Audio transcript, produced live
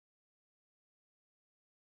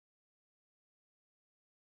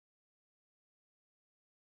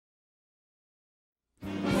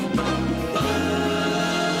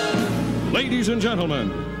Ladies and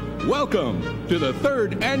gentlemen, welcome to the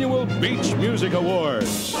 3rd Annual Beach Music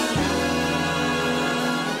Awards.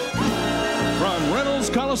 From Reynolds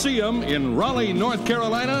Coliseum in Raleigh, North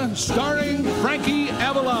Carolina, starring Frankie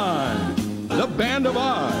Avalon, the Band of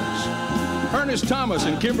Oz, Ernest Thomas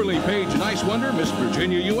and Kimberly Page Nice Wonder, Miss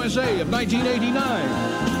Virginia, USA of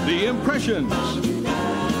 1989, The Impressions,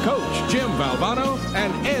 Coach Jim Valvano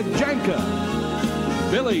and Ed Janka,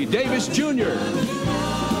 Billy Davis Jr.,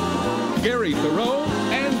 Gary Thoreau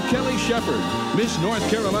and Kelly Shepard, Miss North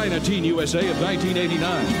Carolina Teen USA of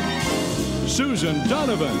 1989, Susan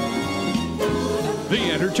Donovan,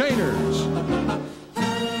 The Entertainers,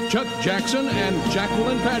 Chuck Jackson and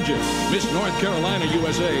Jacqueline Paget, Miss North Carolina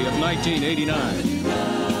USA of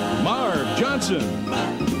 1989, Marv Johnson,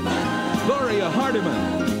 Gloria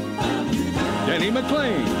Hardiman, Denny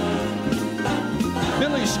McLean,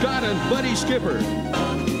 Billy Scott and Buddy Skipper,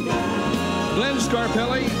 Glenn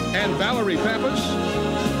Scarpelli and Valerie Pappas,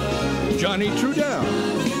 Johnny Trudell,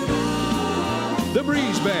 The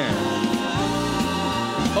Breeze Band,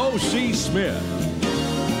 O.C. Smith,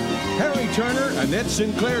 Harry Turner, Annette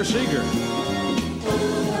Sinclair Seeger,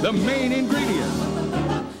 The Main Ingredient,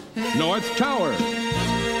 North Tower,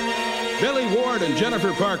 Billy Ward and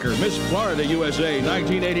Jennifer Parker, Miss Florida USA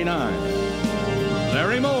 1989,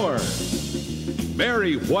 Larry Moore,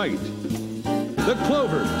 Barry White, The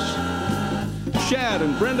Clovers, Shad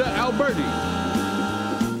and Brenda Alberty,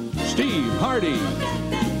 Steve Hardy,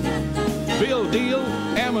 Bill Deal,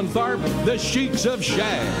 Ammon Tharp, the Sheiks of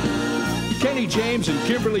Shag, Kenny James and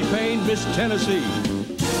Kimberly Payne, Miss Tennessee,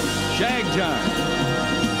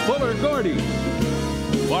 ShagTime, Fuller Gordy,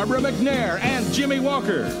 Barbara McNair and Jimmy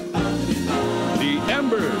Walker, The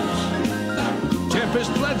Embers,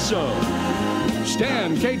 Tempest Bledsoe,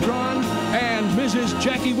 Stan Catron and Mrs.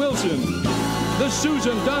 Jackie Wilson, the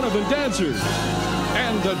Susan Donovan Dancers,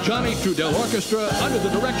 and the Johnny Trudell Orchestra under the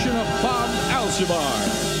direction of Bob Alcivar.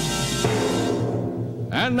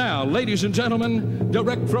 And now, ladies and gentlemen,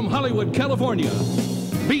 direct from Hollywood, California,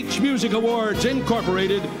 Beach Music Awards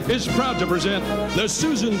Incorporated is proud to present the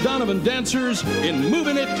Susan Donovan Dancers in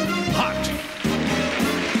Movin' It Hot.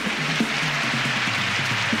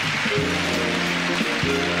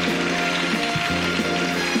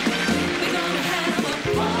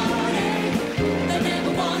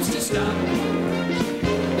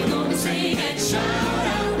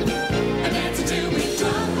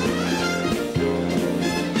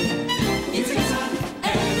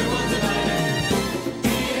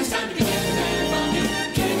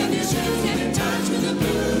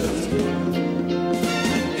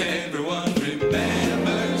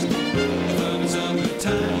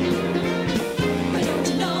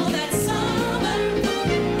 Know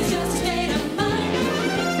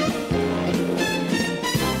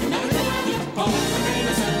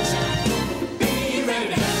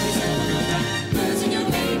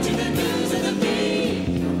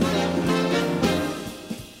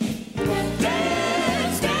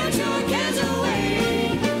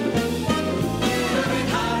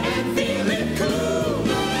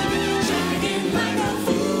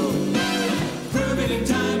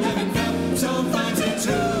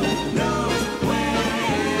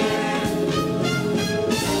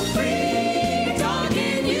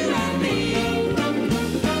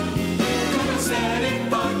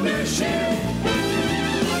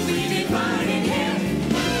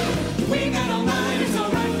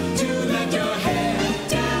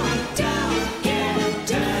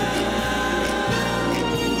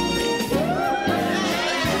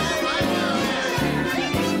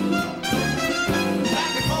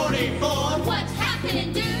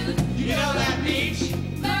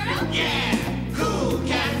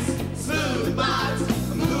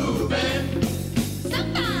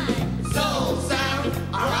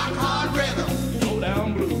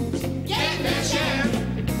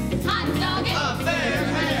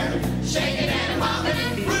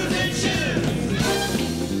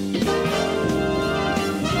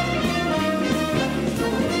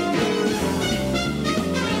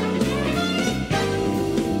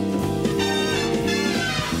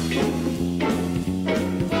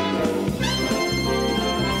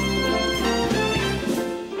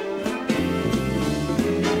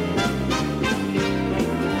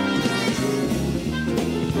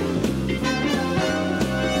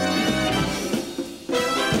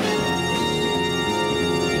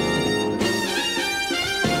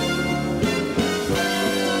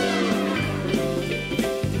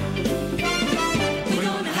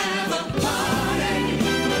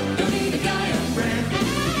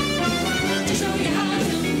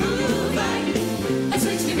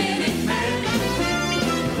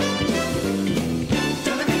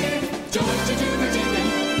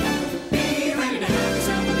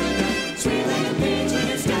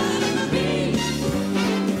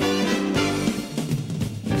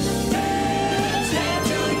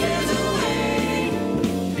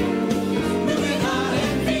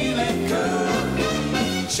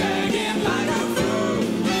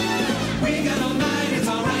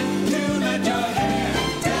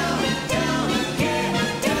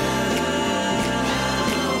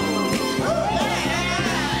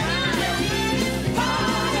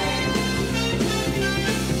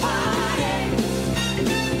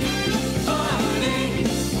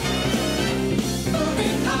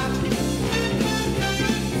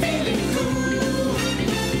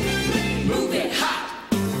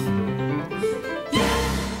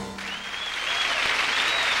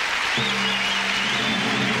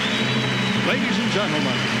Ladies and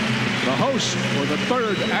gentlemen, the host for the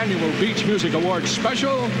 3rd Annual Beach Music Awards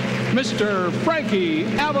Special, Mr. Frankie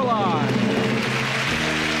Avalon.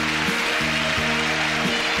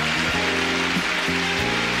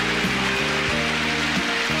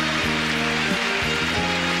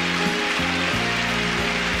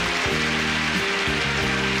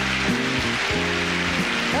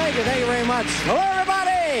 Thank you very much. Hello,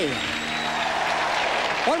 everybody.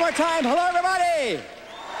 One more time. Hello, everybody.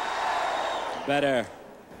 Better.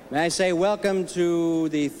 May I say welcome to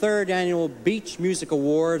the 3rd Annual Beach Music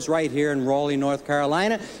Awards right here in Raleigh, North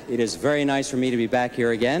Carolina. It is very nice for me to be back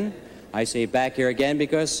here again. I say back here again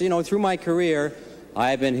because, you know, through my career,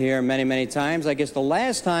 I've been here many, many times. I guess the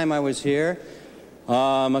last time I was here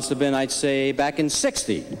must have been, I'd say, back in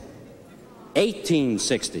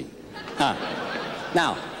 1860.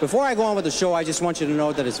 Now, before I go on with the show, I just want you to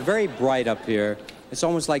know that it's very bright up here. It's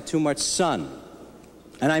almost like too much sun.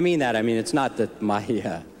 And I mean that. I mean, it's not that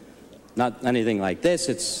not anything like this.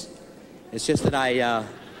 It's just that I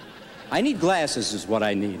need glasses is what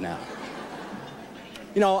I need now.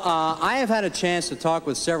 You know, I have had a chance to talk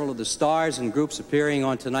with several of the stars and groups appearing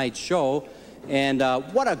on tonight's show, and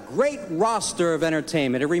what a great roster of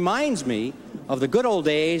entertainment. It reminds me of the good old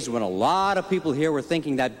days when a lot of people here were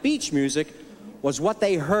thinking that beach music was what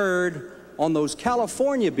they heard on those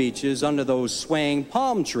California beaches under those swaying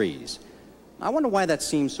palm trees. I wonder why that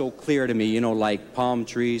seems so clear to me, you know, like palm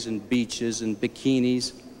trees and beaches and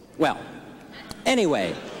bikinis. Well,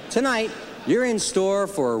 anyway, tonight you're in store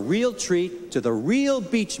for a real treat to the real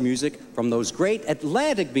beach music from those great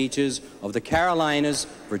Atlantic beaches of the Carolinas,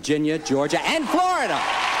 Virginia, Georgia, and Florida.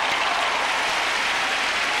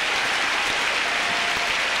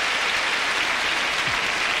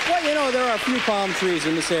 You know, there are a few palm trees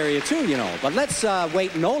in this area too, you know. But let's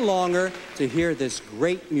wait no longer to hear this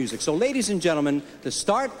great music. So, ladies and gentlemen, to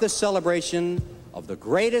start the celebration of the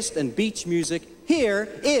greatest in beach music, here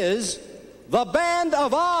is the Band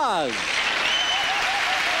of Oz.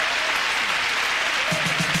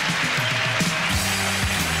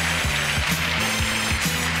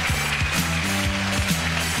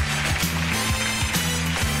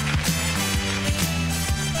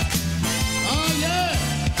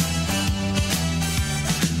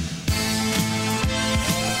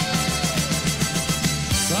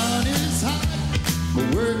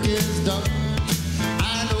 Work is done.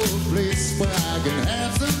 I know a place where I can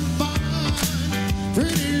have some fun.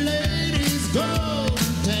 Pretty ladies, gold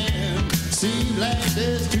and tan. Seems like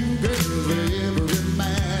there's 2 girls for every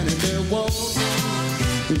man. And they're walking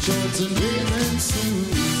in shorts and bathing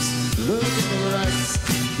suits, looking for us.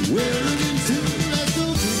 We're looking too. Let's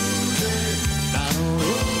go cruising down on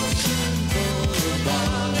Ocean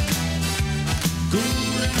Boulevard.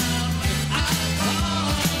 Cooling out in our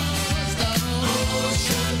cars down on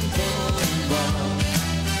Ocean Boulevard.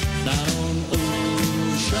 Down on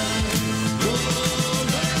Ocean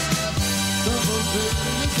Boulevard. Double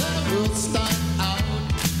business that will start out.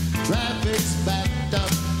 Traffic's backed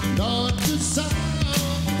up north to south.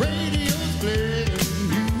 Radio's playing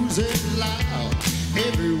music loud.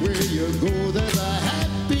 Everywhere you go, there's a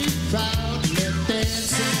happy crowd. They're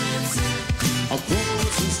dancing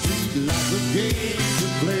across the street like a game to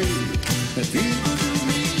play. And people do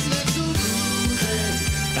meet, let's go cruising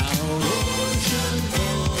down on Ocean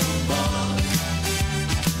Boulevard.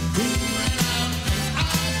 Cooling out in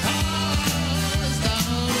our cars down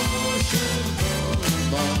on Ocean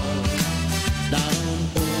Boulevard. Down on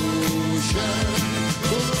Ocean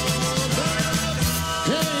Boulevard.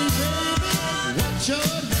 Hey baby, what's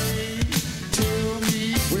your name? Tell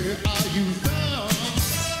me, where are you from?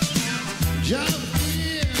 Jump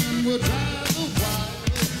in, we'll drive a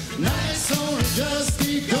while. Nice only just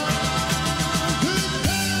begun.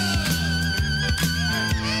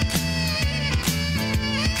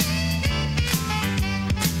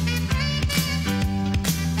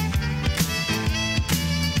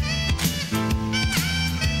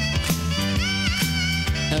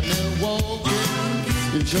 And they're walking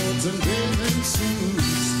in shorts and bathing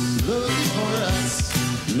suits, looking for us.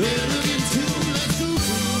 We're looking too. Let's go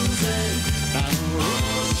cruising down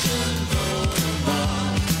Ocean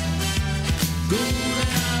Boulevard.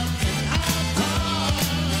 Cooling out in our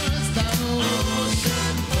cars down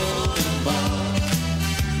Ocean Boulevard.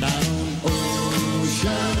 Down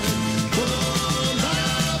Ocean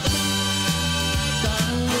Boulevard.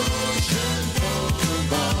 Down Ocean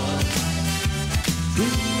Boulevard.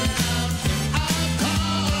 Cooling out in our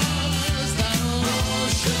cars down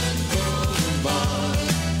Ocean Boulevard.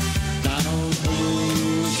 Down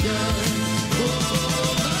Ocean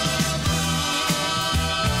Boulevard.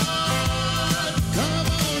 Come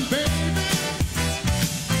on, baby.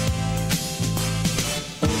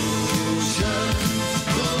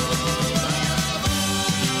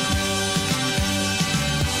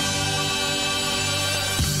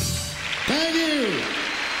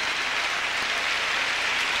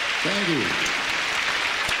 Thank you.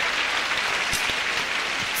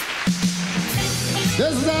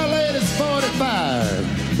 This is our latest 45.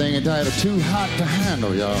 Thing entitled Too Hot to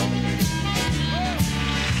Handle, y'all.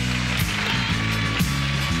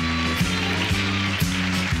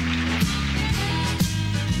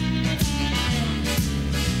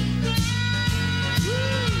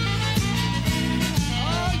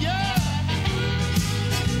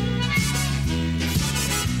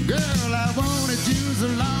 So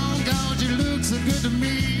long, 'cause you look so good to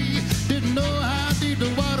me. Didn't know how deep the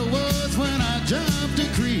water was when I jumped the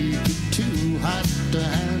creek. You're too hot to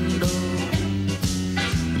handle.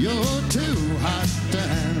 You're too hot to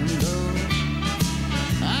handle.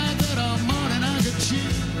 I bet all morning I could chew,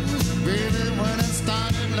 baby, when I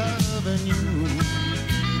started loving you.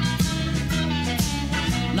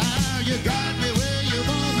 Now you got me where you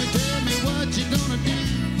want me. Tell me what you gonna do.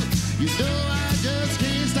 You know I just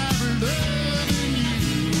can't stop loving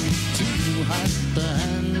you. Too hot to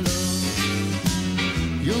handle.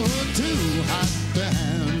 You're too hot to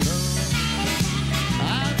handle.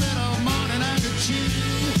 I bet all morning I could chew,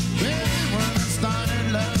 baby, when I started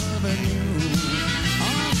loving you.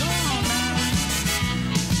 Oh, go on now.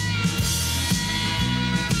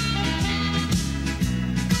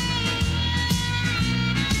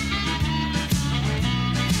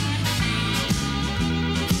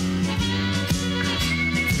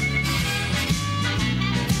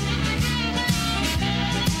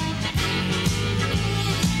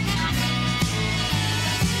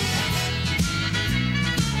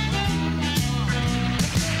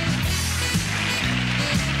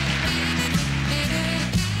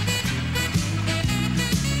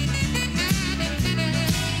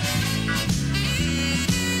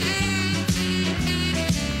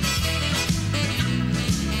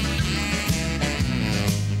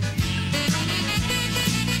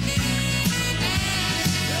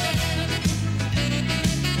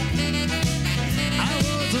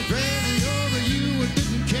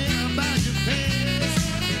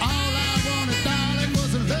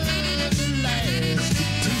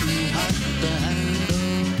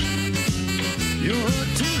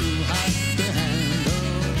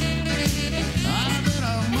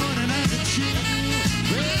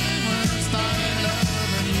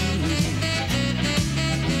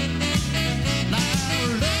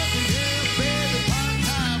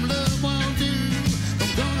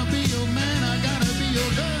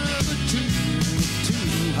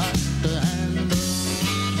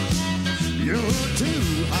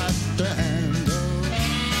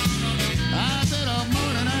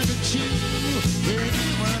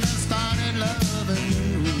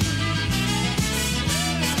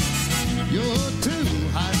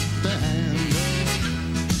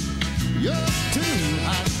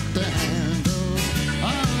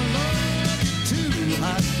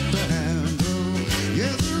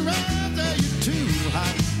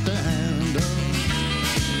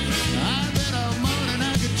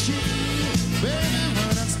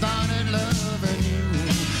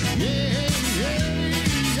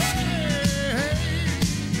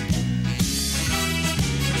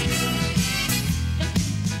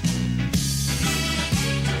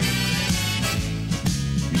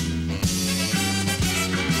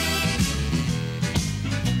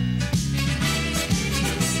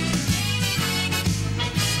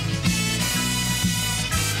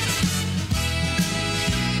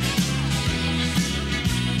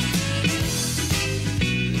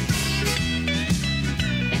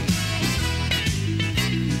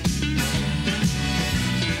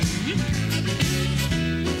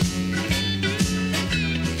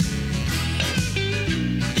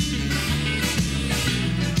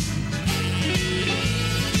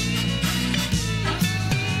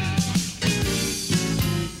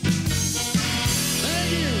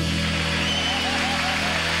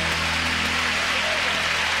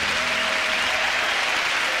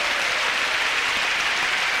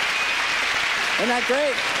 Isn't that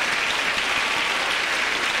great?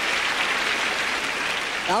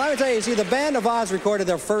 Now, let me tell you, see, the Band of Oz recorded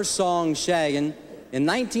their first song, Shaggin', in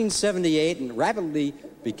 1978 and rapidly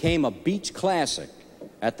became a beach classic.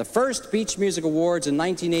 At the first Beach Music Awards in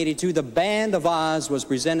 1982, the Band of Oz was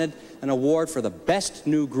presented an award for the Best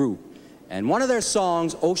New Group. And one of their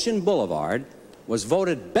songs, Ocean Boulevard, was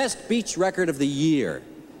voted Best Beach Record of the Year.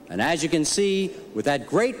 And as you can see, with that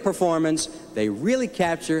great performance, they really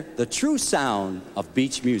capture the true sound of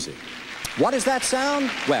beach music. What is that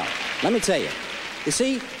sound? Well, let me tell you. You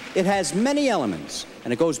see, it has many elements,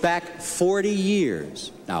 and it goes back 40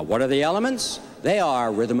 years. Now, what are the elements? They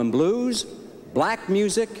are rhythm and blues, black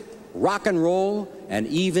music, rock and roll, and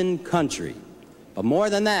even country. But more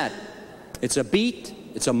than that, it's a beat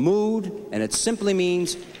It's a mood, and it simply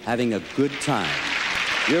means having a good time.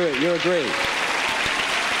 You agree?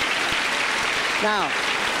 Now,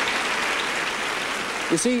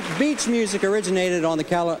 you see, beach music originated on the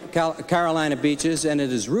Carolina beaches, and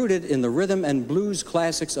it is rooted in the rhythm and blues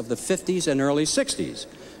classics of the 50s and early 60s.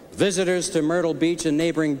 Visitors to Myrtle Beach and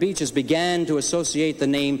neighboring beaches began to associate the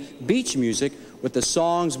name beach music with the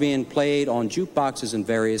songs being played on jukeboxes in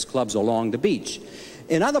various clubs along the beach.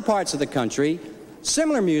 In other parts of the country,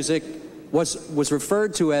 similar music was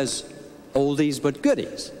referred to as oldies but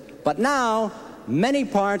goodies. But now, many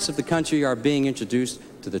parts of the country are being introduced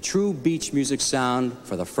to the true beach music sound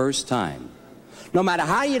for the first time. No matter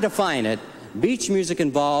how you define it, beach music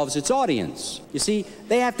involves its audience. You see,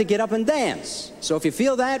 they have to get up and dance. So if you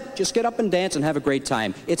feel that, just get up and dance and have a great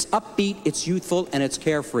time. It's upbeat, it's youthful, and it's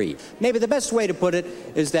carefree. Maybe the best way to put it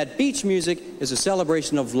is that beach music is a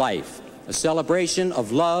celebration of life, a celebration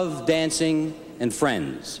of love, dancing, and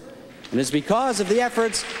friends. And it's because of the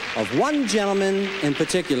efforts of one gentleman in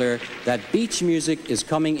particular that beach music is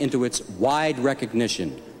coming into its wide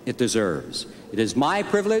recognition it deserves. It is my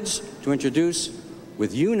privilege to introduce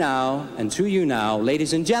with you now and to you now,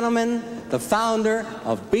 ladies and gentlemen, the founder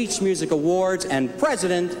of Beach Music Awards and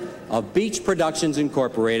president of Beach Productions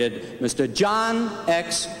Incorporated, Mr. John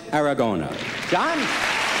X. Aragona. John?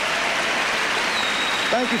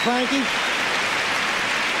 Thank you, Frankie.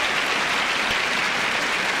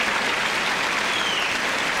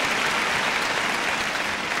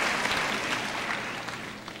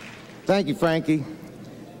 Thank you, Frankie.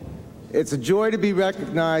 It's a joy to be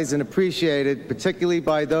recognized and appreciated, particularly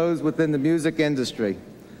by those within the music industry.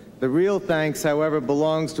 The real thanks, however,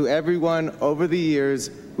 belongs to everyone over the years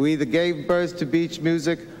who either gave birth to beach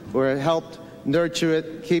music or helped nurture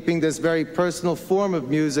it, keeping this very personal form of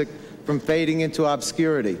music from fading into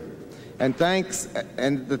obscurity. And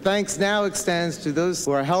the thanks now extends to those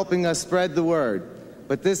who are helping us spread the word.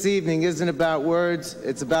 But this evening isn't about words,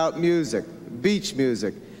 it's about music, beach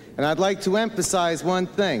music. And I'd like to emphasize one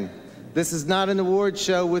thing. This is not an award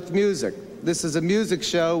show with music. This is a music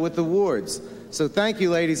show with awards. So thank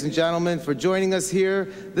you, ladies and gentlemen, for joining us here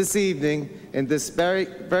this evening in this very,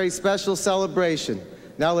 very special celebration.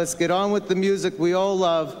 Now let's get on with the music we all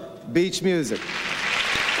love, beach music.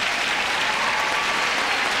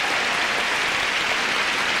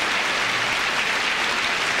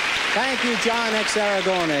 Thank you, John X.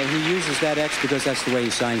 Aragona. He uses that X because that's the way he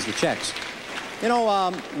signs the checks. You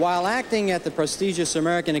know, while acting at the prestigious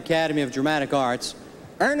American Academy of Dramatic Arts,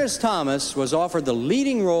 Ernest Thomas was offered the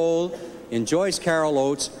leading role in Joyce Carol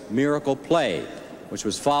Oates' Miracle Play, which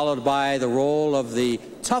was followed by the role of the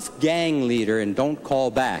tough gang leader in Don't Call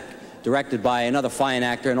Back, directed by another fine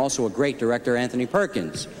actor and also a great director, Anthony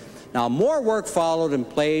Perkins. Now, more work followed in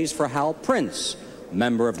plays for Hal Prince,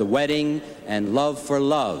 member of The Wedding and Love for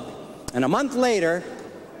Love. And a month later,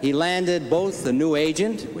 he landed both The New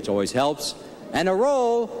Agent, which always helps, and a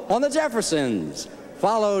role on The Jeffersons,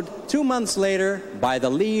 followed 2 months later by the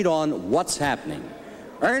lead on What's Happening.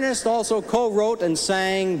 Ernest also co-wrote and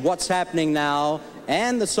sang What's Happening Now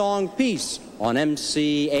and the song Peace on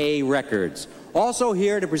MCA Records. Also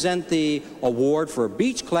here to present the award for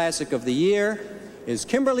Beach Classic of the Year is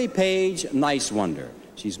Kimberly Page Nice Wonder.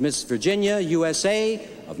 She's Miss Virginia, USA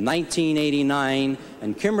of 1989,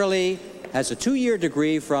 and Kimberly has a 2-year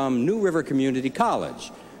degree from New River Community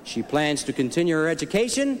College. She plans to continue her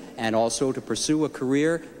education and also to pursue a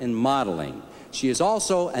career in modeling. She is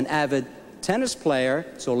also an avid tennis player.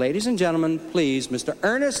 So, ladies and gentlemen, please, Mr.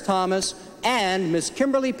 Ernest Thomas and Miss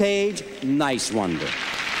Kimberly Page Nice Wonder.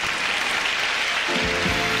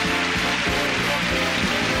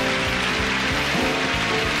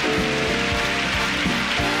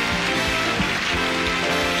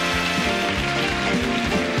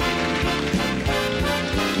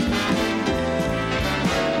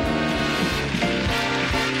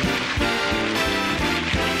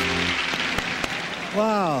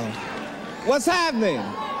 Wow. What's happening?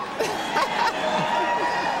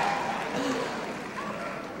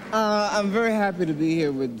 I'm very happy to be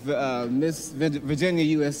here with Miss Virginia,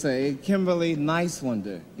 USA, Kimberly Nice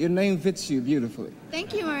Wonder. Your name fits you beautifully.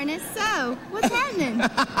 Thank you, Ernest. So, what's happening?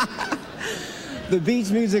 The Beach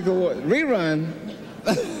Music Award rerun.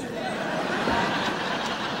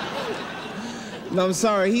 No, I'm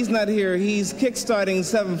sorry, he's not here. He's kickstarting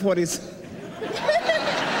 747.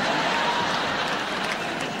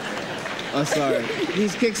 I'm sorry.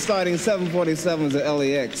 He's kickstarting 747s at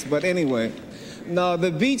LAX. But anyway, no, the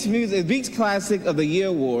Beach Classic of the Year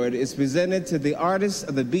Award is presented to the artist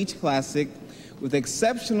of the Beach Classic with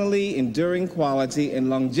exceptionally enduring quality and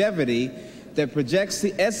longevity that projects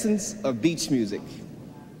the essence of beach music.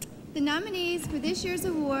 The nominees for this year's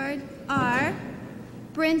award are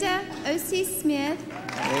Brenda O.C. Smith. It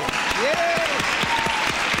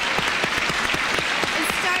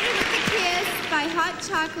started with a kiss by Hot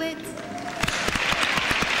Chocolate.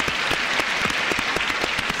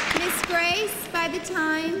 Miss Grace by The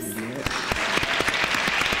Times.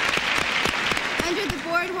 Under the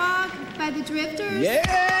Boardwalk by The Drifters.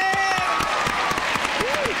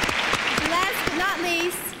 Last but not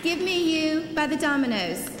least, Give Me You by The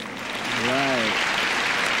Dominoes. Right.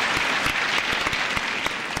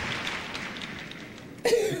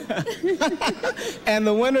 And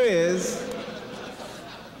the winner is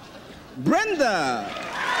Brenda.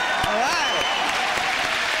 All right.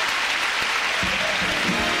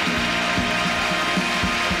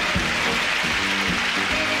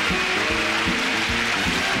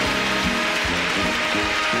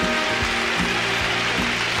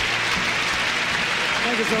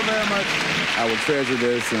 Thank you so very much. I will treasure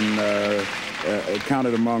this and count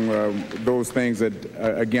it among those things that,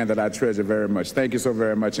 again, that I treasure very much. Thank you so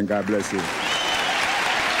very much, and God bless you.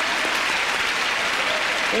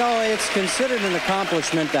 You know, it's considered an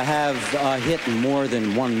accomplishment to have a hit in more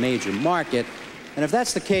than one major market. And if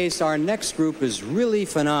that's the case, our next group is really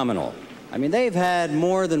phenomenal. I mean, they've had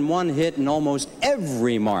more than one hit in almost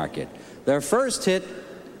every market. Their first hit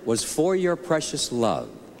was For Your Precious Love.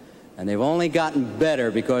 And they've only gotten better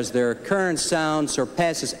because their current sound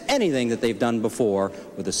surpasses anything that they've done before,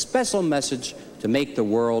 with a special message to make the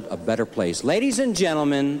world a better place. Ladies and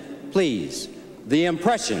gentlemen, please, The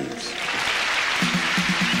Impressions.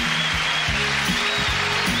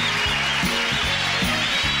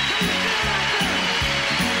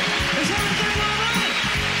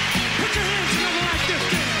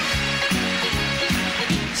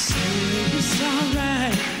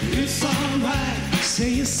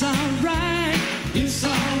 Say it's alright, it's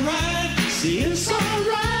alright, say it's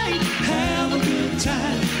alright, have a good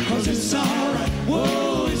time, cause it's alright,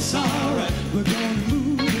 whoa, it's alright, we're gonna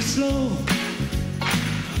move it slow,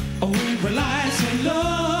 oh, when we lie so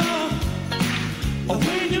low, oh,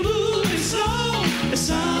 when you move it slow, it's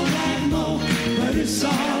alright, more, but it's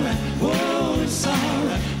alright, whoa, it's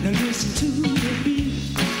alright, now listen to the beat,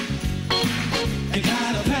 and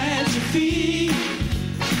gotta plant your feet.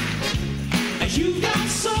 You got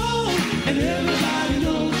soul, and everybody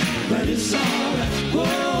knows, but it's alright,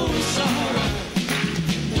 whoa, it's alright.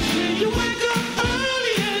 When you wake up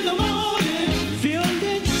early in the morning,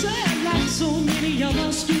 feeling sad like so many of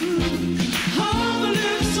us do, hum a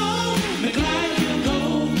little song, make life feel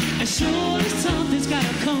gold, and surely something's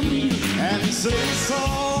gotta come in. And say it's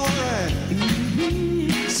alright,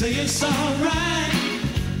 say it's alright,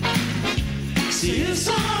 say it's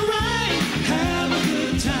alright, have a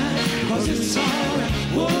good time. Cause it's alright,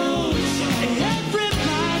 whoa, it's alright.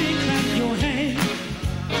 Everybody clap your hands.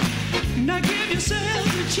 Now give yourself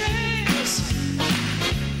a chance.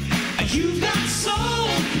 You've got soul,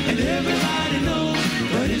 and everybody knows,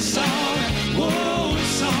 but it's alright, whoa,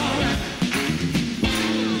 it's alright.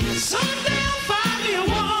 Someday I'll find me a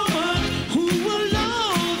woman who will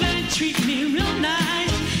love and treat me real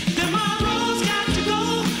nice. Then my road's got to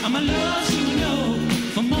go, and my love's to know,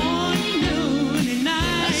 for morning, noon, and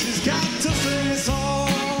night. She's got to say it's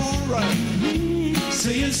alright.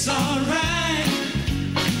 Say it's alright.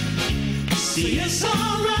 Say it's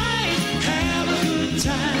alright. Have a good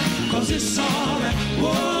time, cause it's alright.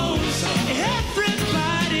 Whoa, it's alright.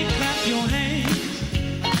 Everybody clap your hands.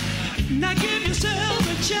 Now give yourself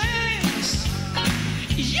a chance.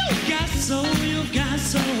 You got soul, you got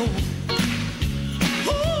soul.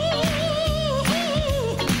 Ooh,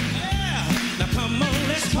 yeah. Now come on,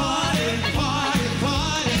 let's party, party,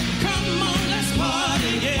 party. Come on, let's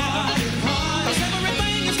party, yeah. Party, party. 'Cause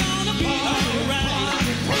everything is gonna be alright.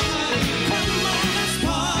 Come on, let's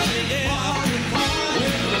party, yeah. Party, party.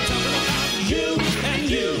 Well, I'm talking about you and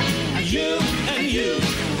you, and you and you,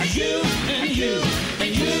 and you and you,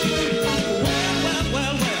 and you. Well, well,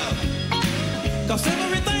 well, well. 'Cause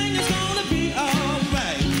everything is gonna be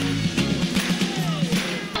alright.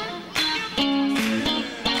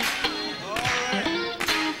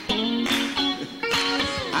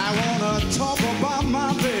 I wanna talk about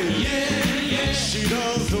my baby. Yeah, yeah. She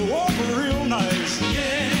does the work real nice.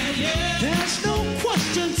 Yeah, yeah. There's no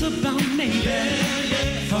questions about me. Yeah,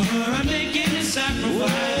 yeah. For her I'm making a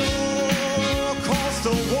sacrifice. Oh, 'cause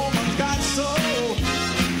the woman got soul.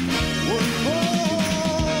 Worth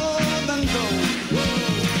more than gold.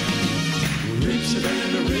 Richer than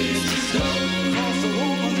the richest gold. 'Cause the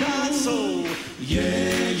woman got soul.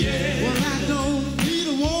 Yeah, yeah. Well, I don't need a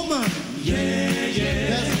woman. Yeah, yeah.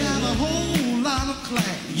 That's got a whole lot of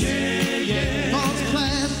class. Yeah, yeah. 'Cause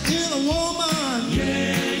class in a woman.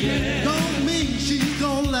 Yeah, yeah.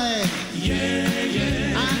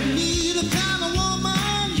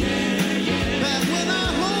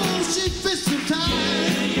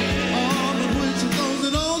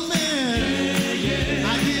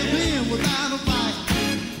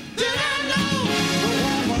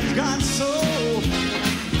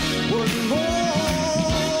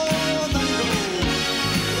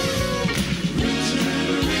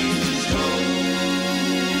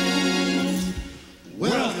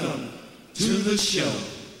 to the show.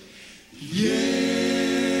 Yeah,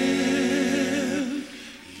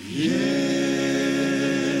 yeah.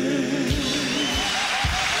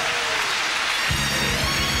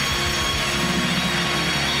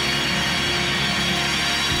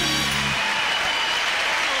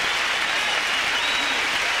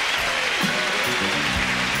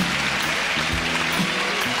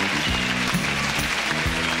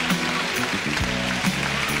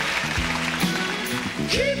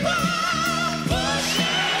 Keep on pushing.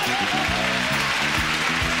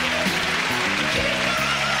 Keep on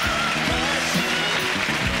pushing.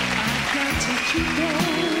 I've got to keep on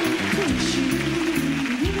pushing.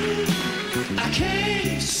 I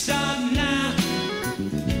can't stop now.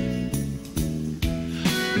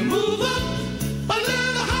 Move up a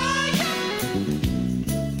little higher.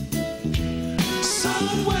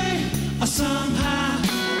 Some way or somehow.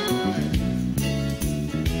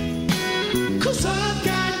 'Cause I've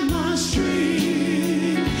got my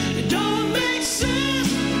streak. It don't make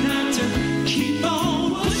sense not to keep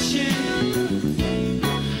on pushing.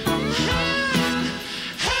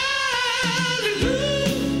 Hallelujah.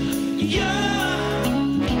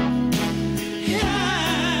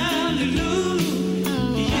 Hallelujah.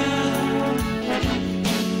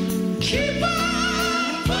 Keep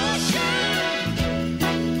on pushing.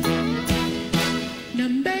 Now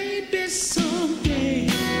maybe someday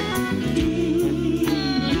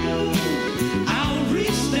I'll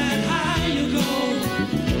reach that higher goal.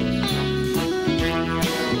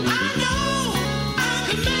 I know I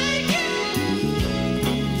can make it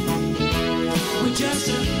with just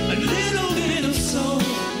a little bit of soul.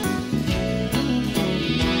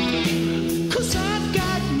 'Cause I've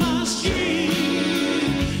got my streak.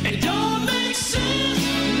 It don't make sense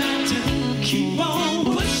not to keep on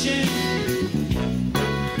pushing.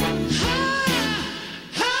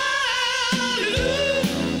 Hallelujah.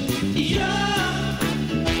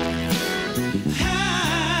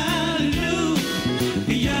 Hallelujah.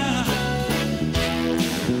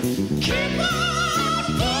 Keep on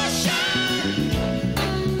pushing.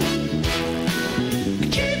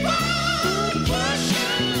 Keep on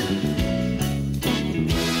pushing.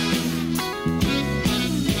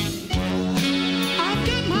 I'll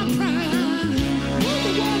get my pride, move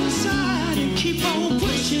the wall aside and keep on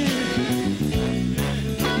pushing.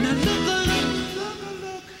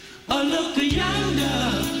 Now look yonder.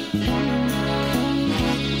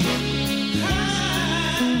 Hallelujah.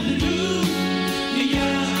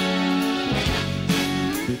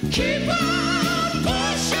 Keep on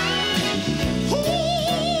pushing.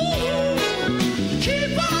 Ooh,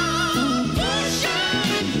 keep on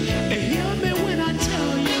pushing. Hear me when I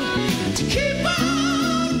tell you to keep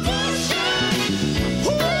on pushing.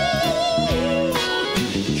 Ooh,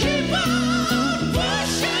 keep on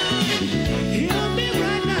pushing. Hear me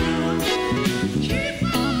right now. Keep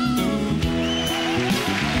on.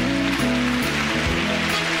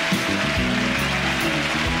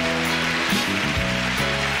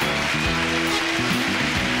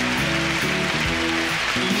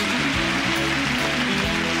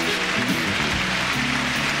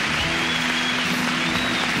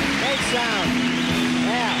 Great sound.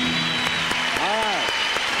 Yeah. All right.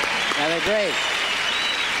 Yeah, they're great.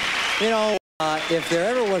 You know, if there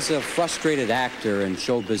ever was a frustrated actor and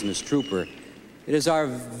show business trooper, it is our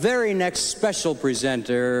very next special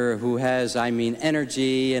presenter who has,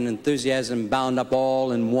 energy and enthusiasm bound up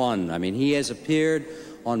all in one. He has appeared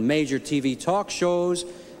on major TV talk shows,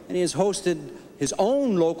 and he has hosted his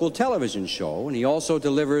own local television show, and he also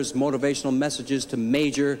delivers motivational messages to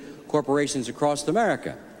major corporations across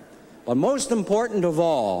America. But most important of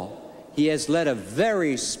all, he has led a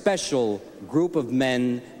very special group of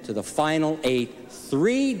men to the Final 8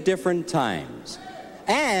 3 different times,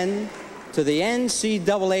 and to the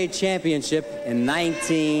NCAA championship in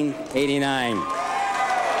 1989.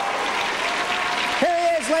 Here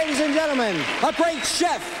he is, ladies and gentlemen, a great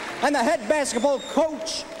chef and the head basketball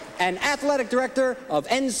coach and athletic director of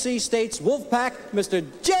NC State's Wolfpack, Mr.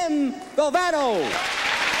 Jim Galvano.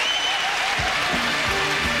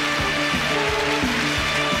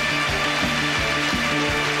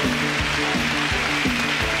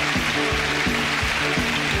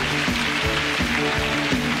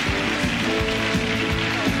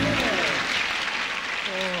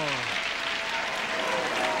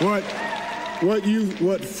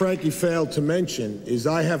 What Frankie failed to mention is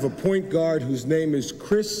I have a point guard whose name is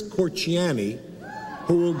Chris Corciani,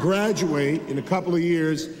 who will graduate in a couple of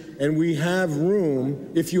years, and we have room,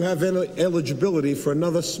 if you have eligibility, for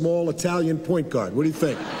another small Italian point guard. What do you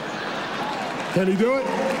think? Can he do it?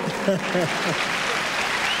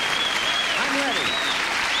 I'm ready.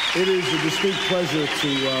 It is a distinct pleasure to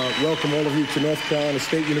welcome all of you to North Carolina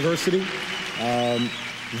State University. How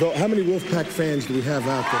many Wolfpack fans do we have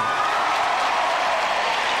out there?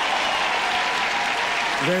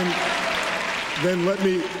 Then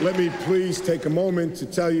let me please take a moment to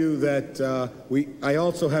tell you that I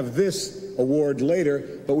also have this award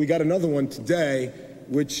later, but we got another one today,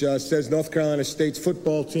 which says North Carolina State's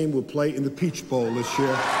football team will play in the Peach Bowl this year.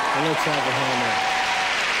 And let's have a hand there.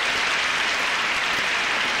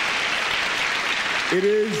 It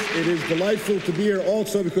is delightful to be here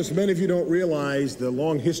also because many of you don't realize the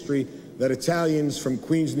long history that Italians from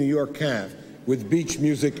Queens, New York have with beach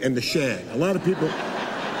music and the Shag. A lot of people,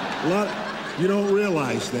 you don't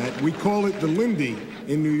realize that. We call it the Lindy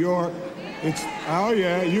in New York. Oh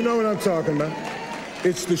yeah, you know what I'm talking about.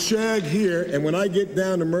 It's the Shag here, and when I get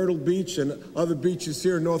down to Myrtle Beach and other beaches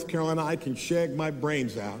here in North Carolina, I can shag my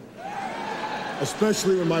brains out.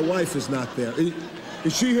 Especially when my wife is not there.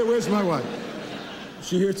 Is she here? Where's my wife? Is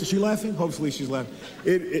she here? Is she laughing? Hopefully she's laughing.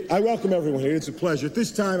 I welcome everyone here. It's a pleasure. At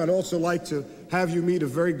this time, I'd also like to have you meet a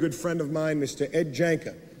very good friend of mine, Mr. Ed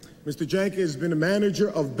Janka. Mr. Janka has been a manager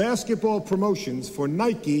of basketball promotions for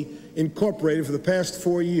Nike Incorporated for the past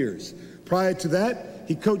 4 years. Prior to that,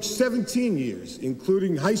 he coached 17 years,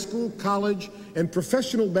 including high school, college, and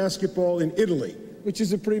professional basketball in Italy, which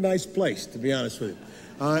is a pretty nice place, to be honest with you.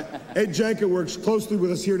 Ed Janka works closely with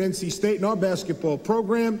us here at NC State in our basketball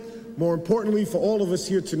program. More importantly, for all of us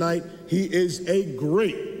here tonight, he is a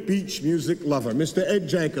great beach music lover. Mr. Ed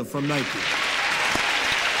Janka from Nike.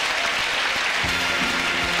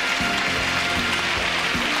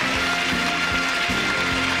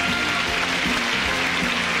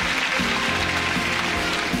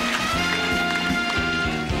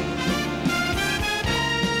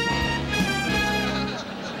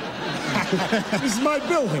 This is my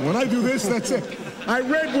building. When I do this, that's it. I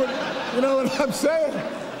read what, you know what I'm saying?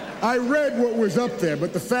 I read what was up there,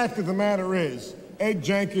 but the fact of the matter is, Ed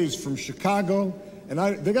Janka is from Chicago, and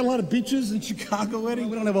they got a lot of beaches in Chicago, Eddie?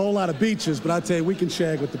 We don't have a whole lot of beaches, but I'll tell you, we can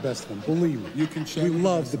shag with the best of them. Believe me. You can shag. We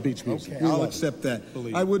love the beach music. Okay, I'll accept that.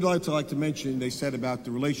 I would like to mention, they said about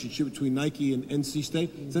the relationship between Nike and NC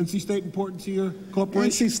State. Is NC State important to your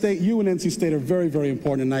corporation? NC State, you and NC State are very, very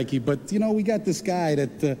important to Nike, but, you know, we got this guy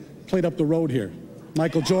that played up the road here,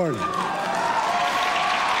 Michael Jordan.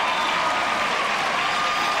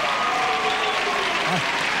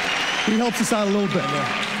 He helps us out a little bit.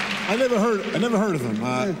 I never heard of him.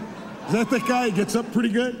 Is that the guy who gets up pretty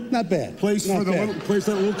good? Not bad. Plays Not for bad. plays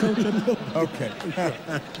that little coach? Okay.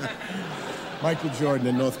 Michael Jordan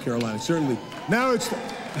in North Carolina, certainly. Now it's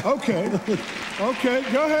okay. Okay,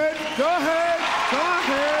 go ahead.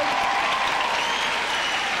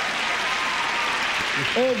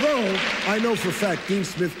 Although I know for a fact Dean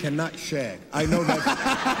Smith cannot shag. I know that.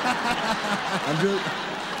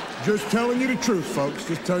 I'm just telling you the truth, folks.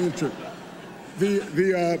 Just telling you the truth.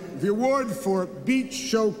 The award for Beach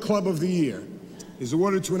Show Club of the Year is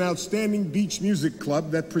awarded to an outstanding beach music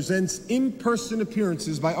club that presents in-person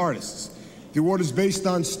appearances by artists. The award is based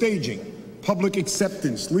on staging, public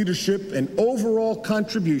acceptance, leadership, and overall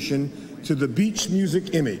contribution to the beach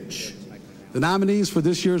music image. The nominees for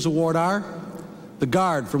this year's award are The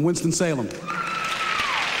Guard from Winston-Salem,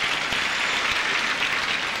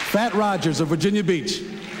 Fat Rogers of Virginia Beach,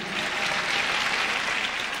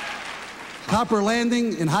 Copper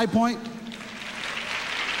Landing in High Point,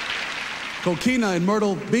 Coquina in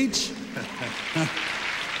Myrtle Beach,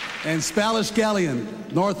 and Spanish Galleon,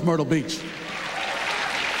 North Myrtle Beach.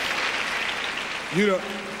 You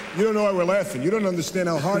don't know why we're laughing. You don't understand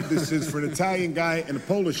how hard this is for an Italian guy and a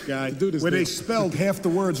Polish guy, where they spelled half the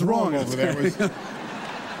words wrong over there.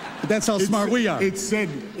 But that's how smart we are. It said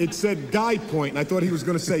Guy Point, and I thought he was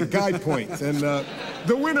going to say Guy Point. And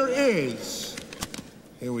the winner is,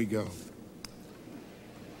 here we go.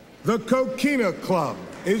 The Coquina Club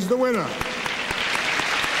is the winner.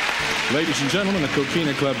 Ladies and gentlemen, the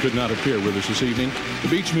Coquina Club could not appear with us this evening. The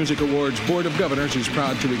Beach Music Awards Board of Governors is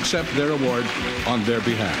proud to accept their award on their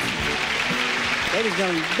behalf. Ladies and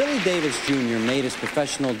gentlemen, Billy Davis Jr. made his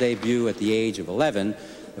professional debut at the age of 11,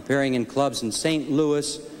 appearing in clubs in St.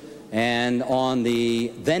 Louis and on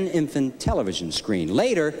the then-infant television screen.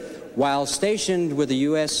 Later, while stationed with the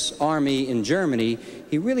U.S. Army in Germany,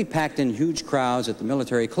 he really packed in huge crowds at the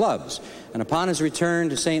military clubs. And upon his return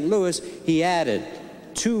to St. Louis, he added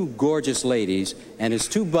 2 gorgeous ladies and his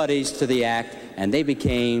 2 buddies to the act, and they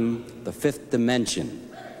became the Fifth Dimension.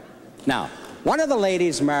 Now, one of the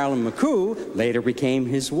ladies, Marilyn McCoo, later became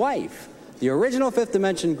his wife. The original Fifth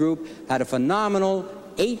Dimension group had a phenomenal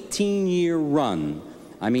 18-year run,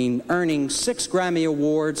 I mean, earning 6 Grammy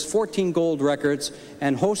Awards, 14 gold records,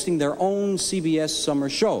 and hosting their own CBS summer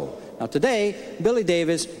show. Now today, Billy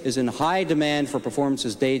Davis is in high demand for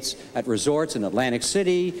performances dates at resorts in Atlantic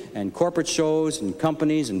City and corporate shows and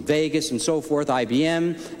companies in Vegas and so forth,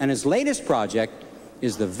 IBM. And his latest project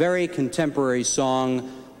is the very contemporary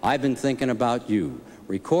song, I've Been Thinking About You,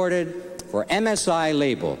 recorded for MSI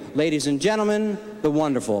label. Ladies and gentlemen, the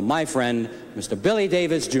wonderful, my friend, Mr. Billy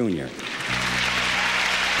Davis, Jr.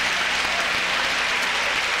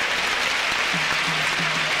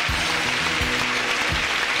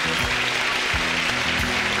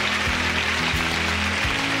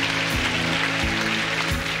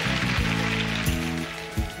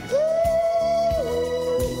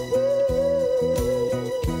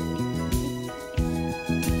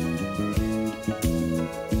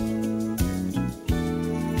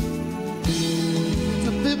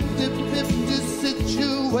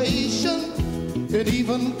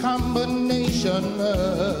 Combination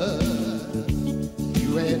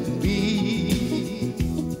you and me.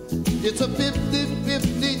 It's a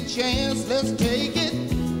 50-50 chance, let's take it.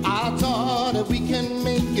 I thought that we can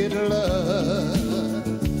make it love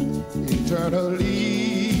eternally.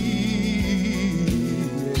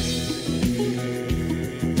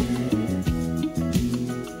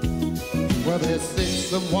 Well, there's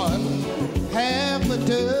 6 of one, half a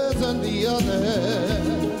dozen the other.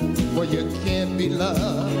 Well, you can't be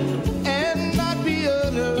loved and not be a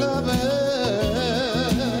lover.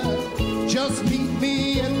 Just meet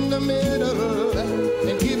me in the middle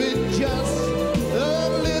and give it just a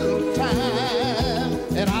little time,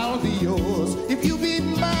 and I'll be yours if you be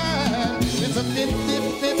mine. It's a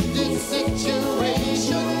 50-50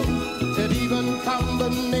 situation, an even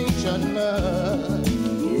combination.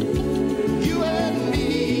 You and me,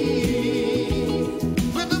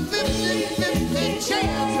 with a 50-50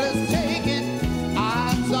 chance, let's take it.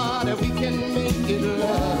 Odds are that we can make it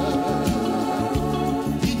love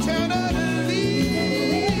eternally.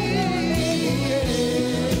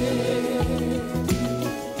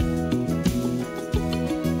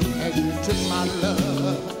 As you took my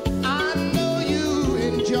love, I know you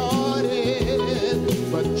enjoyed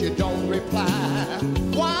it, but you don't reply.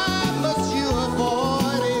 Why must you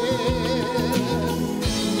avoid it?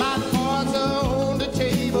 My cards are on the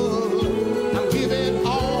table. I'm giving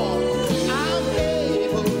all I'm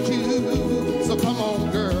able to. So come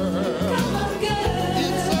on, girl. Come on, girl.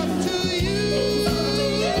 It's up to you.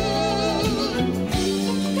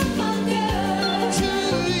 Come on, girl. To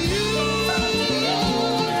you.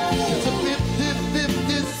 It's a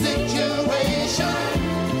 50-50 situation,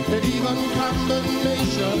 an even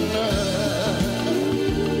combination.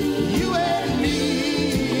 You and me,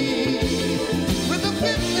 with a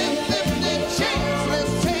 50-50 chance,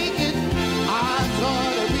 let's take it. Odds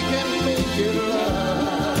are that we can make it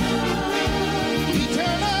love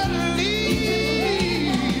eternally.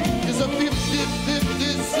 It's a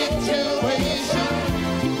 50-50 situation,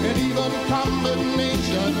 an even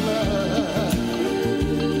combination.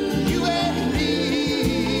 You and me,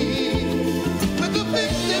 with a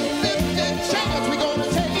 50-50 chance, we're gonna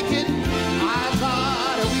take it. Odds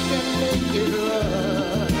are that we can make it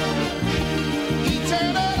love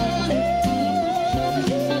eternally.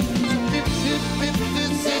 50-50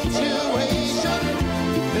 situation,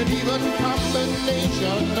 an even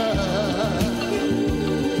combination.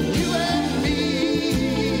 You and me,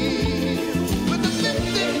 with a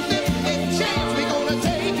 50-50 chance, we're gonna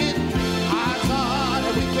take it. Odds are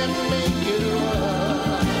that we can make it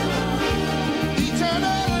love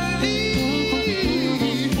eternally.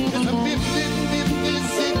 It's a 50-50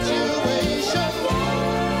 situation.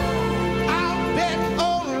 I'll bet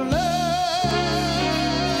on love.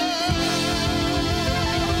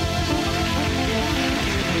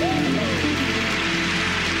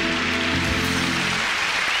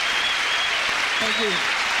 Thank you.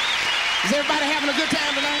 Is everybody having a good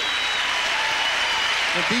time tonight?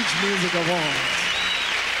 The Beach Music Awards.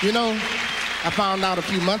 You know, I found out a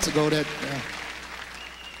few months ago that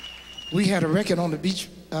we had a record on the Beach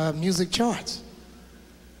Music charts.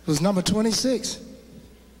 It was number 26.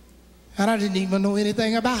 And I didn't even know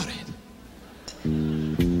anything about it.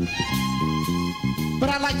 But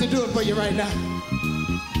I'd like to do it for you right now.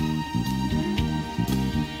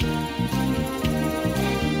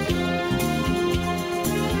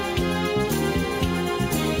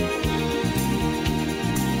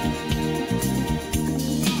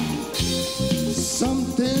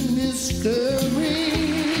 Something is stirring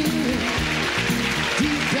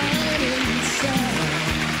deep down inside,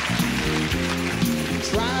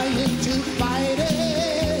 trying to fight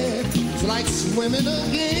it. It's like swimming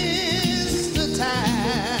against the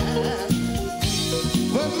tide.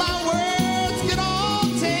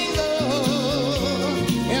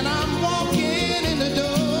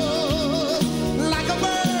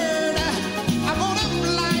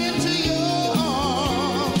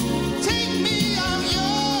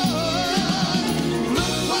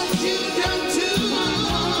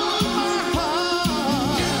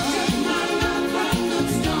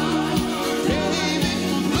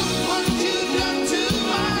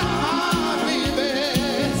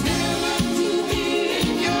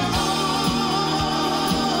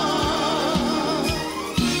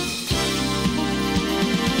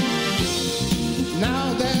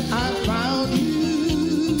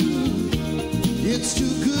 It's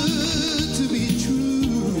too good to be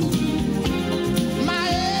true. My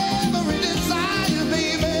every desire,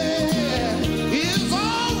 baby, is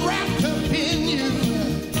all wrapped up in you.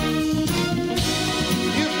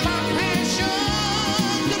 If my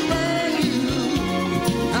passion could burn you,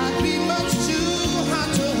 I'd be much too hot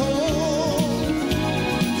to hold.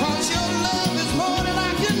 'Cause your love is more than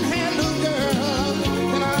I can handle, girl,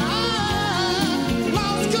 and I've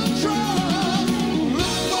lost control.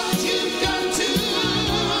 Look what you've done to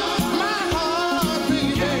my heart,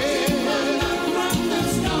 baby. From the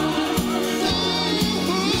start.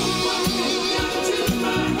 Look what you've done to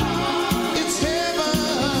my heart. It's heaven.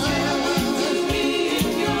 To be in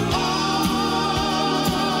your arms.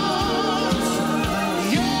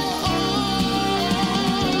 Your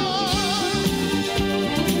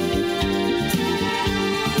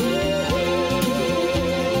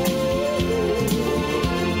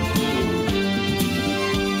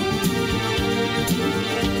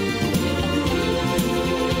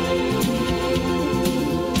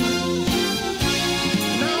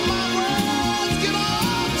Now my words get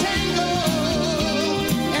all tangled,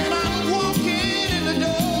 and I'm walking in the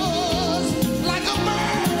doors like a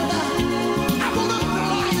bird. I wanna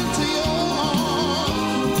fly into your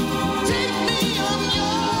arms. Take me on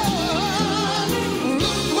yours.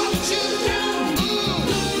 Look what you've done.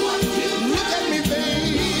 Look what you've done. Look at me,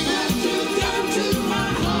 baby. What you've done to my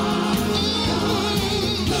heart.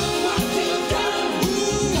 Look what you've done.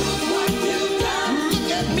 Look what you've done. Look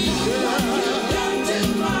at me, girl. What you've done to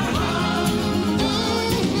my heart.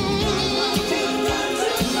 Look what you've done to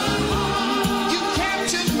my heart. You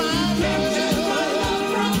captured my love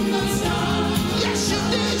from the start. Yes, you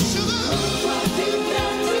did, sugar. Look what you've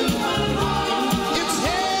done to my heart. It's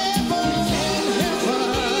heaven, heaven.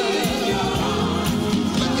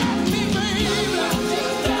 Look at me, baby. What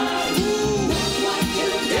you've done. Look what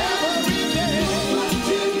you've done. Every day. What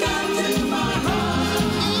you've done to my heart.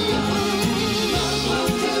 Look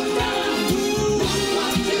what you've done. Look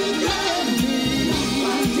what you've done.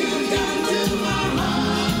 What you've done to my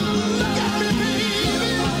heart. Look at me, baby.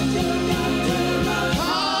 What you've done to my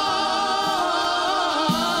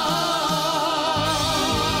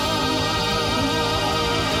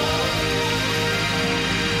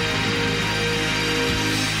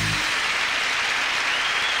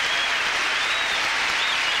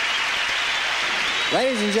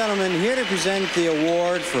Ladies and gentlemen, here to present the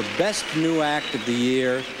award for Best New Act of the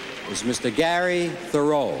Year is Mr. Gary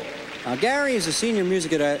Thoreau. Now, Gary is a senior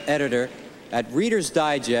music editor at Reader's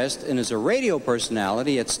Digest and is a radio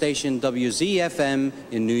personality at station WZFM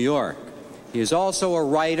in New York. He is also a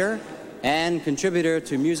writer and contributor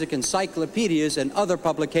to music encyclopedias and other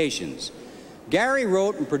publications. Gary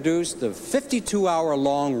wrote and produced the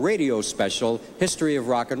 52-hour-long radio special, History of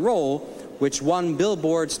Rock and Roll, which won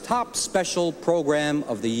Billboard's Top Special Program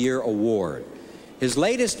of the Year award. His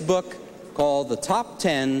latest book, called The Top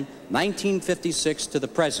 10, 1956 to the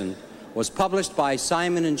Present, was published by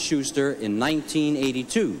Simon & Schuster in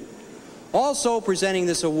 1982. Also presenting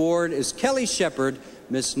this award is Kelly Shepard,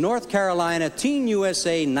 Miss North Carolina Teen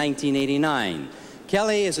USA 1989.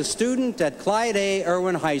 Kelly is a student at Clyde A.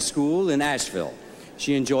 Irwin High School in Asheville.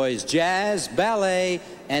 She enjoys jazz, ballet,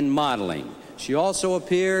 and modeling. She also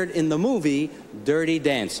appeared in the movie Dirty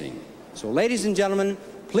Dancing. So, ladies and gentlemen,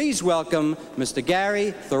 please welcome Mr.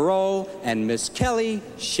 Gary Thoreau and Miss Kelly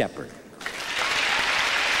Shepard.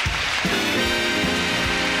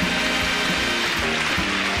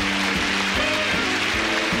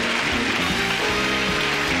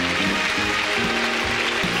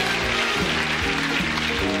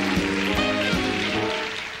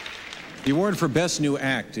 The award for Best New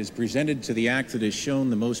Act is presented to the act that has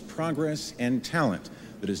shown the most progress and talent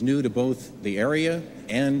that is new to both the area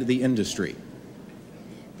and the industry.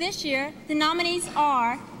 This year, the nominees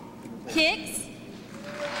are Kicks,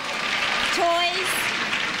 Toys,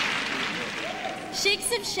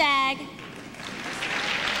 Sheiks of Shag,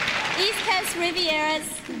 East Coast Rivieras,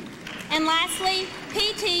 and lastly,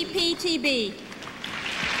 PTPTB.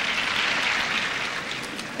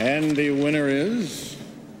 And the winner is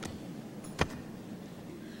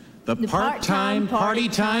the part-time party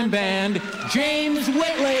time band, James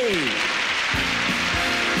Whitley.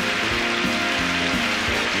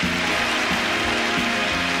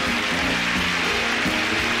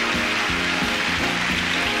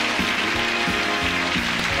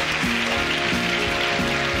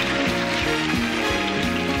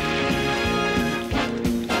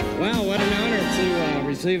 Wow, what an honor to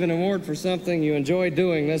receive an award for something you enjoy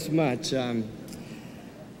doing this much.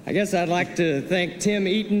 I guess I'd like to thank Tim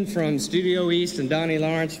Eaton from Studio East and Donnie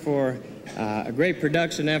Lawrence for A great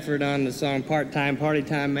production effort on the song Part-Time Party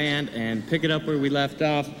Time Man and pick it up where we left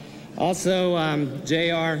off. Also,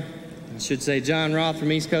 JR, I should say John Roth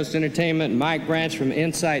from East Coast Entertainment, Mike Branch from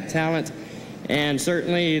Insight Talent, and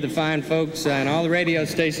certainly the fine folks and all the radio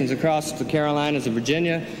stations across the Carolinas and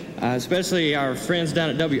Virginia, especially our friends down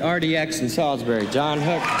at WRDX in Salisbury. John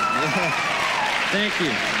Hook. Thank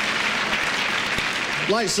you. I'd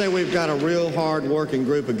like to say we've got a real hard-working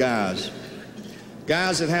group of guys.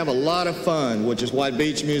 Guys that have a lot of fun, which is what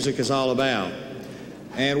beach music is all about.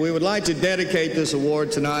 And we would like to dedicate this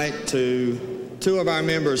award tonight to two of our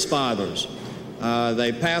members' fathers.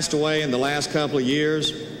 They passed away in the last couple of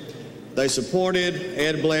years. They supported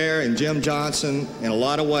Ed Blair and Jim Johnson in a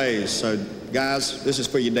lot of ways. So, guys, this is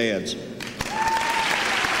for your dads. Thank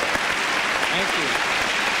you.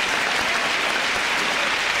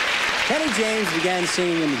 Kenny James began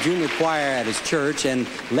singing in the junior choir at his church, and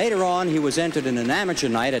later on he was entered in an amateur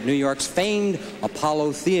night at New York's famed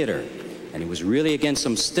Apollo Theater. And he was really against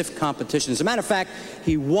some stiff competition. As a matter of fact,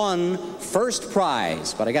 he won first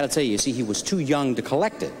prize, but I got to tell you, see, he was too young to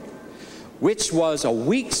collect it, which was a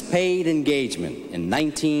week's paid engagement in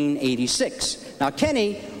 1986. Now,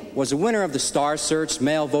 Kenny was a winner of the Star Search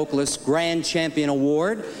Male Vocalist Grand Champion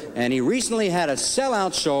Award, and he recently had a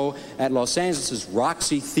sellout show at Los Angeles'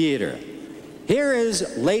 Roxy Theater. Here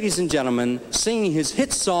is, ladies and gentlemen, singing his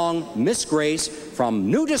hit song, Miss Grace, from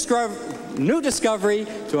new discovery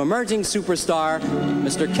to emerging superstar,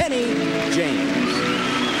 Mr. Kenny James.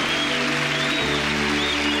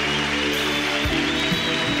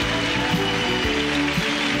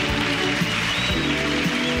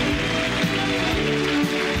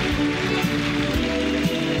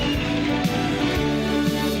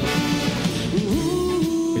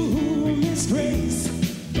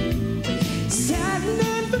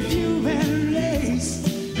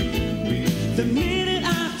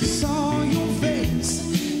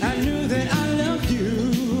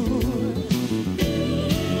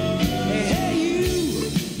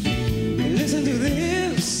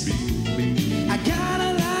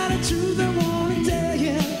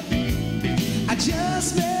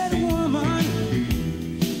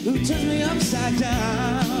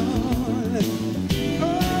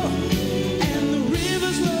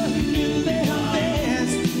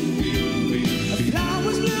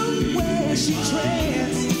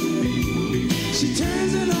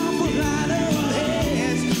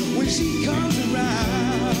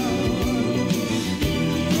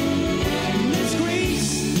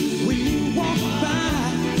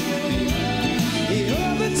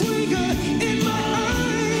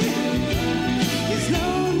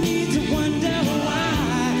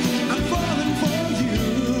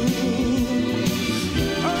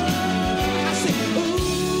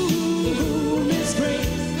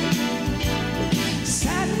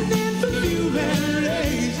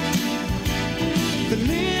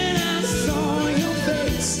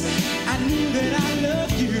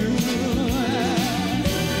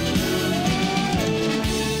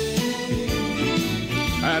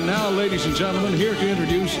 And now, ladies and gentlemen, here to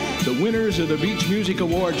introduce the winners of the Beach Music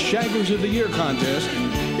Awards Shaggers of the Year contest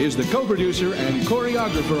is the co-producer and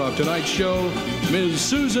choreographer of tonight's show, Ms.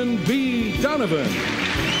 Susan B. Donovan.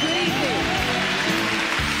 Good evening.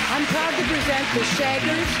 I'm proud to present the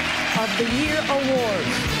Shaggers of the Year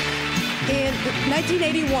Awards. In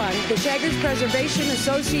 1981, the Shaggers Preservation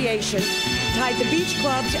Association tied the beach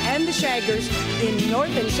clubs and the Shaggers in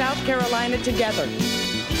North and South Carolina together.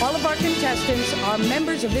 All of our contestants are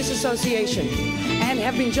members of this association and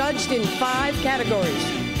have been judged in 5 categories.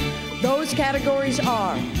 Those categories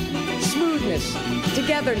are smoothness,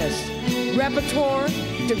 togetherness, repertoire,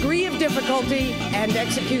 degree of difficulty, and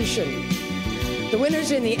execution. The winners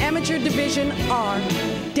in the amateur division are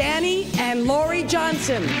Danny and Lori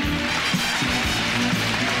Johnson.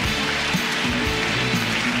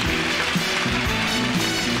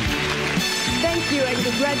 Thank you and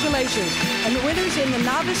congratulations. And the winners in the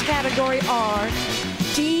novice category are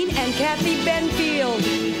Gene and Kathy Benfield.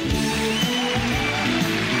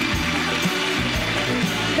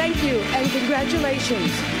 Thank you and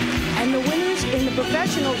congratulations. And the winners in the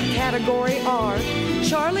professional category are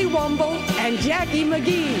Charlie Womble and Jackie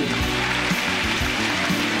McGee.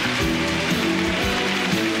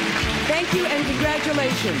 Thank you and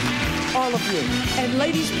congratulations, all of you. And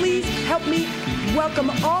ladies, please help me welcome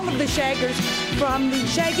all of the Shaggers from the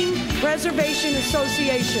Shagging Preservation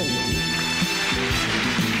Association.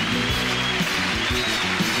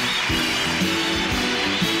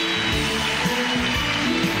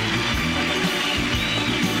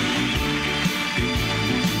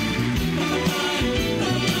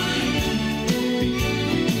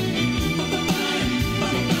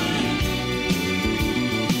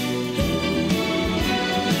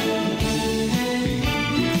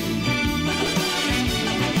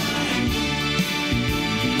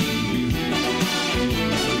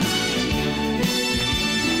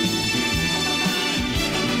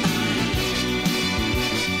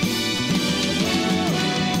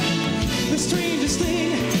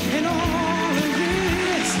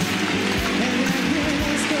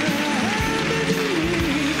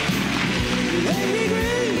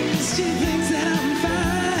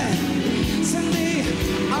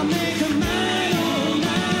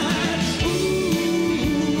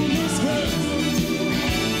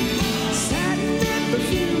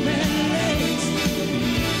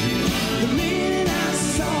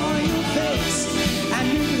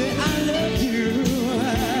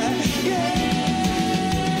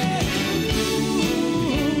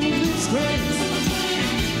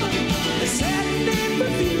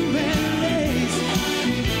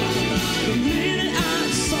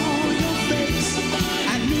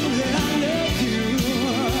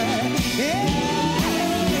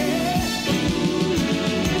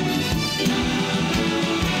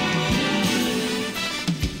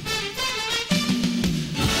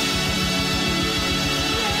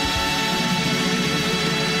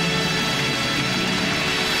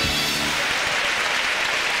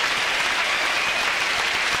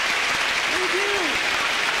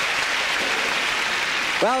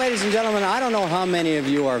 ladies and gentlemen, I don't know how many of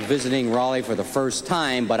you are visiting Raleigh for the first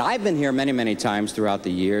time, but I've been here many, many times throughout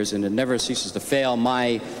the years, and it never ceases to fail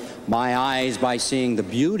my eyes by seeing the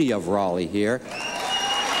beauty of Raleigh here.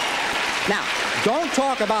 Now, don't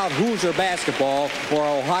talk about Hoosier basketball or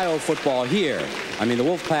Ohio football here. I mean, the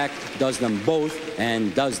Wolfpack does them both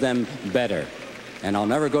and does them better. And I'll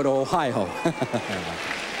never go to Ohio.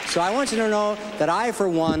 So I want you to know that I, for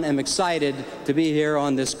one, am excited to be here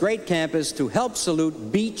on this great campus to help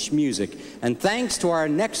salute beach music. And thanks to our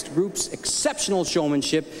next group's exceptional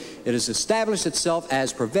showmanship, it has established itself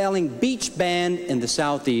as prevailing beach band in the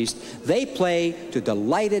Southeast. They play to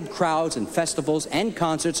delighted crowds and festivals and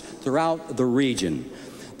concerts throughout the region.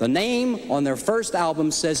 The name on their first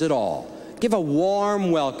album says it all. Give a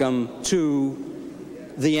warm welcome to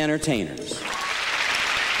The Entertainers.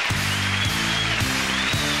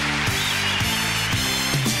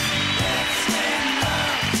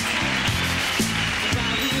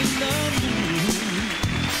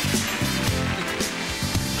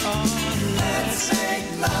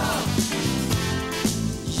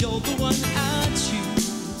 You're the one I choose,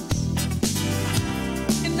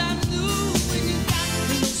 and I knew when you got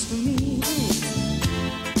close to me,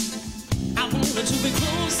 I wanted to be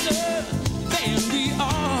closer than we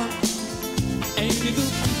are. Ain't it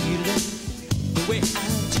good feeling the way I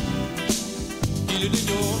do? Feel it in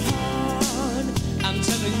your heart. I'm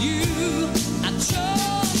telling you, I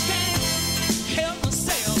just can't help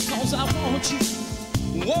myself, 'cause I want you.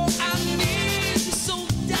 Whoa, I need you so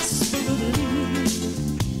desperately.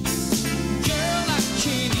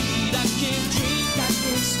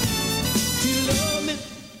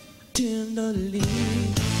 Tenderly,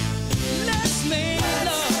 let's make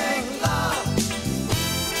love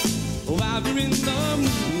while we're in the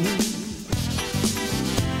mood.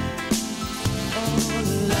 Oh,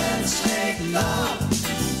 let's make love.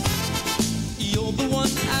 You're the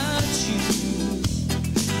one I choose,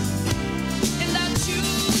 and I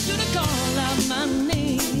choose you to call out my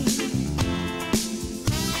name.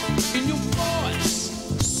 In your voice,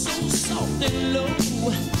 so soft and low,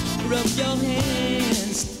 rub your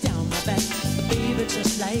hands down my back, baby,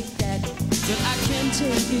 just like that. But I can't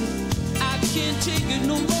take it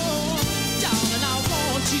no more. Darling, I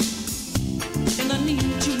want you, and I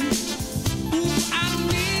need you. Ooh, I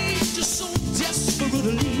need you so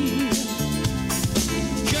desperately.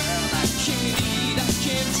 Girl, I can't eat, I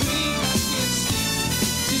can't drink, I can't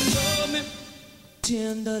sleep. You love me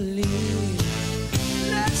tenderly.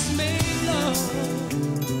 Let's make love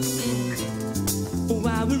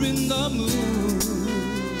while we're in the mood.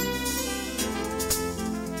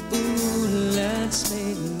 Ooh, let's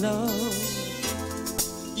make love.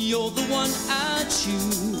 You're the one I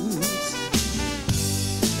choose.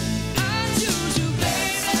 I choose you,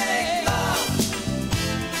 baby,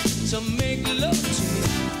 to make love to me.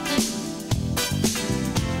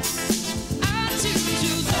 I choose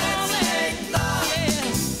you, darling, yeah,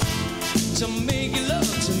 to make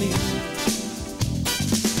love to me.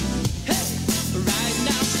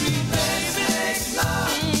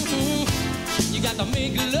 You got to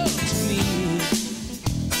make love to me.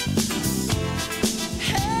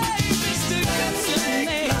 Hey, Mr. Gunson,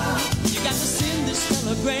 you got to send this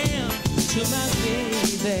telegram to my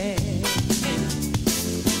baby.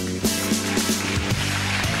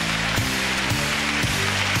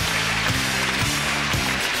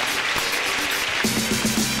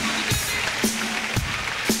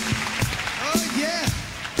 Oh, yeah.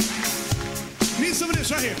 Need some of this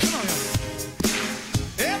right here. Come on, y'all.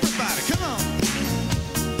 Everybody, come on.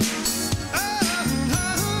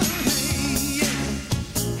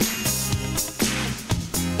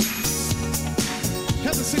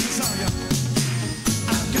 Have to sing the song, y'all.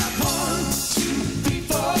 I've got 1, 2, 3,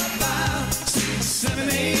 4, 5, 6, 7,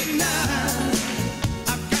 8, 9.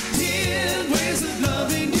 I've got 10 ways of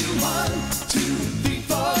loving you. 1, 2, 3,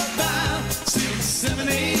 4, 5, 6, 7,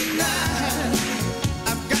 8, 9.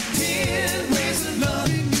 I've got 10 ways of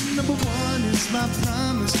loving you. Number 1 is my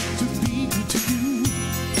promise to be good to you.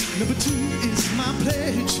 Number 2 is my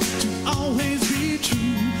pledge to always be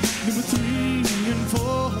true. Number 3 and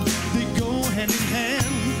 4, they go hand in hand.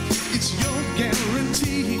 It's your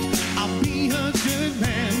guarantee I'll be a good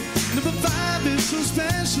man. Number 5 is so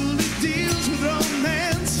special, it deals with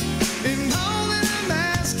romance. And all that I'm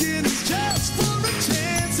asking is just for a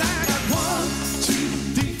chance. I got 1, 2,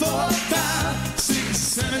 3, 4, 5, 6,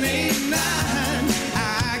 7, 8, 9.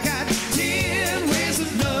 I got 10 ways of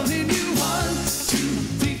loving you. 1, 2,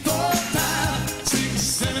 3, 4, 5, 6,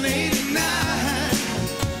 7, 8, 9.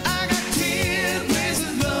 I got 10 ways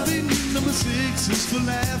of loving you. Number 6 is for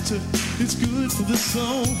laughter. it's good for the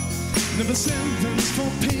soul. Number 7 is for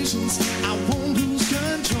patience, I won't lose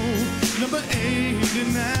control. Number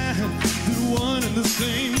 89, the one and the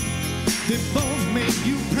same. They both make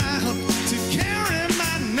you proud to carry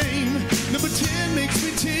my name. Number 10 makes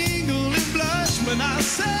me tingle and blush when I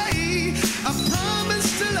say I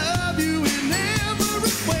promise to love you in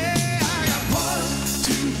every way. I got 1,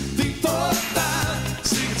 2, 3, 4, 5,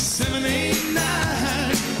 6, 7, 8, 9.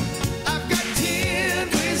 I've got 10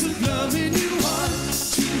 ways of loving you. 1,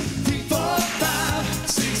 2, 3, 4, 5,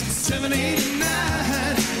 6, 7, 8, 9.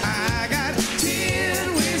 I got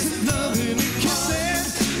 10 ways of loving you, kissing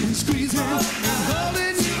and squeezing and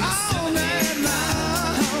holding you all night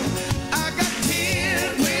long. I got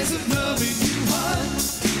 10 ways of loving you. 1,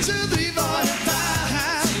 2, 3, 4,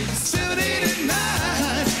 5, 7, 8, and 9.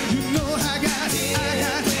 You know I got 10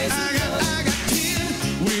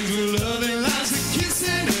 ways of loving, lots of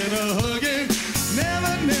kissing and a hugging.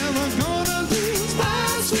 Never gonna lose my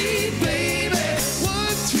sweet baby.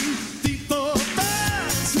 1, 2, 3, 4,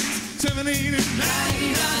 5, 6, 7, 8, and 9.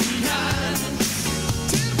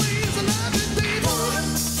 10 ways of loving, baby. 1,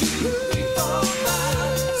 2, 3, 4,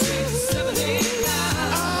 5, 6, 7, 8,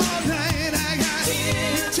 9. All night I got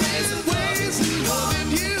 10 ways of loving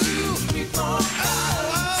you. 3, 4, 5, 6,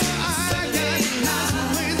 7, 8,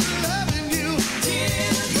 9 ways of loving you. 10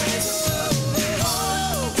 ways of loving you.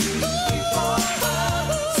 1, 2, 3, 4,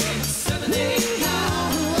 5, 6, 7, 8, 9.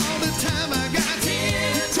 All the time I got 10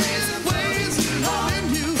 ways of loving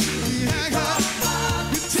you. I got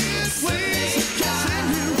 10 ways of kissing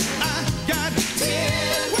you. I got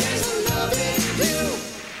 10 ways of loving you.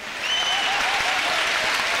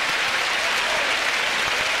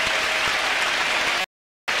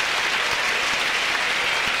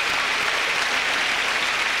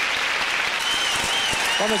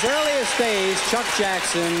 From his earliest days, Chuck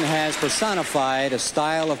Jackson has personified a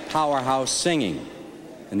style of powerhouse singing.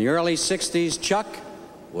 In the early 60s, Chuck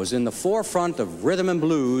was in the forefront of rhythm and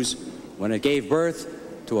blues when it gave birth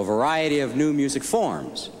to a variety of new music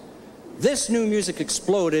forms. This new music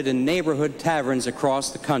exploded in neighborhood taverns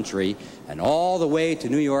across the country and all the way to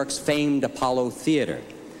New York's famed Apollo Theater.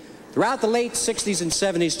 Throughout the late 60s and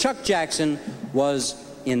 70s, Chuck Jackson was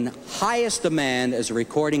in highest demand as a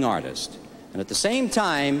recording artist. And at the same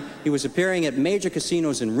time, he was appearing at major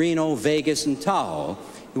casinos in Reno, Vegas, and Tahoe.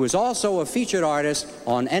 He was also a featured artist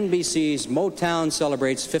on NBC's Motown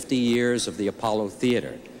Celebrates 50 Years of the Apollo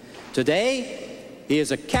Theater. Today, he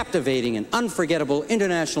is a captivating and unforgettable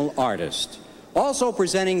international artist. Also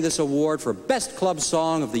presenting this award for Best Club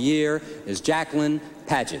Song of the Year is Jacqueline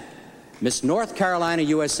Paget, Miss North Carolina,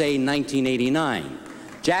 USA, 1989.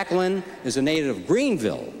 Jacqueline is a native of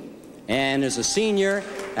Greenville and is a senior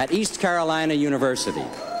at East Carolina University.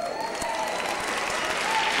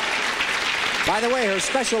 By the way, her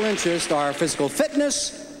special interests are physical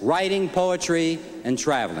fitness, writing, poetry, and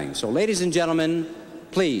traveling. So, ladies and gentlemen,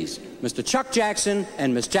 please, Mr. Chuck Jackson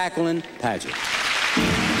and Miss Jacqueline Paget.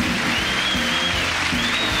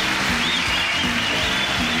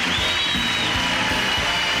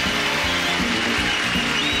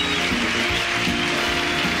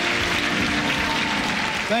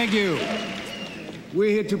 Thank you. We're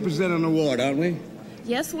here to present an award, aren't we?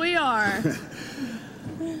 Yes, we are.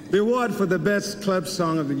 The award for the Best Club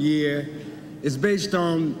Song of the Year is based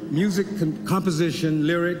on music composition,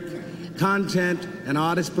 lyric, content, and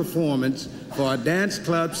artist performance for a dance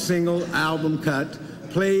club single album cut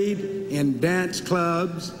played in dance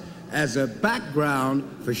clubs as a background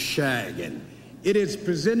for shagging. It is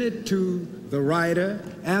presented to the writer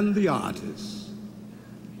and the artist.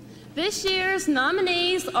 This year's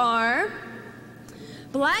nominees are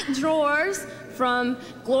Black Drawers from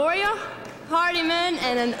Gloria Hardiman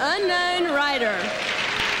and an unknown writer.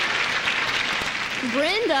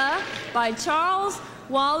 Brenda by Charles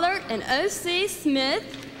Wallert and O.C. Smith.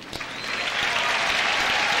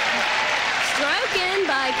 Stroking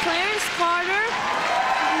by Clarence Carter,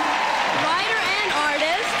 writer and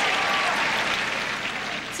artist.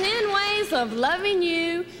 10 Ways of Loving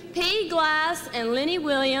You, P. Glass and Lenny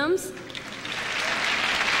Williams.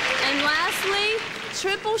 And lastly,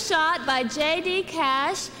 Triple Shot by J.D.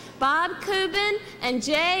 Cash, Bob Cuban, and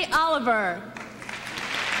Jay Oliver.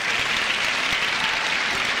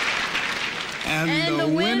 And the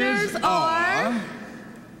winners are...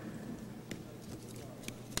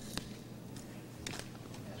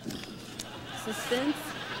 Suspense.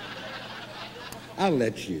 I'll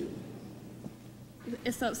let you.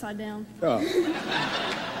 It's upside down. Oh.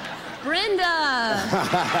 Brenda.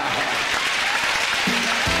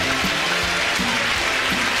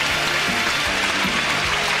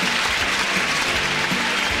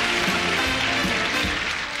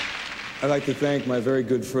 I'd like to thank my very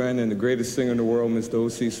good friend and the greatest singer in the world, Mr.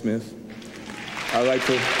 O.C. Smith. I'd like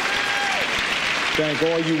to thank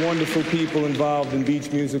all you wonderful people involved in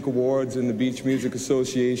Beach Music Awards and the Beach Music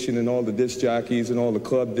Association and all the disc jockeys and all the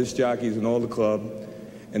club disc jockeys and all the club.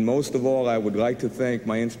 And most of all, I would like to thank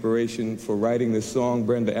my inspiration for writing this song,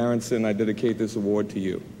 Brenda Aronson. I dedicate this award to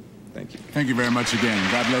you. Thank you. Thank you very much again.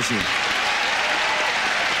 God bless you.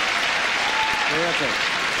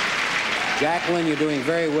 Terrific. Jacqueline, you're doing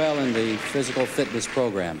very well in the physical fitness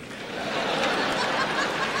program.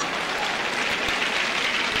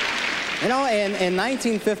 You know, in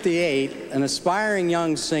 1958, an aspiring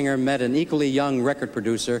young singer met an equally young record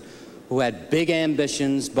producer who had big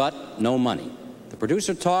ambitions but no money. The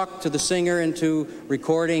producer talked to the singer into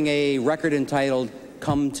recording a record entitled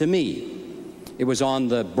Come to Me. It was on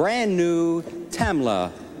the brand new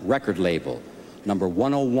Tamla record label, number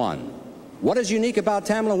 101. What is unique about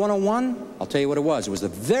Tamla 101? I'll tell you what it was. It was the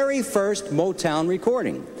very first Motown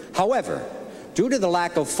recording. However, due to the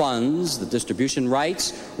lack of funds, the distribution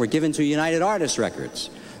rights were given to United Artists Records.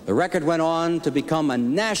 The record went on to become a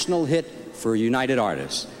national hit for United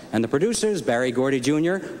Artists. And the producers, Barry Gordy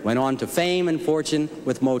Jr., went on to fame and fortune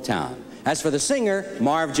with Motown. As for the singer,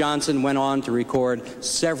 Marv Johnson went on to record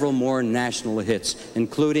several more national hits,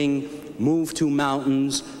 including Move to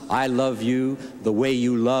Mountains, I Love You, The Way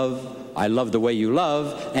You Love, I Love the Way You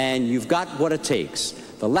Love, and You've Got What It Takes.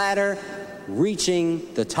 The latter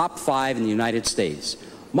reaching the top 5 in the United States.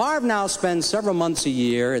 Marv now spends several months a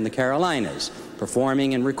year in the Carolinas,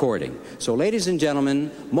 performing and recording. So, ladies and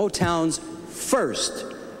gentlemen, Motown's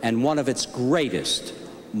first and one of its greatest,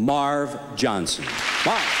 Marv Johnson.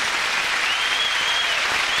 Marv.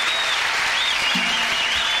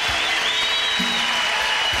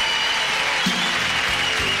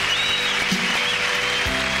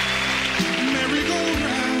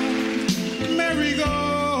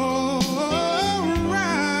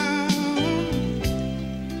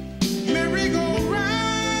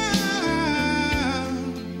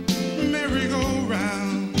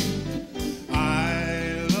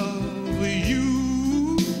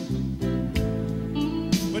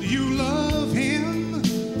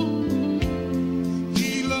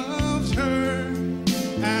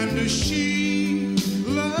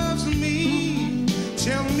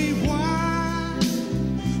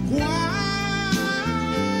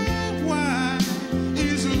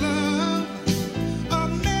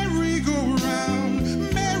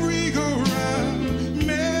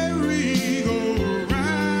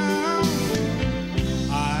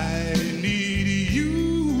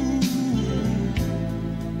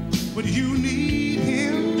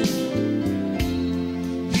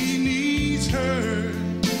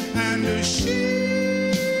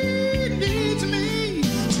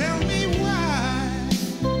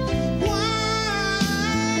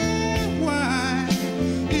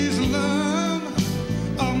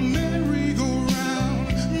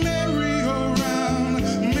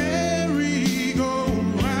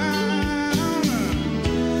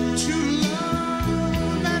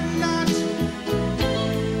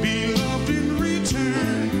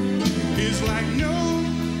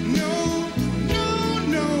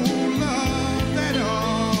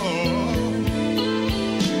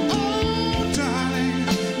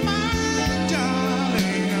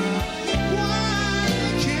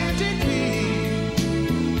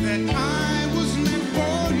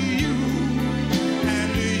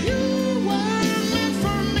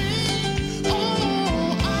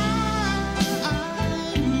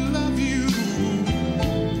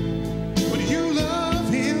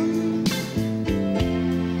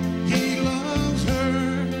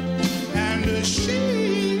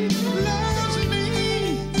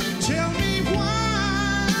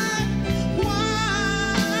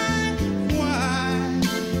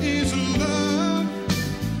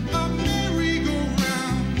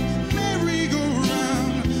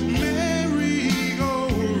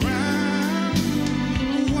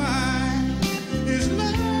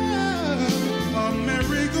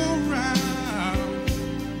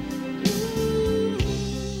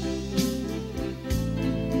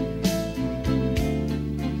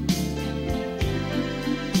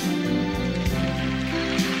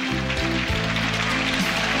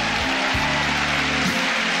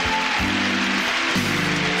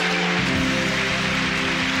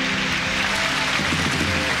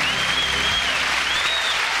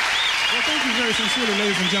 Sincerely,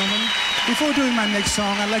 ladies and gentlemen, before doing my next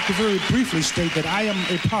song, I'd like to very briefly state that I am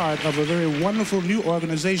a part of a very wonderful new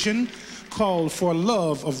organization called For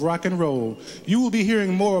Love of Rock and Roll. You will be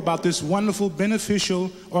hearing more about this wonderful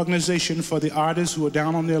beneficial organization for the artists who are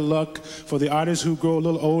down on their luck, for the artists who grow a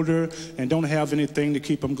little older and don't have anything to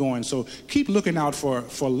keep them going. So keep looking out for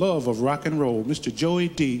Love of Rock and Roll. Mr. Joey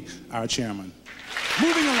D., our chairman.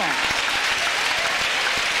 Moving along.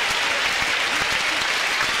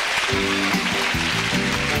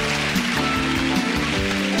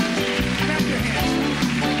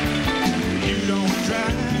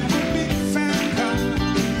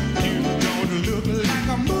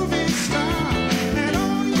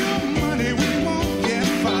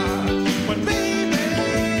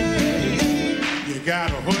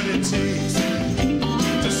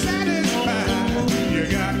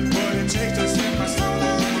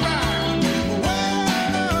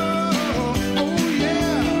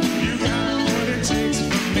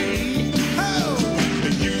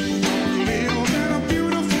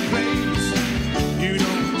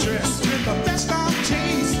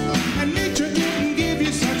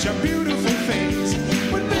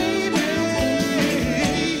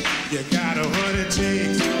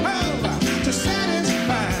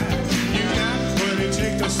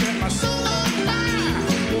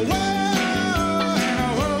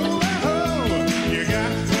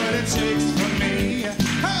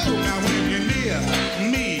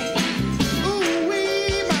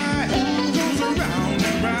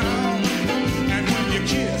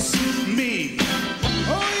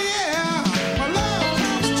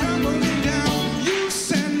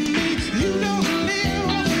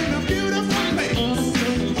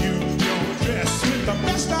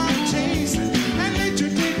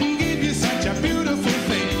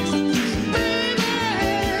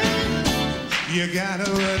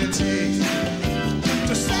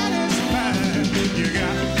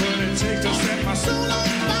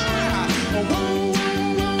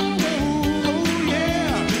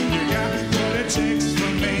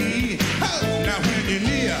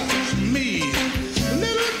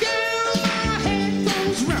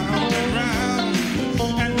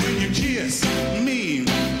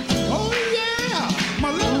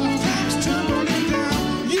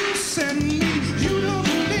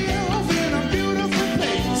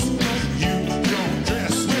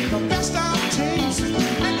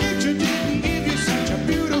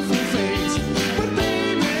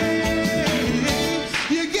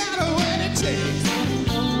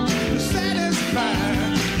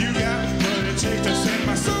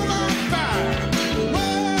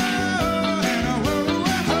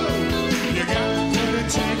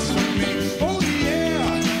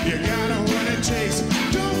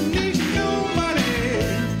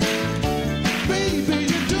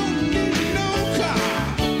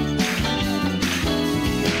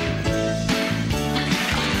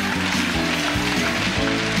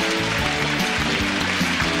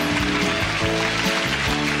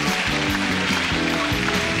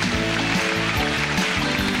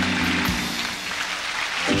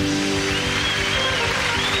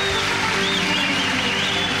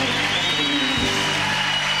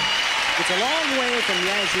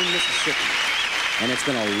 And it's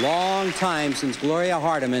been a long time since Gloria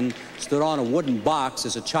Hardiman stood on a wooden box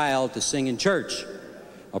as a child to sing in church.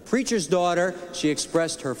 A preacher's daughter, she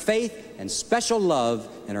expressed her faith and special love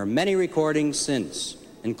in her many recordings since,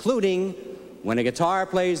 including When a Guitar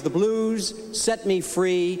Plays the Blues, Set Me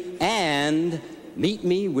Free, and Meet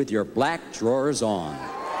Me With Your Black Drawers On.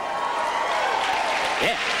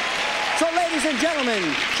 Yeah. So, ladies and gentlemen,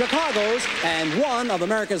 Chicago's and one of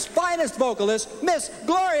America's finest vocalists, Miss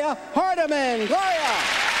Gloria Hardiman. Gloria!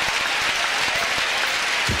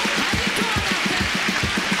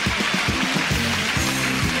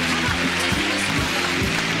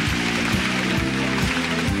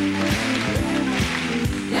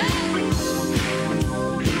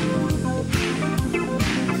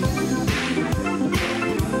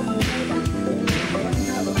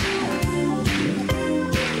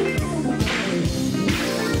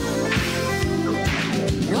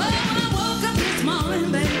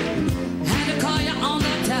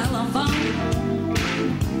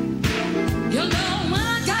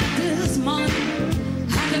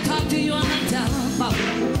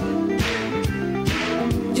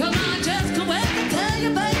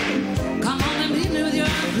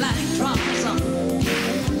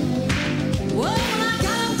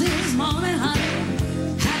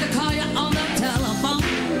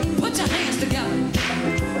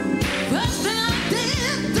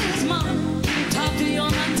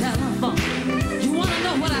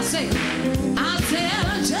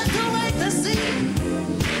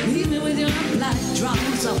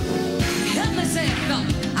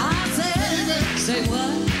 Say what?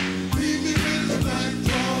 Leave me with the black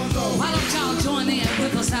drawers on. Why don't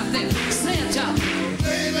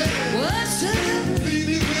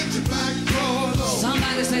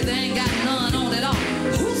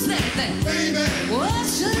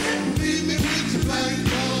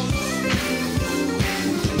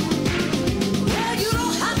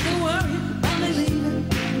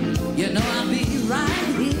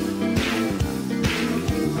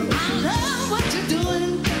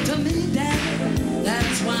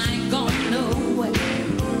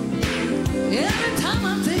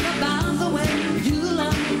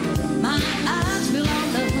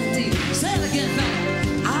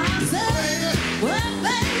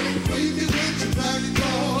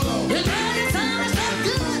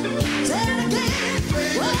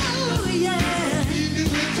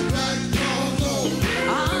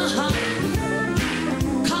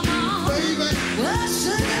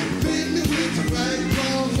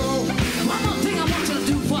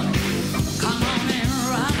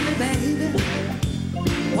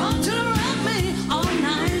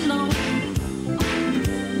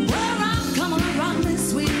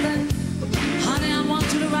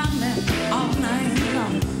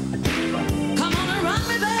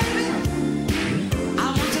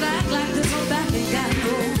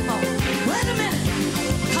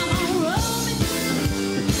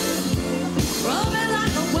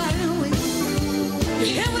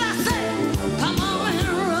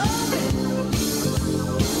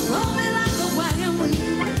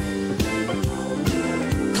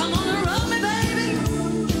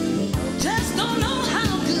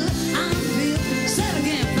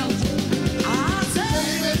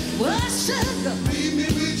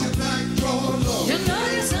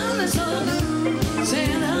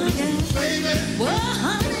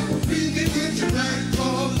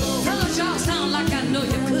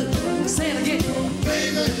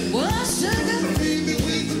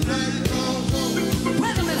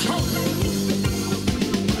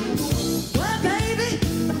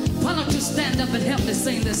me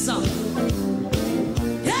sing this song.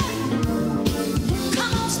 Yeah.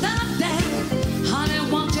 Come on, stop that. Honey,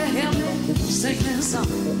 won't you help me sing this song?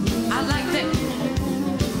 I like that.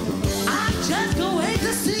 I just can't wait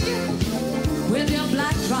to see you with your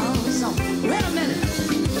black drawers on. Wait a minute.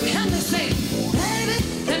 Help me say it. Baby,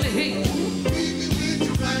 let me hear you.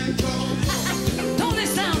 Don't it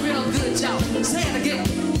sound real good, y'all? Say it again.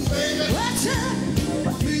 What's up?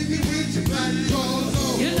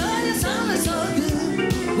 You know you sound so good.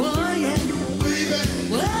 Oh, yeah.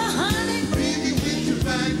 Well, honey.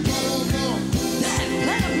 Dad,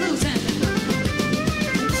 play the blues and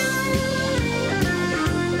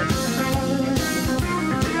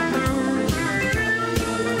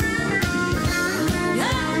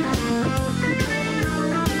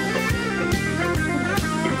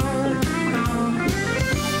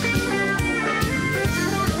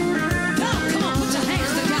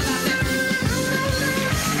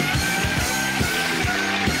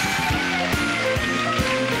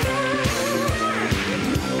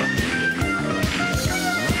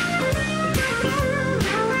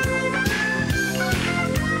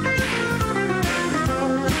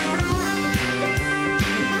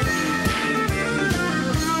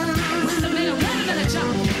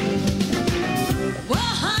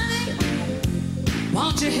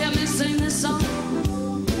you hear me sing this song?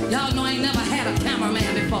 Y'all know I ain't never had a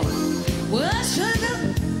cameraman before. Well,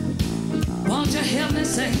 sugar, won't you hear me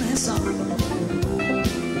sing this song?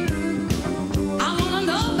 I wanna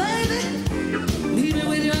know, baby, leave me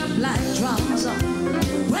with your black drums on.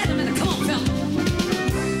 Wait a minute, come on, fella.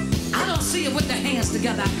 I don't see you with the hands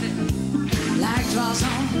together out there. Black drums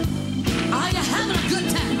on. Are you having a good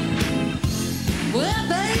time? Well,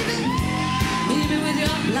 baby, leave me with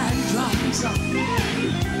your black drums on.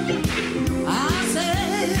 I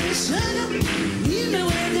said, sugar, leave me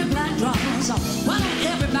with your black drawers on. Why don't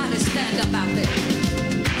everybody stand up out there?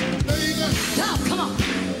 Y'all, come on.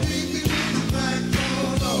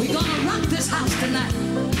 We're gonna rock this house tonight.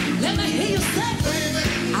 Let me hear you say,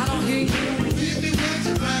 I don't hear you.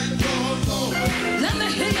 Let me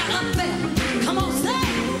hear you up there. Come on, say,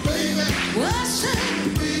 well, sugar.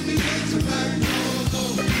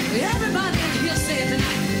 Everybody in here say it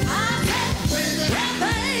tonight. I said, well,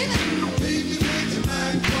 baby.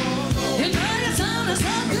 You know you sound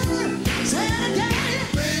so good. Say it again.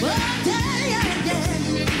 Well, yeah.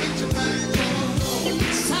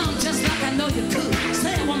 Sound just like I know you could.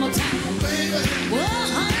 Say it one more time. Well,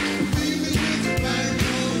 honey.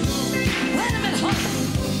 Wait a minute, hold on.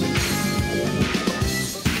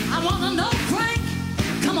 I wanna know, Frank.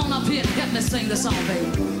 Come on up here and help me sing the song,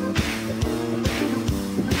 baby.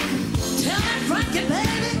 Tell me, Frankie,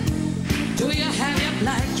 baby, do you have your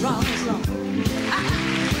black drawers on?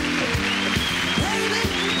 Baby,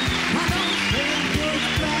 why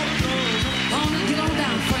don't get on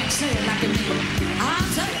down, Frank, say it like a nigga. I'll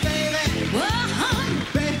say, baby, well, honey,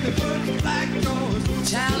 baby, put your black drawers on.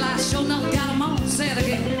 Child, I sure enough got them on, say it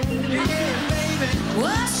again. Yeah, baby,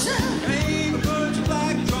 well, sure, baby, put your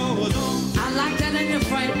black drawers on. I like that in your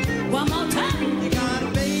Frank. One more time. You got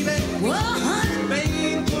it, baby. Well, honey,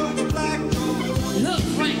 baby, put your black drawers on. Look,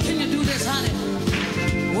 Frank, can you do this, honey?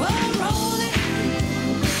 Well, roll it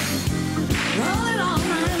all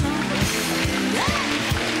night long. Yeah,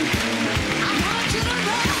 I want you to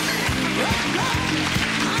roll it,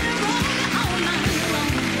 honey, roll it all night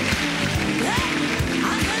long. Yeah,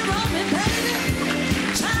 I can roll it, baby.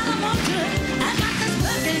 Child, I want you to act like this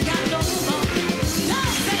baby ain't got no more.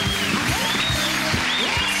 Y'all say,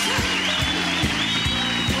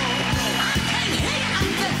 I can't hear you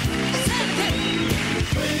out there. Say it again.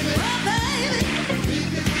 Well, baby,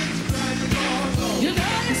 you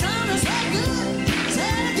know you sound so good. Say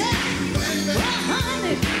it again. Well,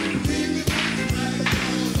 honey,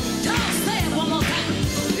 don't say it one more time.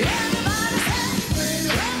 Everybody say,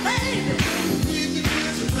 well, baby,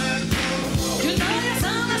 you know you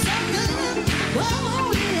sound so good.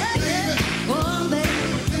 Whoa, yeah. Oh, baby,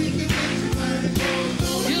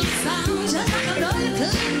 you sound just like I know you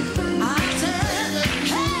could. I said,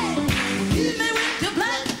 hey, leave me with your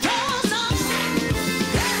black drawers on.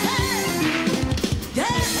 Yeah.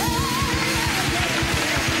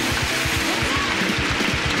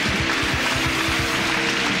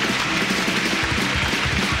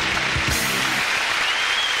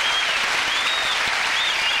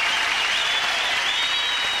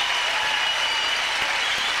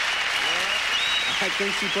 I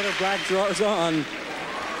think she put her black drawers on.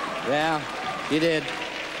 Yeah, you did.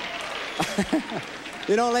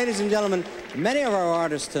 You know, ladies and gentlemen, many of our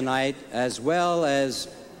artists tonight, as well as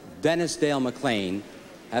Dennis Dale McClain,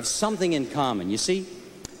 have something in common. You see,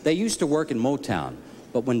 they used to work in Motown.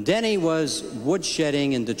 But when Denny was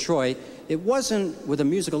woodshedding in Detroit, it wasn't with a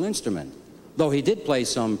musical instrument, though he did play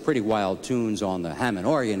some pretty wild tunes on the Hammond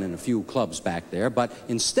organ in a few clubs back there. But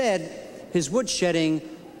instead, his woodshedding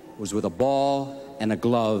was with a ball and a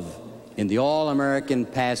glove in the all-American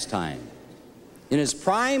pastime. In his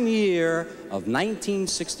prime year of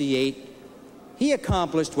 1968, he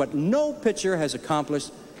accomplished what no pitcher has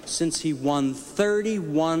accomplished since he won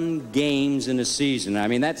 31 games in a season. I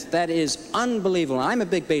mean, that is unbelievable. I'm a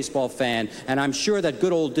big baseball fan, and I'm sure that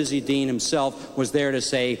good old Dizzy Dean himself was there to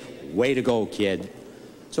say, way to go, kid.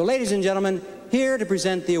 So, ladies and gentlemen, here to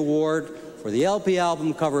present the award for the LP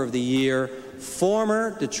album cover of the year,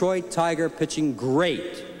 former Detroit Tiger pitching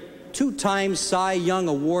great, two-time Cy Young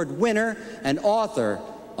Award winner and author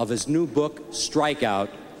of his new book, Strikeout.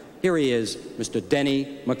 Here he is, Mr.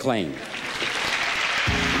 Denny McClain.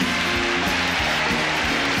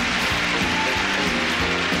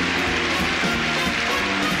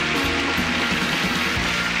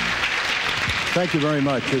 Thank you very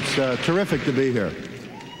much. It's terrific to be here.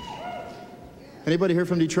 Anybody here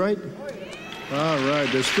from Detroit? All right,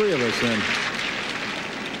 there's 3 of us then.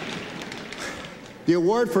 The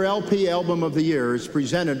award for LP Album of the Year is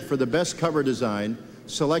presented for the best cover design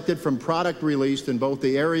selected from product released in both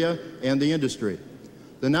the area and the industry.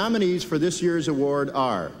 The nominees for this year's award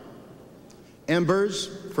are Embers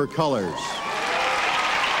for Colors,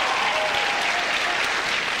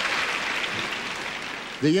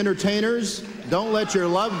 The Entertainers, Don't Let Your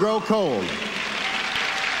Love Grow Cold,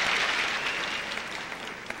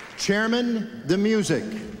 Chairman, The Music,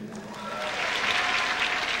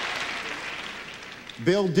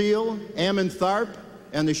 Bill Deal, Ammon, Tharp,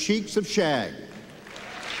 and the Sheiks of Shag.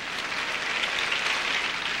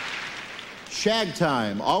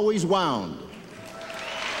 ShagTime, Always Wound.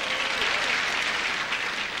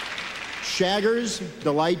 Shaggers,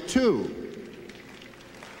 Delight 2.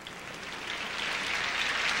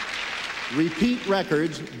 Repeat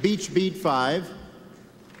Records, Beach Beat 5.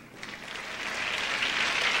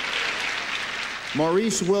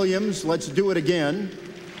 Maurice Williams, Let's Do It Again.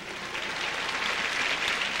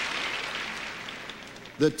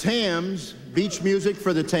 The Tams, Beach Music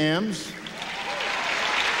for the Tams.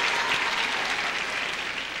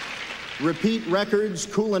 Repeat Records,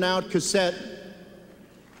 Coolin' Out Cassette.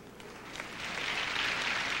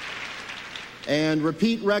 And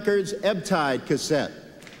Repeat Records, Ebb Tide Cassette.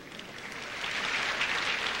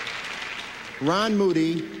 Ron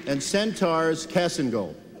Moody and Centaur's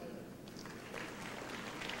Cassingle.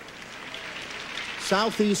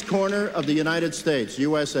 Southeast corner of the United States,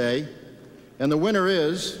 USA. And the winner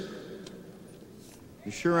is,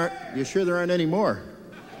 you sure there aren't any more?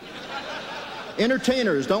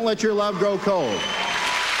 Entertainers, Don't Let Your Love Grow Cold.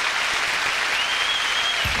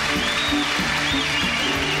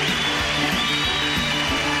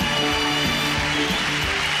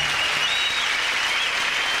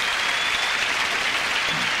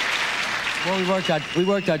 Well, we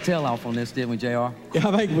worked our tail off on this, didn't we, JR? Yeah,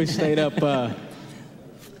 I think we stayed up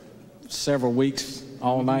several weeks,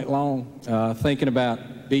 all night long, thinking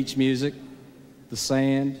about beach music, the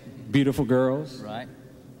sand, beautiful girls. Right.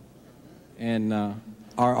 And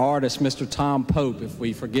our artist, Mr. Tom Pope, if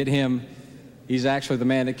we forget him, he's actually the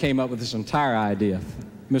man that came up with this entire idea.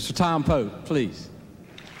 Mr. Tom Pope, please.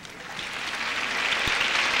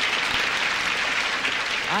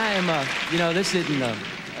 I am, you know, this isn't,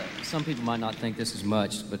 some people might not think this is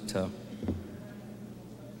much, but,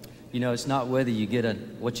 you know, it's not whether you get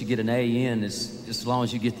what you get an A in, it's just as long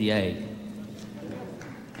as you get the A.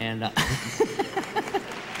 And,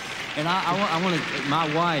 and I want to,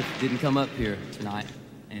 my wife didn't come up here tonight,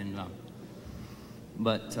 and,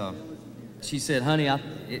 but she said, honey,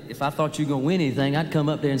 if I thought you were going to win anything, I'd come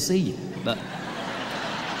up there and see you. But,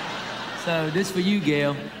 so this for you,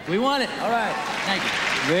 Gail. We won it. All right. Thank you.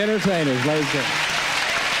 The Entertainers, ladies and gentlemen.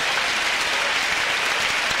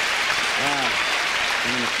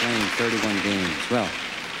 Playing 31 games. Well,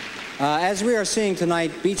 as we are seeing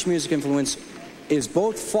tonight, beach music influence is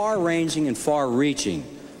both far-ranging and far-reaching.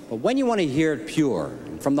 But when you want to hear it pure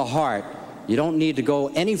and from the heart, you don't need to go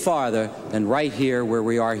any farther than right here where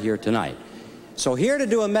we are here tonight. So here to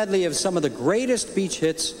do a medley of some of the greatest beach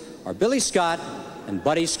hits are Billy Scott and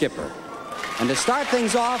Buddy Skipper. And to start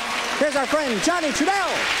things off, here's our friend Johnny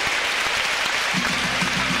Trudell.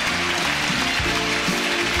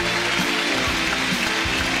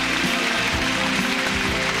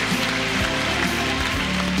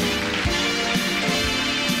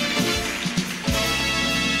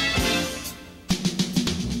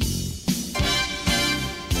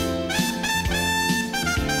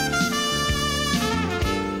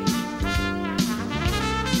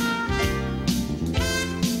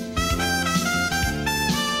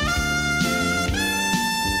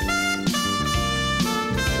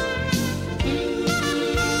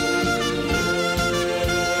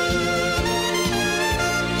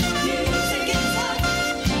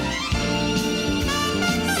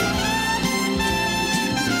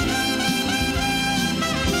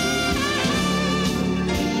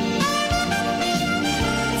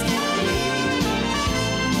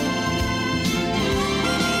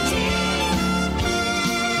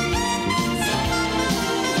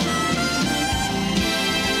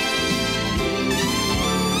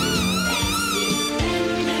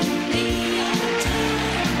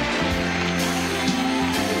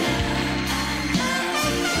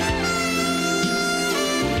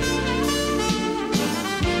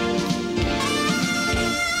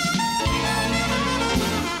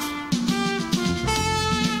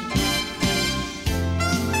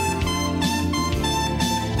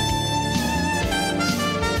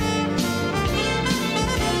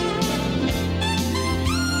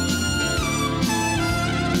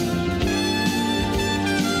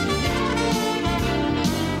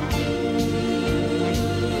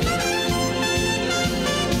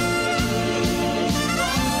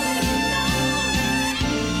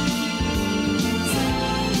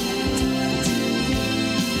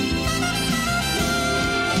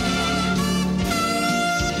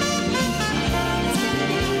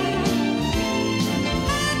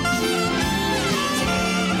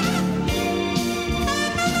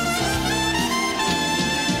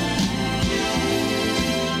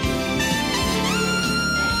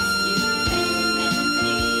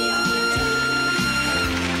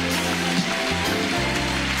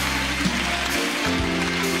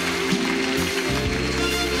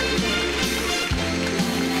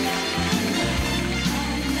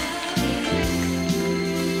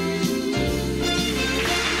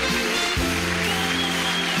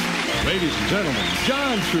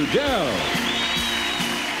 John Trudell.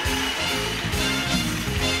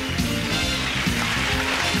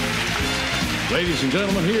 Ladies and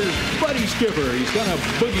gentlemen, here's Buddy Skipper. He's gonna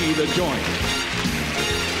boogie the joint.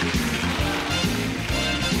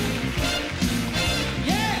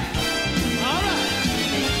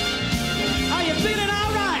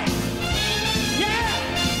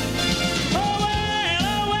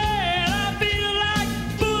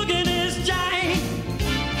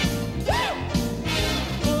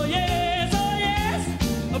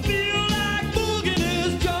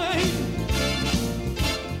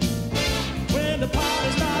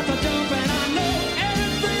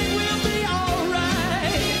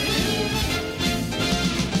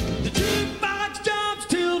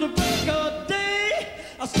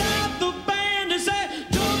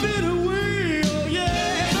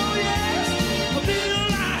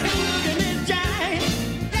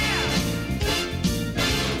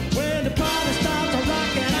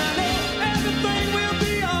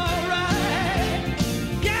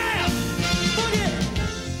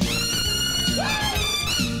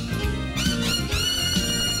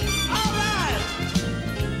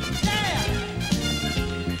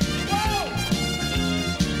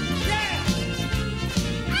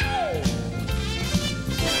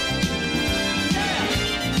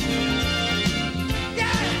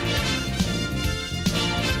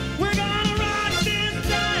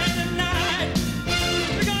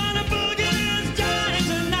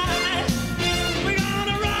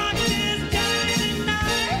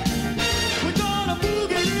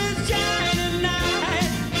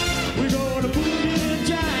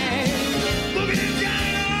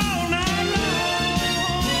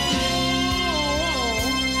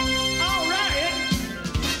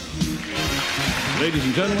 Ladies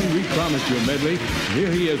and gentlemen, we promised you a medley.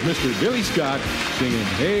 Here he is, Mr. Billy Scott, singing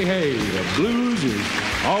Hey, Hey, the blues is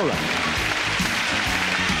all right.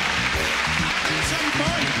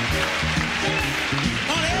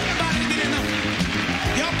 On everybody get in up.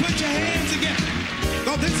 Y'all put your hands together.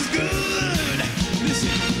 Oh, this is good.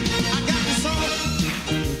 Listen, I got the song.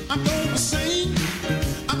 I'm gonna sing.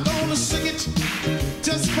 I'm gonna sing it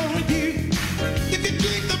just for you. If you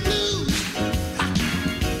dig the blues,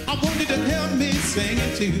 I want you to help me sing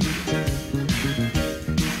it too.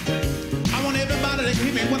 I want everybody to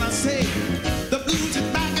hear me when I say the blues is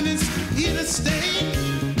back and it's here to stay.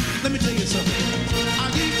 Let me tell you something. I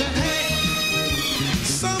used to have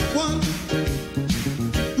someone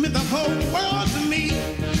meant the whole world to me.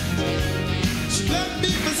 She left me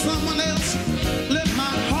for someone else, left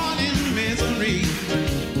my heart in misery.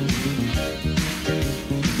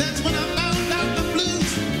 That's when I found out the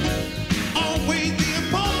blues always be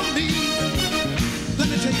upon me. Let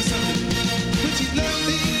me tell you something. When she left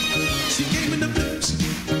me, she gave me the blues.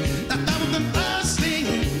 That was the first thing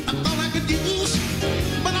I thought I could use.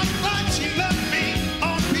 But I'm glad she left me.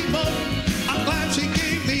 Oh, people, I'm glad she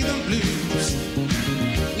gave me the blues.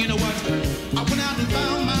 You know what? I went out and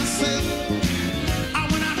found myself. I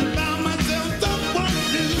went out and found myself someone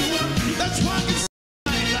new. That's why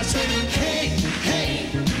I said, hey, hey,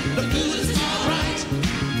 the blues is all right.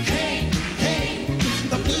 Hey, hey,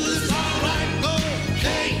 the blues is all right. Oh,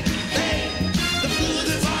 hey, hey, the blues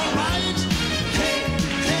is all right. Hey,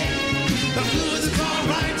 hey, the blues is all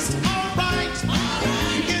right. All right,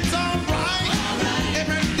 it's all right.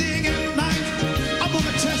 Every day and night, I'm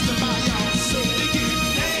gonna testify, y'all. So again,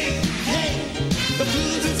 hey, hey, the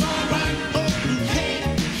blues is all right. Oh, hey,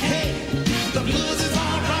 hey, the blues is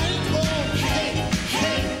all right. Oh, hey,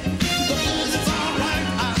 hey, the blues is all right.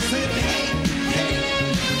 I said, hey, hey,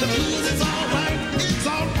 the blues is all right. It's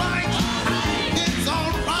all right. It's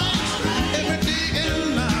all right. Every day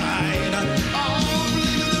and night. Oh,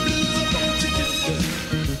 believe the blues are going to do good.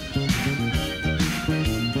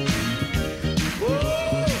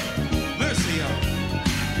 Woo! Mercy, y'all.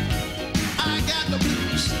 I got the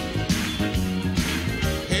blues.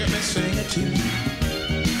 Hear me sing it to you.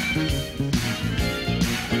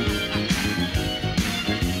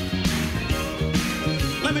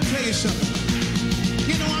 Let me tell you something.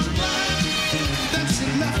 You know, I'm glad that she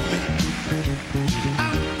left me.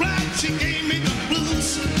 I'm glad she gave me the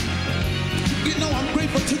blues. You know, I'm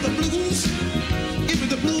grateful to the blues. It was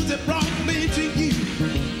the blues that brought me to you.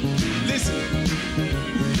 Listen,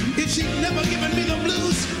 if she'd never given me the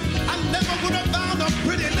blues, I never would have found a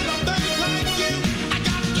pretty little thing like you. I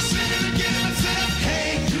got to sing it again. I said, hey,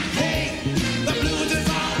 hey, the blues is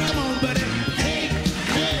all right. Come on, buddy. Hey,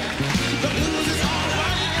 hey, the blues is all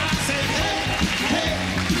right. I said, hey,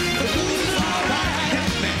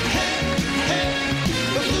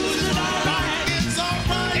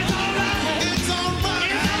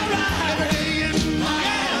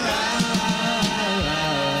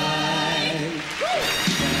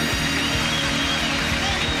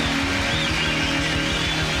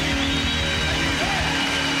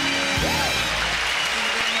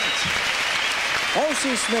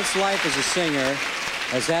 Smith's life as a singer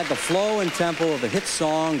has had the flow and tempo of a hit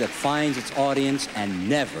song that finds its audience and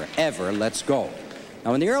never, ever lets go.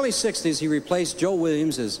 Now, in the early 60s, he replaced Joe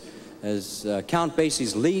Williams as Count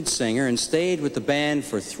Basie's lead singer and stayed with the band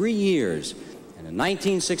for 3 years. And in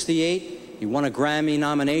 1968, he won a Grammy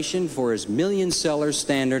nomination for his million-seller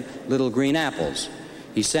standard Little Green Apples.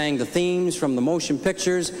 He sang the themes from the motion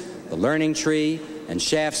pictures, The Learning Tree, and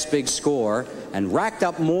Shaft's Big Score, and racked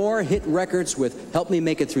up more hit records with Help Me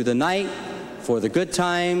Make It Through the Night, For the Good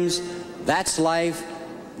Times, That's Life,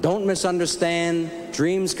 Don't Misunderstand,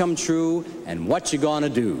 Dreams Come True, and What You Gonna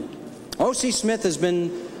Do. O.C. Smith has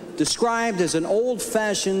been described as an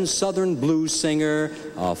old-fashioned Southern blues singer,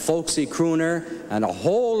 a folksy crooner, and a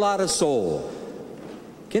whole lot of soul.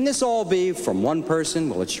 Can this all be from one person?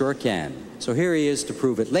 Well, it sure can. So here he is to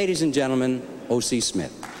prove it. Ladies and gentlemen, O.C.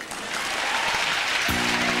 Smith.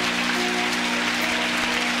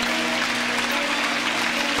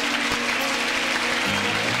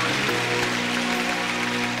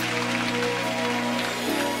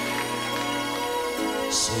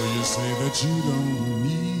 So you say that you don't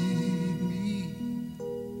need me,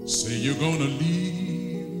 say you're gonna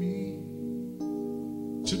leave me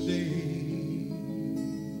today.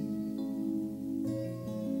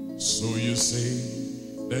 So you say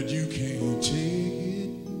that you can't take it,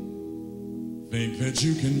 think that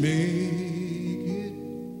you can make it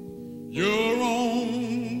your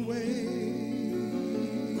own way.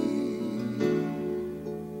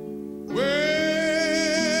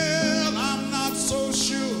 Well, I'm not so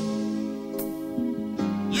sure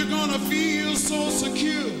you're gonna feel so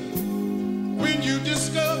secure when you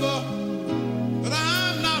discover that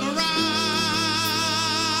I'm not around.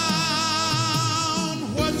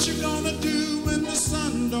 What you gonna do when the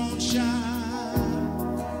sun don't shine?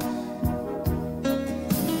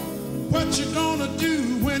 What you gonna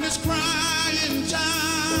do when it's crying time?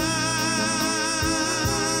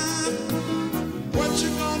 What you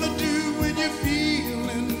gonna do when you're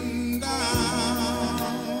feeling down?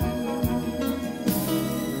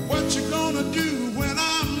 What you gonna do when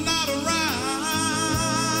I'm not around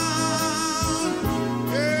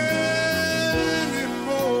anymore?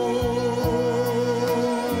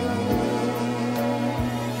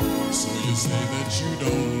 So you say that you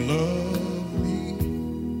don't love me,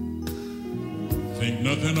 think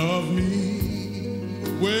nothing of me.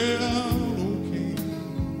 Well, okay.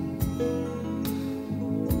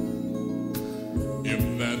 If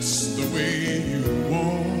that's the way you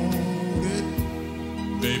want it,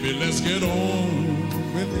 baby, let's get on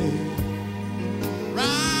with it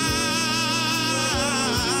right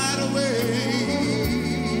away.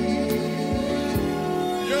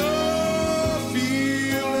 Your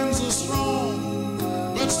feelings are strong,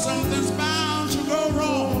 but something's bound to go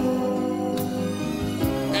wrong.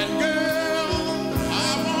 And girl,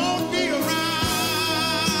 I won't be around.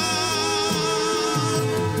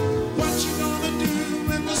 What you gonna do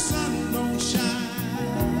when the sun don't shine?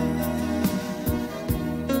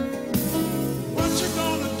 What you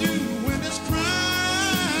gonna do when it's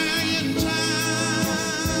crying time?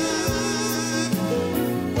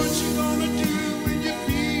 What you gonna do when you're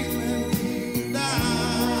feeling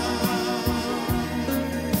down?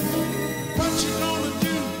 What you gonna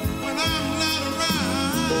do when I'm not around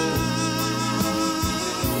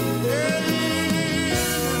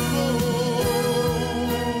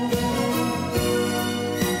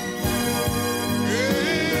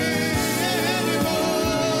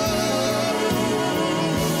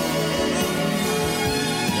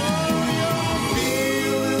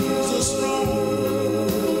Feelings are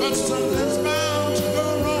strong, but something's bound to go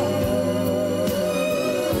wrong.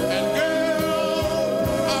 And girl, I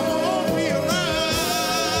won't be around.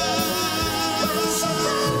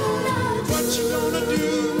 What you gonna do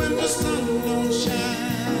when the sun don't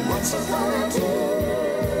shine? What you gonna do?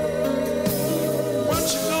 What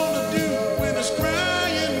you gonna do when it's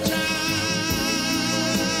crying time?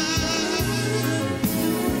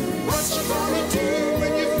 What you gonna do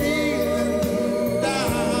when you're feeling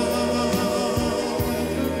down?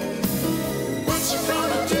 What you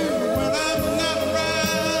gonna do when I'm not around?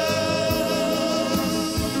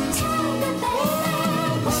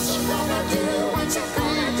 What you gonna do? What you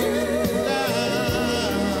gonna do?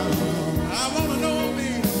 I wanna know,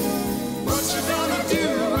 baby, what you gonna do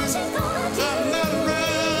when I'm not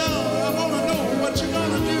around? I wanna know what you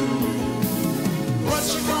gonna do. What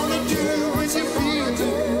you gonna do when you feel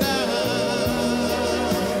down?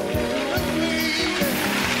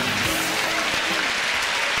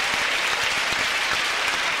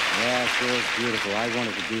 Yeah, sure is beautiful. I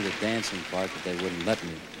wanted to do the dancing part, but they wouldn't let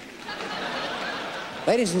me.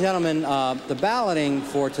 Ladies and gentlemen, the balloting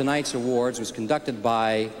for tonight's awards was conducted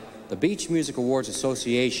by the Beach Music Awards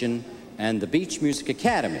Association and the Beach Music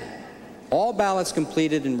Academy. All ballots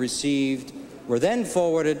completed and received were then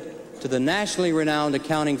forwarded to the nationally renowned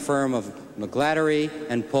accounting firm of McGladdery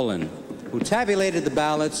and Pullen, who tabulated the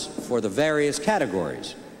ballots for the various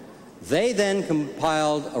categories. They then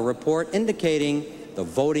compiled a report indicating the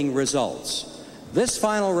voting results. This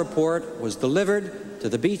final report was delivered to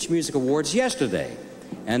the Beach Music Awards yesterday,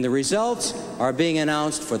 and the results are being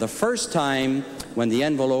announced for the first time when the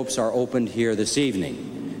envelopes are opened here this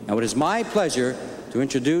evening. Now, it is my pleasure to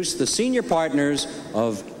introduce the senior partners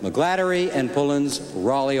of McGladdery and Pullen's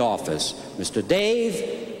Raleigh office, Mr.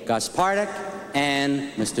 Dave Gaspardik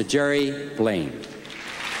and Mr. Jerry Blaine.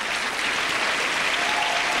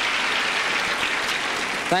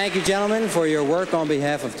 Thank you, gentlemen, for your work on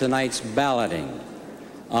behalf of tonight's balloting.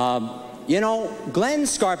 You know, Glenn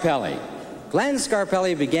Scarpelli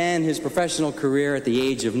began his professional career at the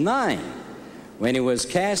age of 9 when he was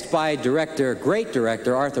cast by great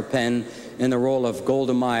director Arthur Penn in the role of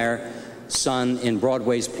Golda Meir's son in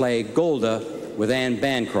Broadway's play Golda with Anne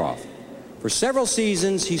Bancroft. For several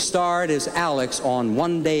seasons, he starred as Alex on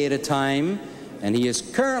One Day at a Time, and he is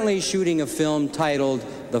currently shooting a film titled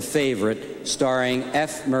The Favorite, starring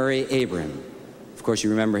F. Murray Abraham. Of course, you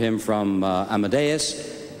remember him from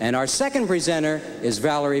Amadeus. And our second presenter is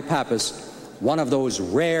Valerie Pappas, one of those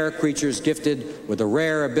rare creatures gifted with a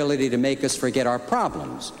rare ability to make us forget our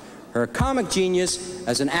problems. Her comic genius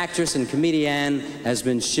as an actress and comedian has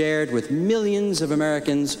been shared with millions of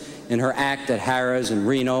Americans in her act at Harrah's in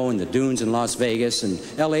Reno and the Dunes in Las Vegas and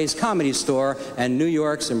LA's Comedy Store and New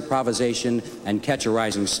York's Improvisation and Catch a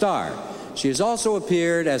Rising Star. She has also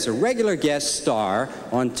appeared as a regular guest star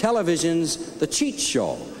on television's The Cheat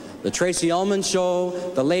Show, The Tracy Ullman Show,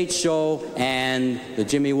 The Late Show, and The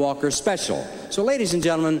Jimmy Walker Special. So, ladies and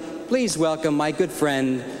gentlemen, please welcome my good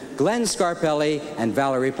friend, Glenn Scarpelli and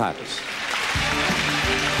Valerie Pappas.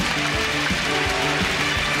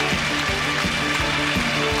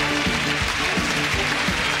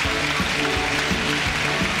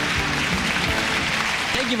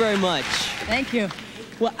 Thank you very much. Thank you.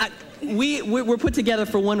 Well, we're put together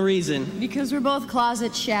for one reason. Because we're both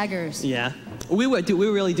closet shaggers. Yeah. We were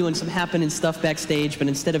really doing some happening stuff backstage, but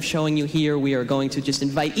instead of showing you here, we are going to just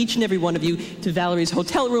invite each and every one of you to Valerie's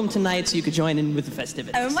hotel room tonight so you could join in with the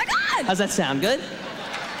festivities. Oh my God! How's that sound? Good?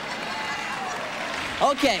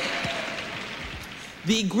 Okay.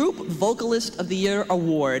 The Group Vocalist of the Year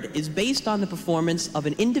Award is based on the performance of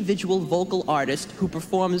an individual vocal artist who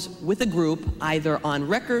performs with a group either on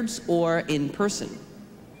records or in person.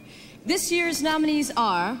 This year's nominees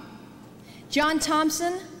are John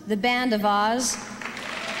Thompson, The Band of Oz.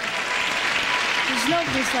 There's no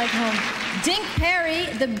place like home. Dink Perry,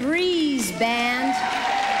 The Breeze Band.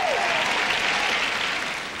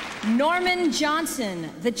 Norman Johnson,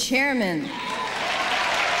 The Chairman.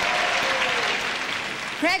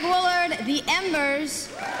 Craig Willard, The Embers.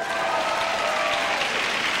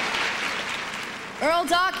 Earl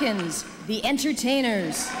Dawkins, The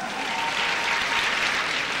Entertainers.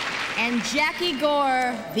 And Jackie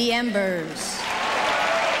Gore, The Embers.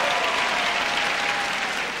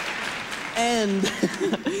 And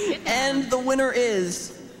the winner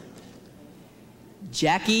is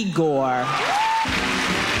Jackie Gore.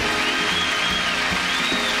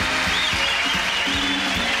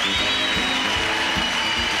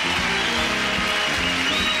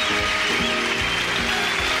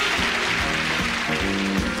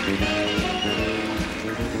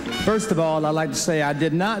 First of all, I'd like to say I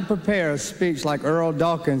did not prepare a speech like Earl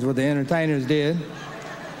Dawkins with the Entertainers did.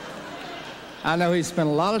 I know he spent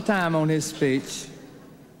a lot of time on his speech,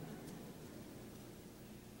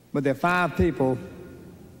 but there are 5 people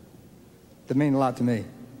that mean a lot to me.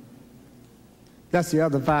 That's the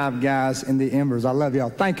other 5 guys in the Embers. I love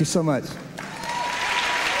y'all. Thank you so much.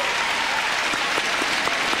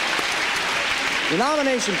 The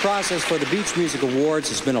nomination process for the Beach Music Awards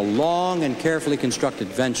has been a long and carefully constructed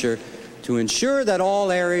venture to ensure that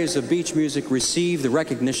all areas of beach music receive the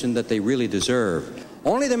recognition that they really deserve.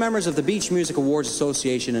 Only the members of the Beach Music Awards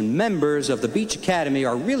Association and members of the Beach Academy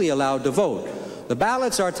are really allowed to vote. The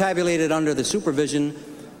ballots are tabulated under the supervision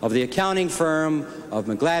of the accounting firm of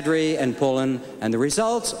McGladdery and Pullen, and the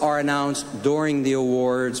results are announced during the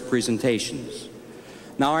awards presentations.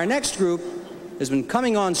 Now, our next group has been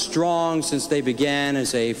coming on strong since they began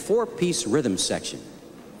as a 4-piece rhythm section.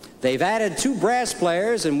 They've added 2 brass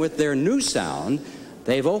players, and with their new sound,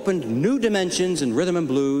 they've opened new dimensions in rhythm and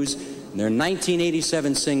blues. Their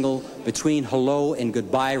 1987 single, Between Hello and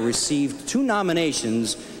Goodbye, received 2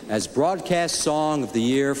 nominations as Broadcast Song of the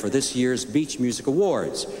Year for this year's Beach Music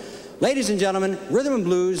Awards. Ladies and gentlemen, rhythm and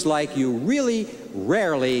blues like you really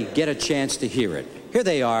rarely get a chance to hear it. Here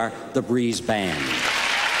they are, the Breeze Band.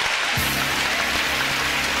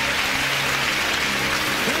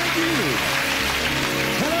 Thank you.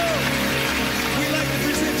 Hello. We'd like to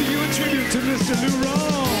present to you a tribute to Mr. Lou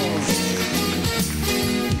Rawls.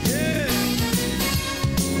 Yeah.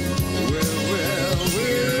 Well, well,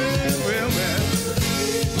 well, well, well.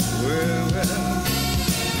 Well, well.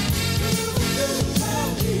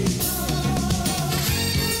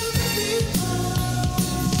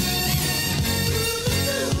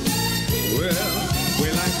 Well, we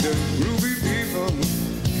like the groovy people,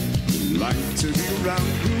 like to be around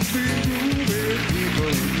groovy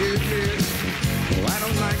people, yeah. Oh, I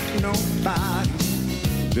don't like nobody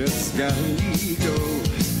that's got an ego.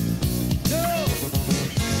 No,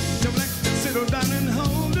 don't like to sit down and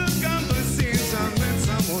hold a conversation with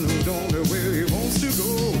someone who don't know where he wants to go.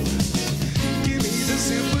 Give me the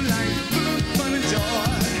simple life full of fun and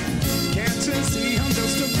joy. Can't you see I'm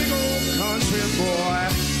just a big old country boy?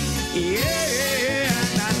 Yeah,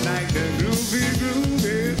 I like the groovy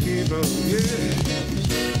people, yeah.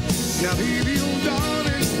 Now, baby, oh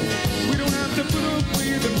darling, we don't have to put up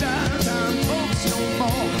with the downtown folks no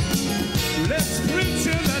more. Let's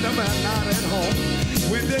pretend that I'm not at home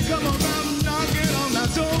when they come around knocking on the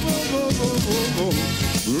door.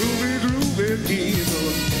 Groovy people,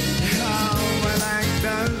 oh, I like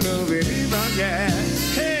the groovy people, yeah.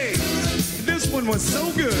 Hey, this one was so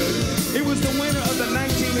good. It was the winner of the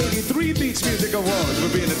 1983 Beach Music Awards for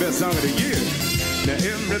being the best song of the year. Now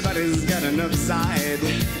everybody's got an upside,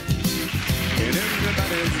 and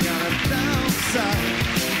everybody's got a downside.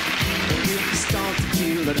 And if you start to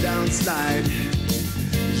feel the downslide,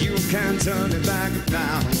 you can't turn it back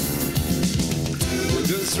now. Well,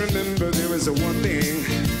 just remember there is a one thing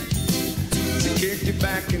to kick you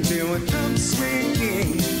back into an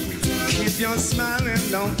upswing. Keep your smiling,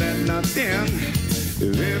 don't let nothing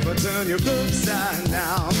ever turn your upside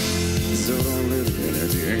down. So don't let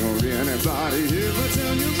anything or anybody ever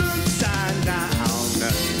turn your upside down.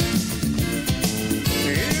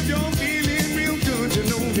 If you're feeling real good, you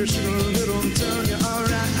know you should let them turn you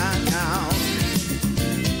around now.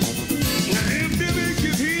 Now if they make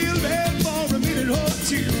you feel bad for a minute or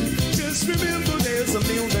two, just remember there's a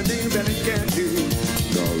million things that it can do.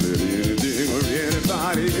 Don't let anything or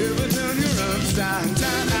anybody ever turn you upside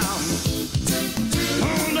down.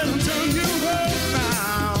 Don't let them turn you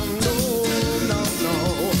around. No, no, no.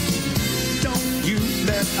 Don't you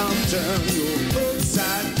let them turn you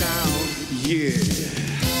upside down. Yeah.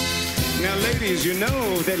 Now, ladies, you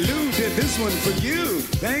know that Lou did this one for you.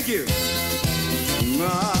 Thank you. My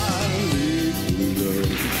little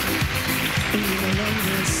love. And I love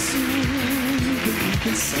you soon that you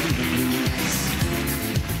can sing the blues.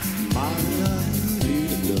 My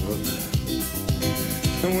little love.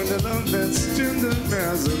 And when the love that's tender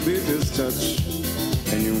as a baby's touch,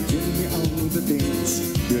 and you give me all the things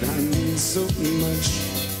that I need so much,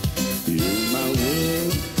 you're my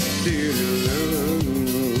world, dear love.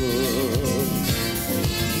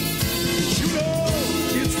 You know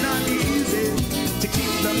it's not easy to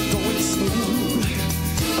keep them going smooth.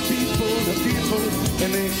 People,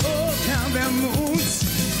 and they all have their moods.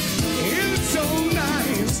 It's so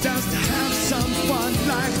nice just to have someone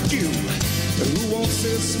like you who wants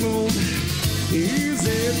this smooth,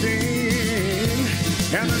 easy thing.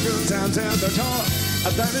 And a good time to the talk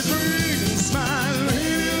that it brings smile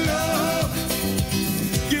and love.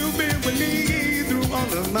 You've been with me through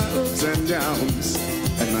all of my ups and downs,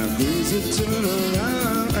 and my blues have turned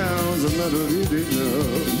around another little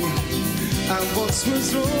love. I once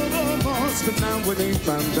was lost, but now it ain't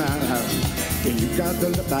found out. And you got the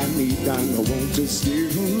love I need, I want to stay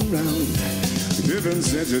around. Heaven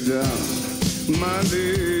sent you down, my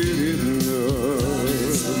little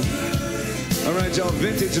love. All right, y'all,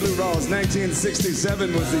 vintage Lou Rawls,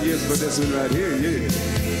 1967 was the year for this one right here, yeah.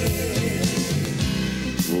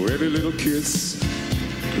 For every little kiss,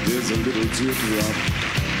 there's a little teardrop.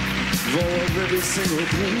 For every single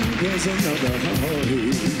thing, there's another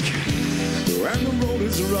heartache. And the road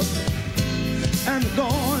is rough, and the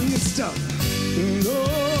going is tough.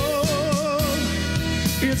 Lord,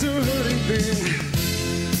 it's a hurting thing.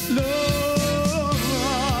 Love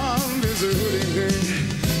is a hurting thing.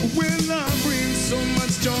 When love brings so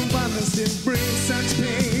much joy, violence, it brings such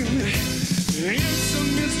pain. It's a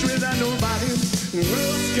mystery that nobody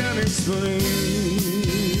else can explain.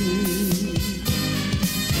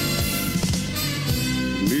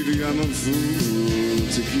 Maybe I'm a fool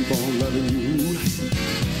to keep on loving you.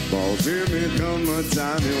 'Cause every come a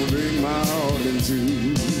time he'll break my heart in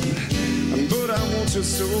two. But I want you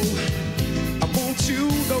so, I want you,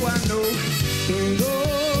 though I know,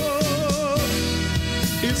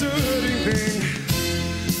 it's a hurting thing.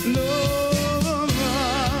 Love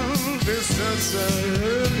is such a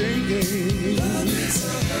hurting thing.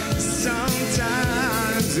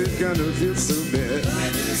 Sometimes it gonna feel so bad.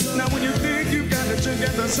 Now when you think you got it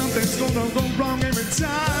together, something's gonna go wrong every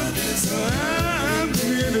time. I'm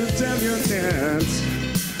here to tell you that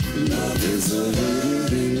love is a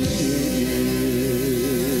hurting thing.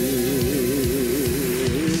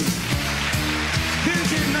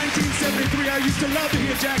 In 1973, I used to love to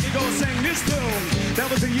hear Jackie go sing this tune. That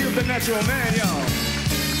was the year of the natural man, y'all.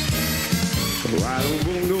 I don't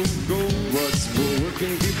want no gold rush, but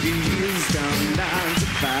working 50 years down 9 to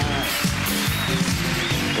 5.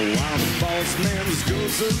 While the boss man's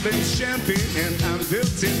goes serving champagne and I'm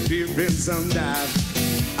built in beer and some dive.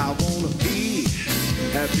 I wanna be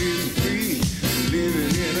happy and free,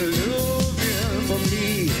 living in a loving for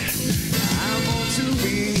me. I want to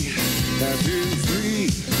be happy and free,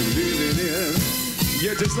 living in.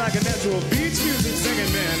 You're just like a natural beach music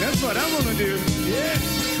singing man. That's what I wanna do. Yeah.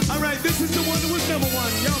 All right, this is the one that was number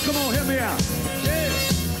one. Y'all, come on, help me out. Yeah.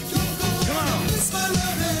 Come on. Miss my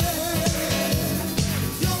loving.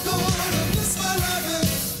 You're gonna miss my loving.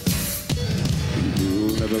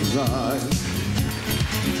 You'll never find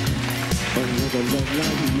another love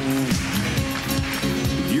like mine.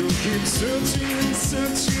 You'll keep searching and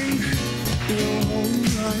searching your whole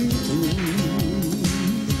life through.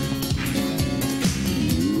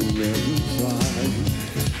 You'll never find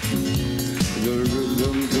the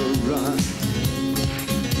rhythm, the rhyme,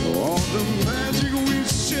 all the magic we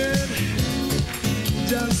shared,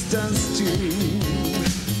 just us two.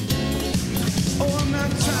 Oh, I'm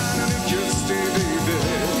not trying to make you stay, baby,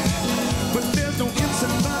 but there's no ifs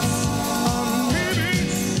and buts or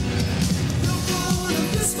maybes. You're gonna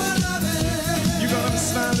miss my loving. You're gonna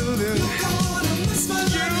miss my loving. You're gonna miss my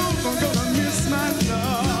loving. You're gonna miss my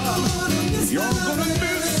love. You're gonna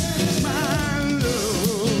miss my love.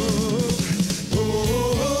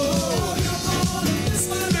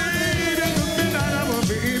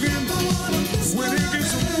 When it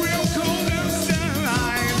gets real cold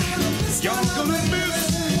outside, you're gonna miss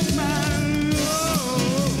my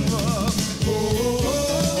love.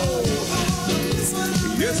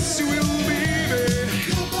 Yes, you will, baby.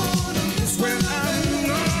 When I'm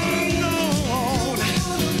gone,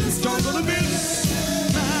 you're gonna miss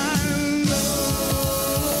my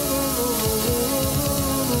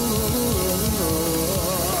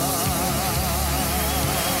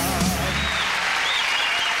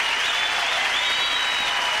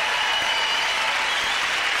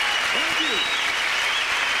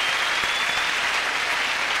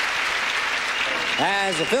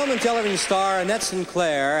As a film and television star, Annette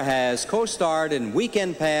Sinclair has co-starred in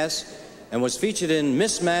Weekend Pass and was featured in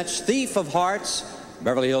Mismatch, Thief of Hearts,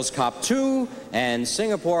 Beverly Hills Cop 2, and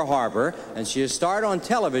Singapore Harbor. And she has starred on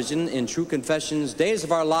television in True Confessions, Days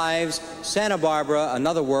of Our Lives, Santa Barbara,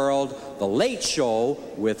 Another World, The Late Show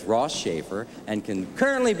with Ross Schaefer, and can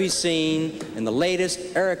currently be seen in the latest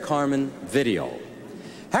Eric Carmen video.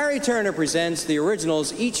 Harry Turner presents the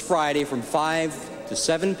originals each Friday from 5 to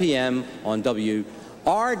 7 p.m. on WRDX-FM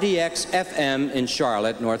in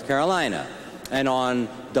Charlotte, North Carolina, and on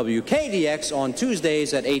WKDX on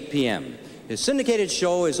Tuesdays at 8 p.m. His syndicated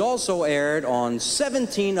show is also aired on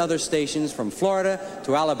 17 other stations from Florida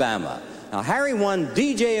to Alabama. Now, Harry won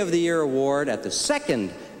DJ of the Year award at the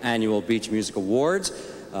 2nd Annual Beach Music Awards.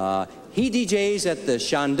 He DJs at the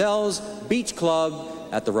Chandels Beach Club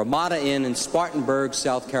at the Ramada Inn in Spartanburg,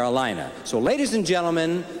 South Carolina. So, ladies and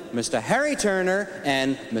gentlemen, Mr. Harry Turner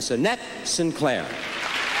and Miss Annette Sinclair.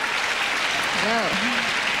 Hello.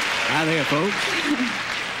 Hi there, folks.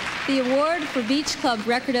 The award for Beach Club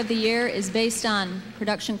Record of the Year is based on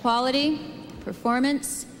production quality,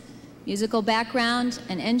 performance, musical background,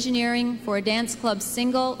 and engineering for a dance club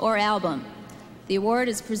single or album. The award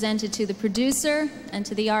is presented to the producer and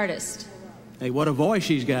to the artist. Hey, what a voice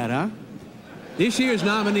she's got, huh? This year's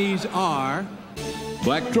nominees are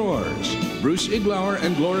Black Drawers, Bruce Iglauer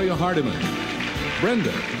and Gloria Hardiman.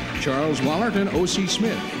 Brenda, Charles Wallert and O.C.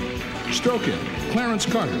 Smith. Strokin, Clarence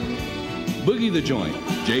Carter. Boogie the Joint,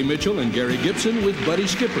 Jay Mitchell and Gary Gibson with Buddy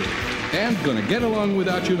Skipper. And Gonna Get Along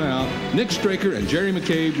Without You Now, Nick Straker and Jerry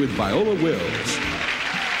McCabe with Viola Wills.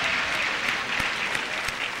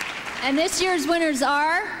 And this year's winners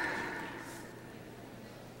are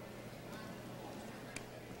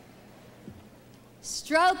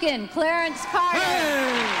Strokin, Clarence Carter.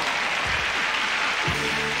 Hey!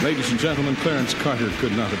 Ladies and gentlemen, Clarence Carter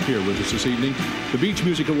could not appear with us this evening. The Beach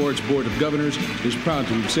Music Awards Board of Governors is proud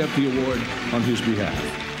to accept the award on his behalf.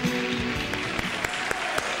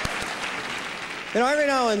 You know, every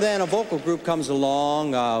now and then a vocal group comes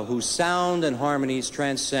along whose sound and harmonies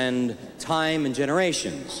transcend time and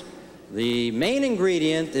generations. The main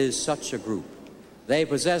ingredient is such a group. They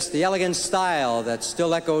possess the elegant style that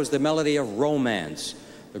still echoes the melody of romance.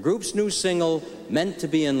 The group's new single, Meant to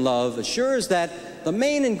Be in Love, assures that the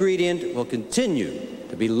main ingredient will continue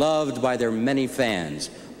to be loved by their many fans,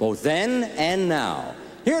 both then and now.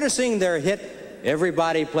 Here to sing their hit,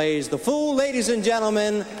 Everybody Plays the Fool, ladies and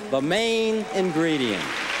gentlemen, the main ingredient.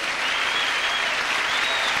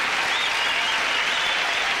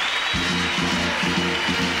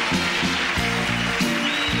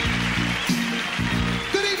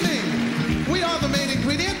 Good evening. We are the main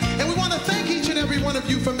ingredient, and we want to thank each and every one of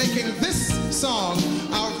you for making this song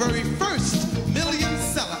our very first million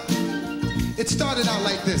seller. It started out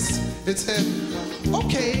like this. It said,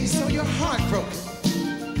 okay, so you're heartbroken.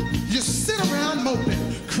 You sit around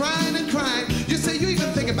moping, crying and crying. You say you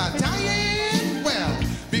even think about dying. Well,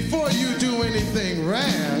 before you do anything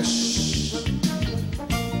rash,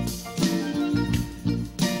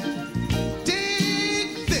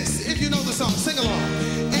 dig this. If you know the song, sing along.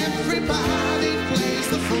 Everybody plays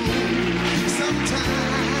the fool sometime.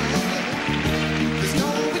 There's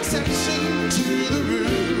no exception to the rule.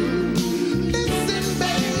 Listen,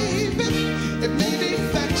 baby, it may be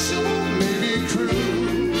factual, maybe cruel.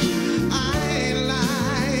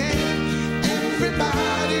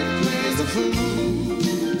 Everybody plays a fool.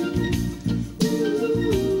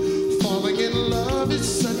 Falling in love is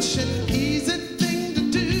such an easy thing to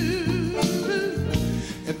do,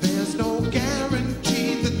 and there's no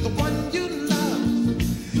guarantee that the one you love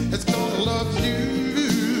is gonna love you.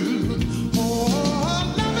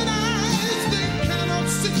 Oh, loving eyes, they cannot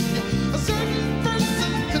see. A certain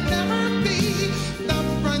person could never be. Love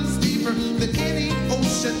runs deeper than any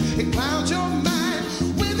ocean. It clouds your mind.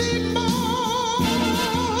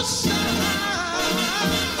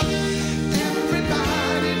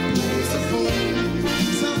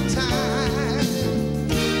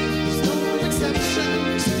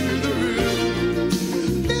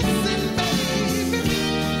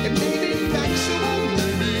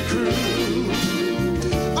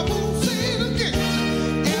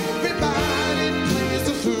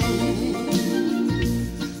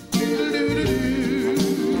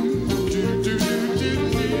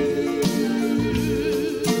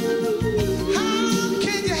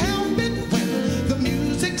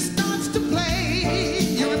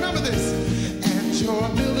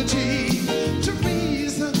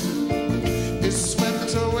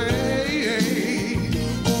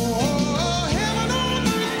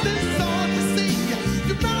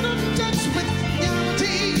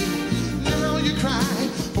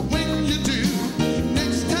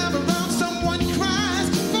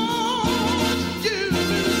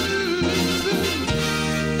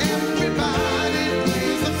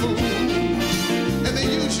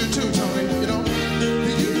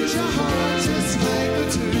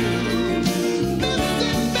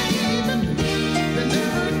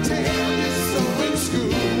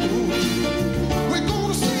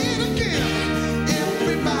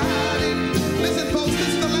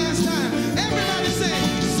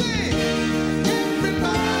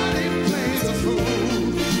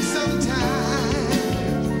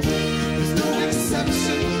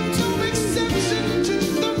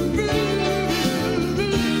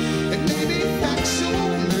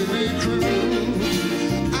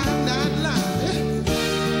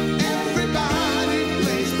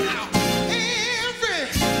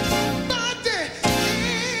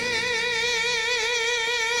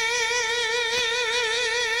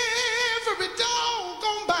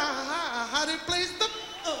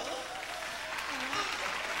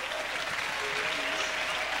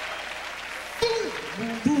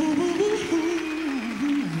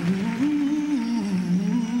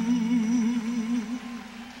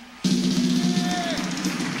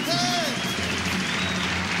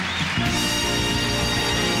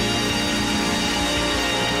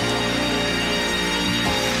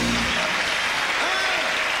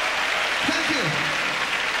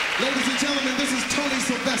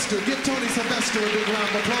 Give Tony Sylvester a big round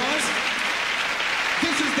of applause.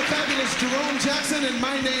 This is the fabulous Jerome Jackson, and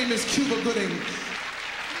my name is Cuba Gooding.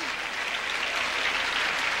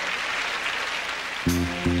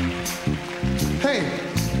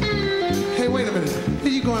 Hey, wait a minute.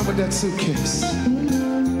 Where you going with that suitcase?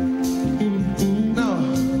 No.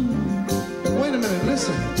 Wait a minute,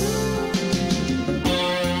 listen.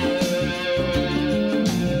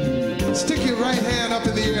 Stick your right hand up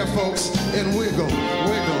in the air folks, and wiggle,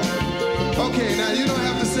 wiggle. Okay, now you don't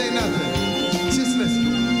have to say nothing. Just listen.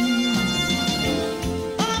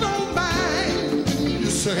 I don't mind you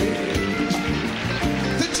say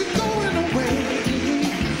that you're going away.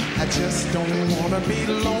 I just don't want to be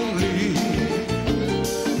lonely.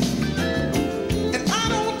 And I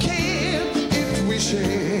don't care if we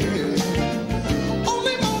share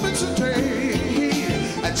only moments a day.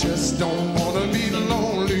 I just don't want to be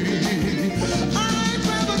lonely. I'd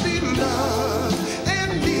rather be loved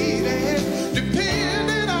and needed,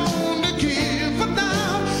 dependent on the give. But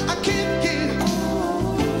now I can't give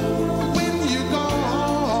when you're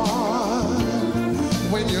gone.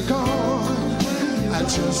 When you're gone, I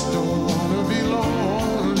just don't want to be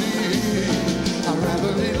lonely. I'd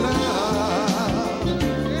rather be loved.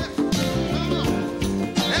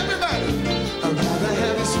 Everybody, I'd rather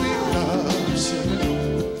have a sweet love, sugar.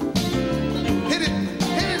 Hit it,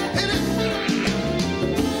 hit it, hit it.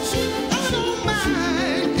 I don't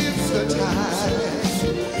mind if the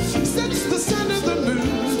tide sets the sun of the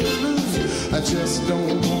moon. I just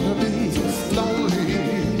don't want to be lonely.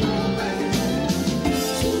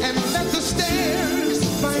 And let the stairs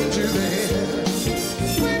find you there.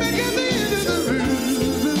 Way back at the end of the room.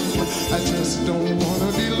 I just don't want to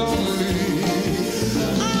be lonely.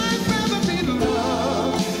 I'd rather be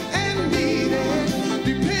loved and needed,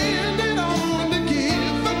 dependent on the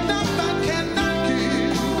give, but not I cannot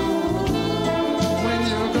give. When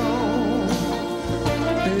you're gone,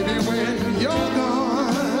 baby, when you're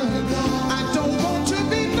gone, I don't want to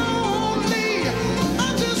be lonely. I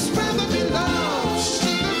just rather be loved.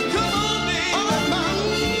 Come on, baby. Oh, my.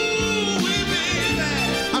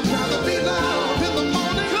 I'd rather be loved in the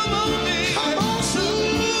morning. Come on, baby. Come on,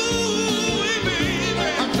 sugar.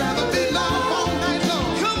 I'd rather be loved all night long.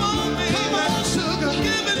 Come on, baby. Come on, sugar.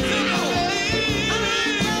 Give it to me.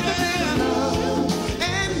 I'd rather be loved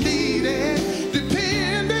and needed,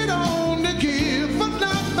 dependent on the give, but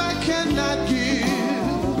not I cannot give.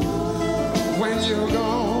 When you're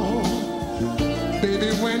gone, baby,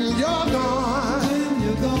 when you're gone,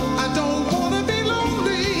 I don't want to be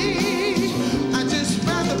lonely. I just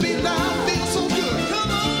rather be loved, feel so good.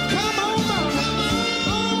 Come on, mama.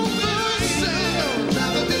 Oh, good, sugar.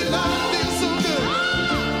 Rather be loved, feel so good.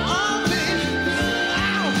 Oh, baby.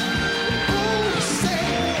 Ow. Oh, say,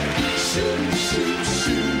 shoot, shoot,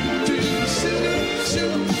 shoot, do, shoot,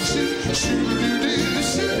 shoot, shoot, shoot, do,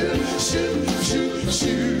 shoot, shoot, shoot,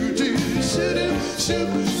 shoot, do, shoot,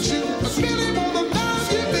 shoot, shoot. I really wanna love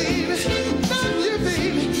you, baby. Love you,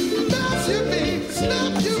 baby. Love you, baby.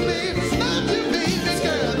 Love you, baby. Love you, baby,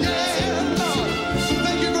 girl. Yeah, Lord.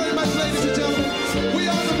 Thank you very much, ladies and gentlemen. We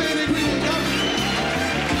are the main ingredient.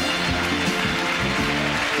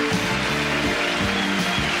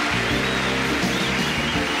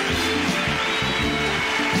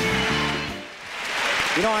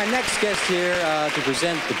 You know, our next guest here to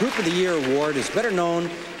present the Group of the Year award is better known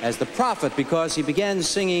as the Prophet because he began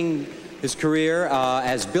singing his career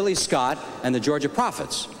as Billy Scott and the Georgia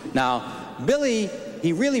Prophets. Now, Billy,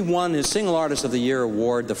 he really won his Single Artist of the Year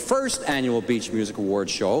award, the first annual Beach Music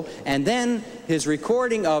Awards show, and then his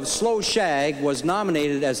recording of Slow Shag was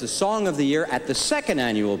nominated as the Song of the Year at the second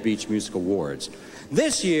annual Beach Music Awards.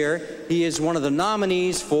 This year, he is one of the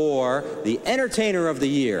nominees for the Entertainer of the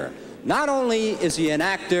Year. Not only is he an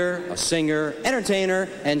actor, a singer, entertainer,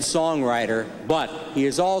 and songwriter, but he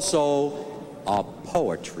is also a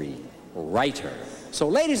poetry writer. So,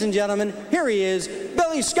 ladies and gentlemen, here he is,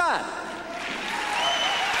 Billy Scott.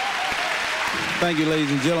 Thank you, ladies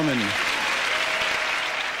and gentlemen.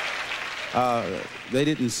 They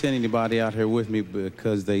didn't send anybody out here with me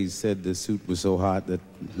because they said the suit was so hot that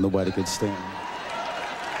nobody could stand.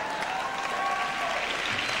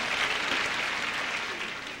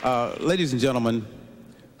 Ladies and gentlemen,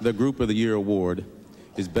 the Group of the Year award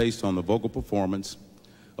is based on the vocal performance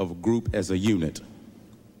of a group as a unit,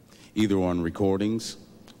 either on recordings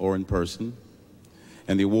or in person,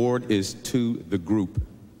 and the award is to the group.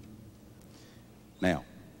 Now,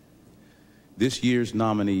 this year's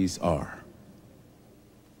nominees are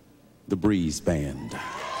the Breeze Band,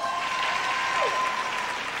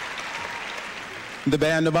 the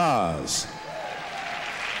Band of Oz,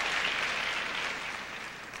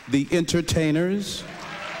 the Entertainers,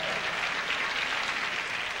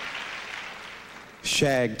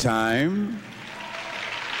 ShagTime,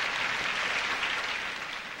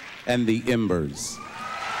 and the Embers.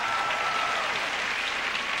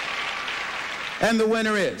 And the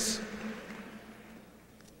winner is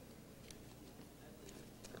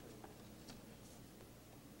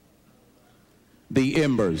the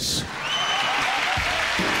Embers.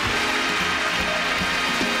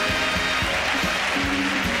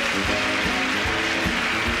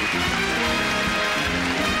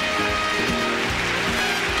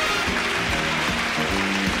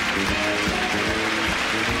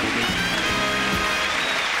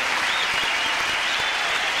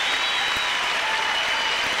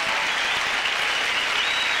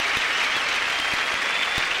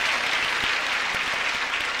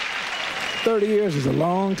 30 years is a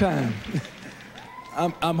long time.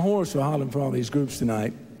 I'm hoarse for hollering for all these groups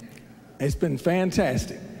tonight. It's been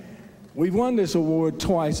fantastic. We've won this award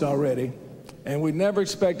twice already, and we never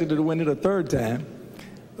expected to win it a third time.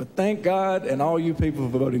 But thank God and all you people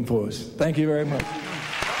for voting for us. Thank you very much.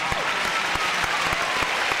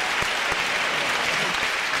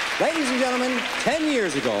 Ladies and gentlemen, 10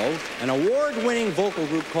 years ago, an award-winning vocal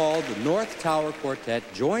group called the North Tower Quartet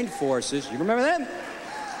joined forces. You remember them?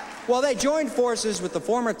 Well, they joined forces with the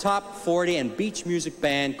former top 40 and beach music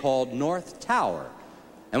band called North Tower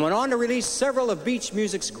and went on to release several of beach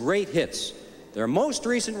music's great hits. Their most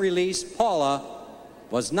recent release, Paula,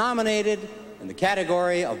 was nominated in the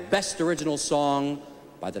category of Best Original Song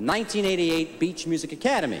by the 1988 Beach Music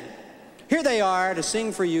Academy. Here they are to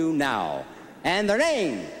sing for you now. And their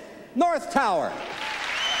name, North Tower.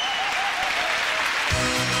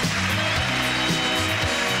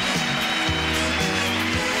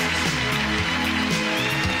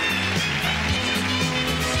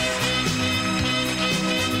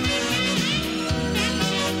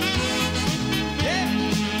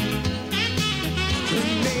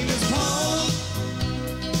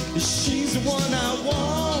 She's the one I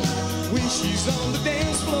want. When she's on the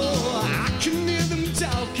dance floor, I can hear them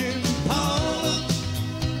talking. Paula,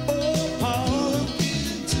 oh Paula.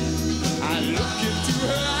 I look into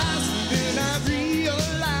her eyes and then I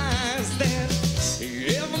realize that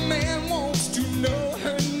every man wants to know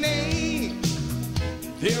her name.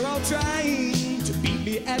 They're all trying to beat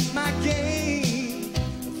me at my game.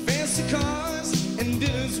 Fancy cars and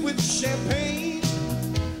dinners with champagne,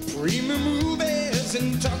 premium movies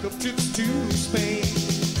and talk of trips to Spain.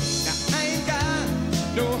 Now I ain't got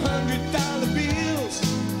no $100 bills,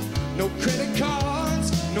 no credit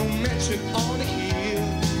cards, no mansion on a hill.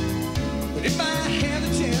 But if I had a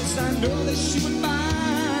chance, I know that she would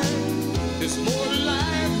mind. There's more to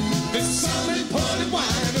life, there's something party wine.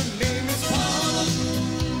 Her name is Paula.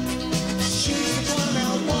 She's the one I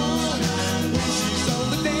want. When she's on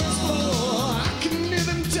the dance floor, I can hear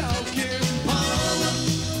them talking. Paula,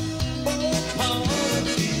 oh Paula.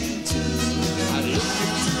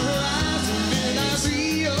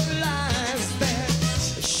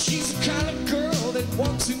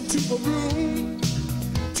 Walks into a room,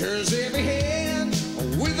 turns every head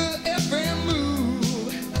with her every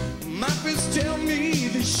move. My friends tell me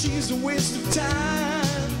that she's a waste of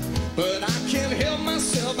time, but I can't help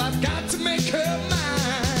myself, I've got to make her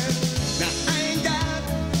mine. Now I ain't got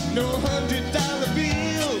no $100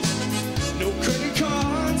 bills, no credit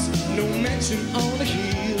cards, no mansion on a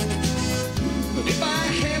hill. But if I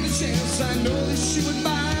had a chance, I know that she would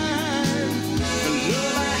mine the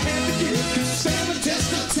love I had to give.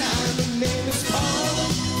 Test of time, her name is Paula.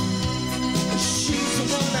 She's the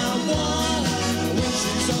one I want. When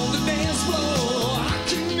she's on the dance floor, I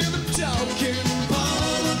can hear them talking.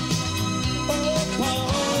 Paula, oh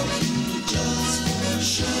Paula, just for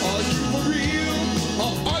show. Are you for real,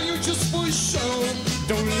 or are you just for show?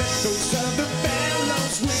 Don't let those other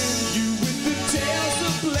fellows win you with the tales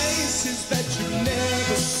of places that you've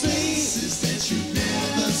never seen. Places that you've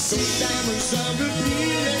never seen. Those diamonds are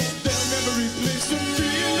repeated. Never replace the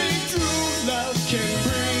feeling true love can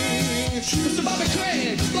bring. Mr. Bobby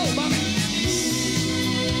Craig, blow, Bobby.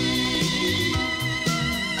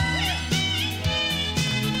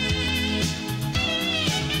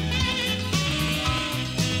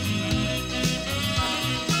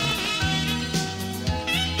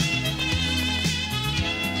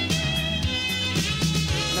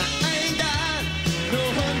 Now I ain't got no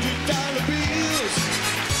 $100 bills,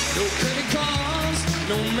 no credit cards,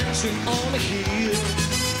 no mansion on a hill.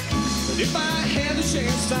 But if I had a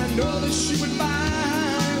chance, I know that she would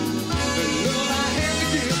mind the love I had to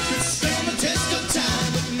give could stand the test of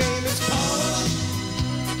time. Her name is Paula.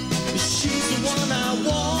 She's the one I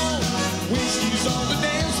want. When she's on the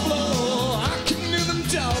dance floor, I can hear them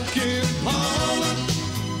talking. Paula,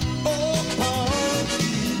 oh Paula.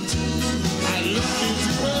 I look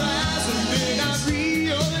into her eyes and then I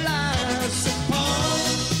realize that Paula,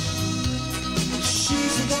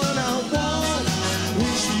 she's the one I want.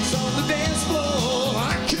 When she's on the dance floor,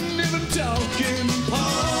 I can hear them talking.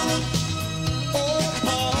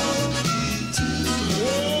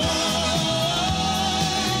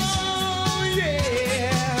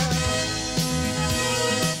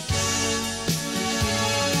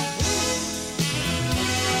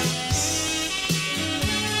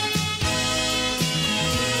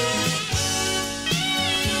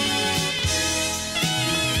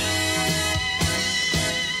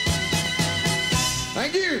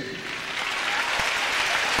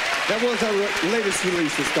 That was our latest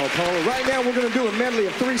release. It's called Paula. Right now, we're going to do a medley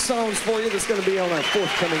of 3 songs for you that's going to be on our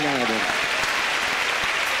forthcoming album.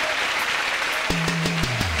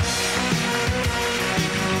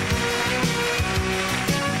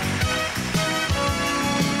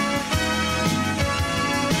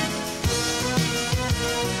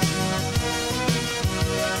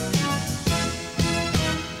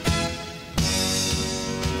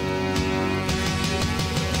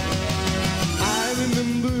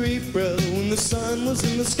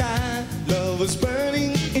 In the sky, love was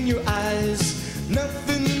burning in your eyes.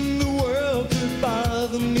 Nothing in the world could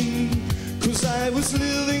bother me, 'cause I was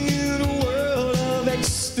living in a world of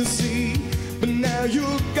ecstasy. But now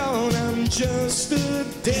you're gone, I'm just a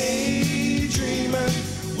daydreamer,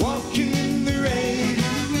 walking in the rain,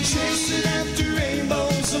 chasing after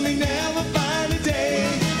rainbows, only never find a day.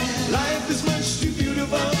 Life is much too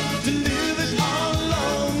beautiful to live it all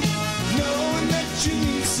alone, knowing that you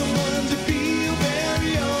need someone to be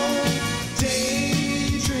very own.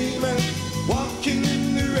 Daydreamer, walking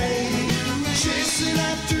in the rain, chasing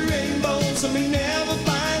after rainbows, and we never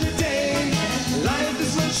find a day. Life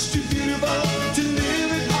is much too beautiful to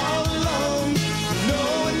live it all alone,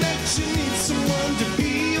 knowing that you need someone to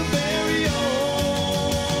be your very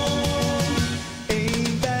own.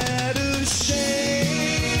 Ain't that a shame?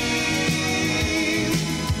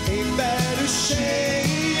 Ain't that a shame?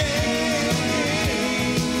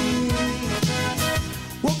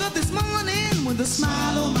 With a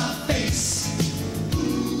smile on my face,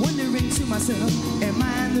 wondering to myself, am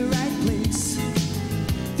I in the right place?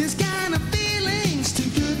 This kind of feeling's too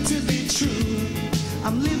good to be true.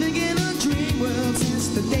 I'm living in a dream world since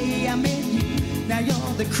the day I met you. Now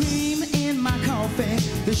you're the cream in my coffee,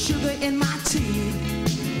 the sugar in my tea,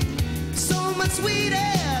 so much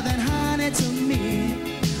sweeter than honey to me.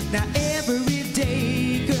 Now every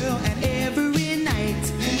day, girl, and every night,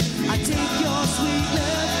 I take your sweet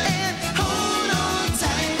love and hold on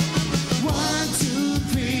tight. 1, 2,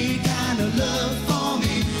 3, kind of love for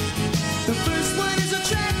me. The first one is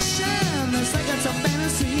attraction, the second's a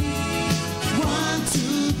fantasy. 1,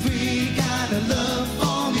 2, 3, kind of love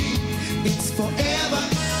for me. It's forever,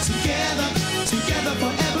 together, together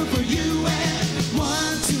forever for you. And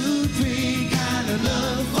 1, 2, 3, kind of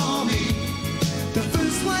love for me. The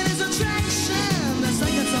first one is attraction, the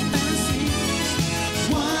second's a fantasy.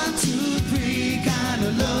 1, 2, 3, kind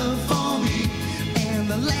of love for me. And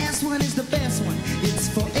the last one is the best one. It's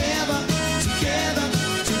forever, together,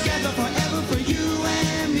 together forever for you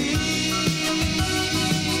and me.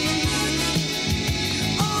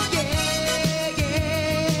 Oh yeah, yeah,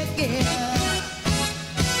 yeah.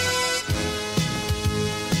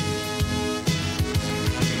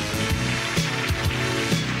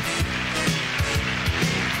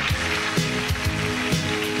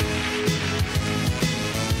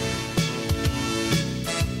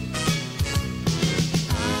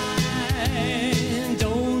 I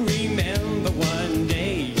don't remember what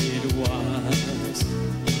day it was,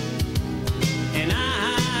 and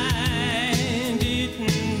I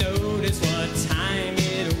didn't notice what time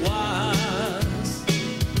it was.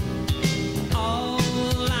 All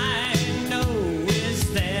I know is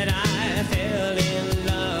that I fell in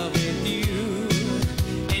love with you,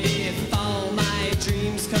 and if all my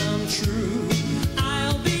dreams come true,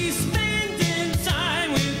 I'll be spending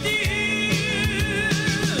time with you.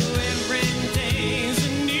 Every day's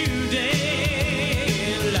a new day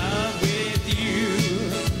in love with you.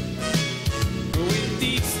 With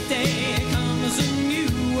each day comes a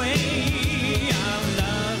new way of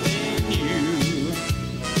loving you.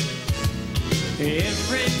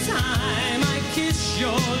 Every time I kiss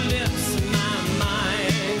your lips, my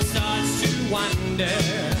mind starts to wander.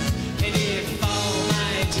 And if all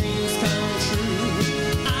my dreams come true,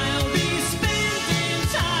 I'll be spending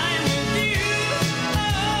time with you.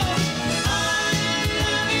 Oh, I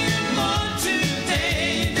love you more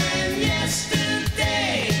today than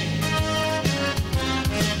yesterday.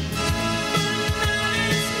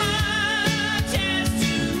 Tonight is my chance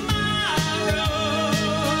tomorrow.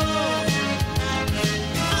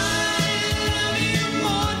 I love you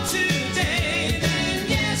more today than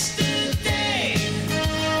yesterday.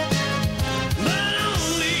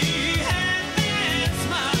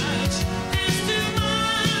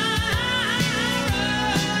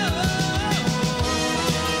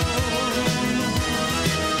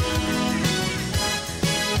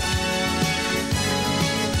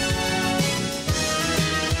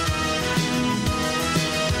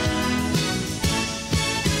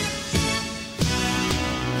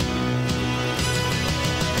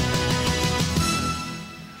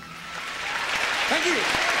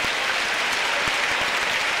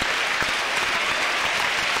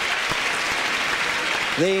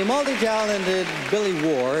 The multi-talented Billy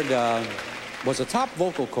Ward was a top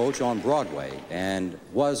vocal coach on Broadway and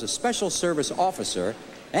was a special service officer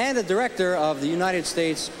and a director of the United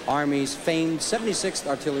States Army's famed 76th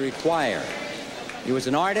Artillery Choir. He was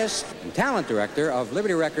an artist and talent director of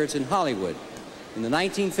Liberty Records in Hollywood. In the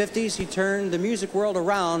 1950s, he turned the music world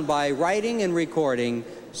around by writing and recording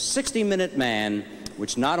 60-Minute Man,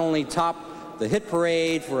 which not only topped the hit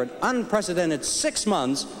parade for an unprecedented 6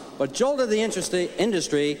 months, but jolted the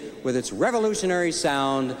industry with its revolutionary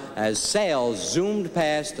sound as sales zoomed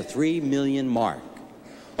past the 3 million mark.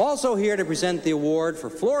 Also here to present the award for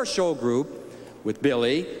Floor Show Group with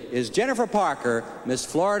Billy is Jennifer Parker, Miss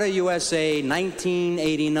Florida USA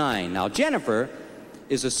 1989. Now, Jennifer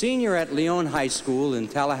is a senior at Leon High School in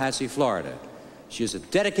Tallahassee, Florida. She is a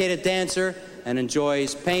dedicated dancer and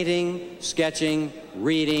enjoys painting, sketching,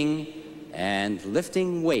 reading, and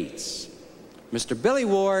lifting weights. Mr. Billy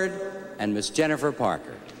Ward and Miss Jennifer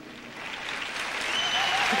Parker.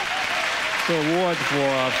 The award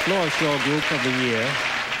for Floor Show Group of the Year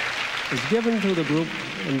is given to the group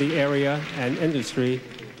in the area and industry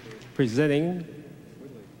presenting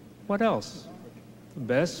what else? The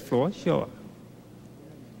best floor show.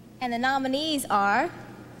 And the nominees are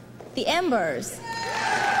the Embers,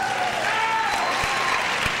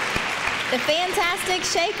 the Fantastic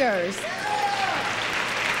Shakers,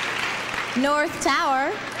 North Tower,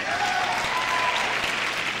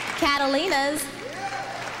 Catalina's,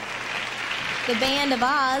 the Band of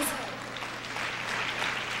Oz,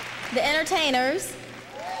 the Entertainers,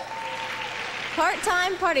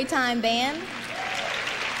 Part-Time Party Time Band,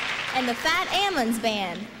 and the Fat Ammon's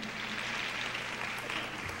Band.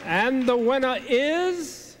 And the winner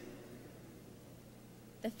is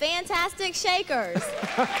the Fantastic Shakers.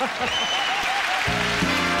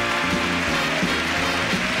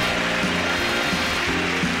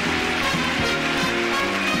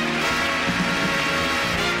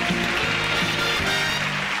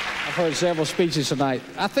 I've heard several speeches tonight.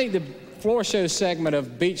 I think the floor show segment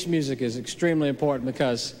of beach music is extremely important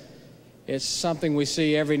because it's something we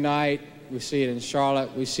see every night. We see it in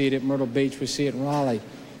Charlotte, we see it at Myrtle Beach, we see it in Raleigh.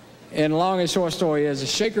 And long and short story is the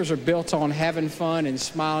Shakers are built on having fun and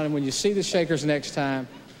smiling. And when you see the Shakers next time,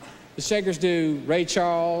 the Shakers do Ray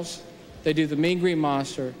Charles, they do the Mean Green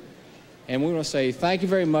Monster, and we want to say thank you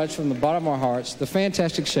very much from the bottom of our hearts. The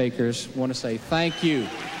Fantastic Shakers want to say thank you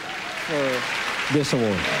for this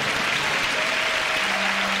award.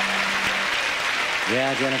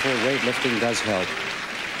 Yeah, Jennifer, weightlifting does help.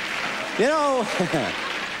 You know,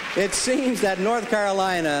 it seems that North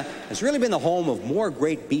Carolina has really been the home of more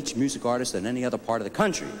great beach music artists than any other part of the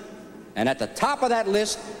country. And at the top of that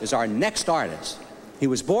list is our next artist. He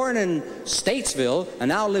was born in Statesville and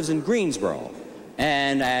now lives in Greensboro.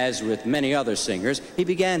 And as with many other singers, he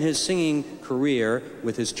began his singing career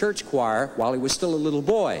with his church choir while he was still a little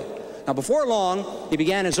boy. Now, before long, he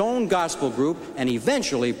began his own gospel group and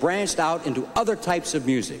eventually branched out into other types of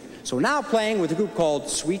music. So now playing with a group called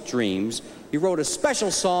Sweet Dreams, he wrote a special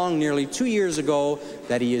song nearly 2 years ago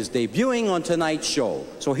that he is debuting on tonight's show.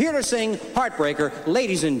 So here to sing Heartbreaker,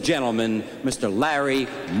 ladies and gentlemen, Mr. Larry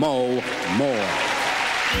Moe Moore.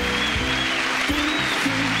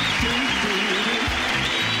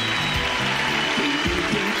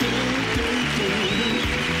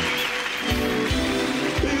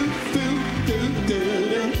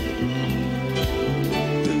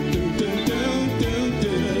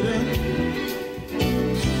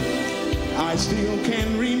 I still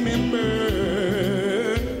can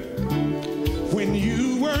remember when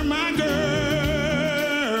you were my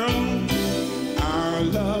girl. Our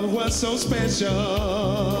love was so special,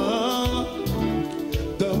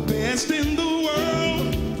 the best in the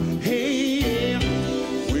world. Hey,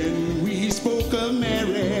 when we spoke of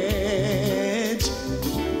marriage,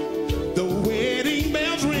 the wedding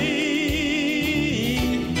bells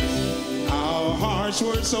ring. Our hearts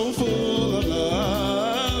were so full of love.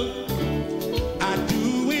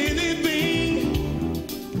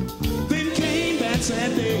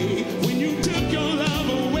 That day when you took your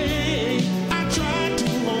love away, I tried to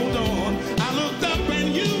hold on. I looked up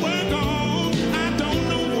and you were gone. I don't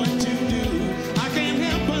know what to do. I can't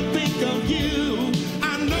help but think of you.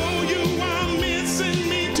 I know you are missing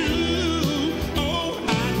me too. Oh,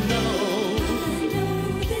 I know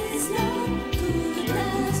this love could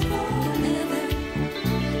last forever.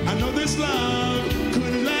 I know this love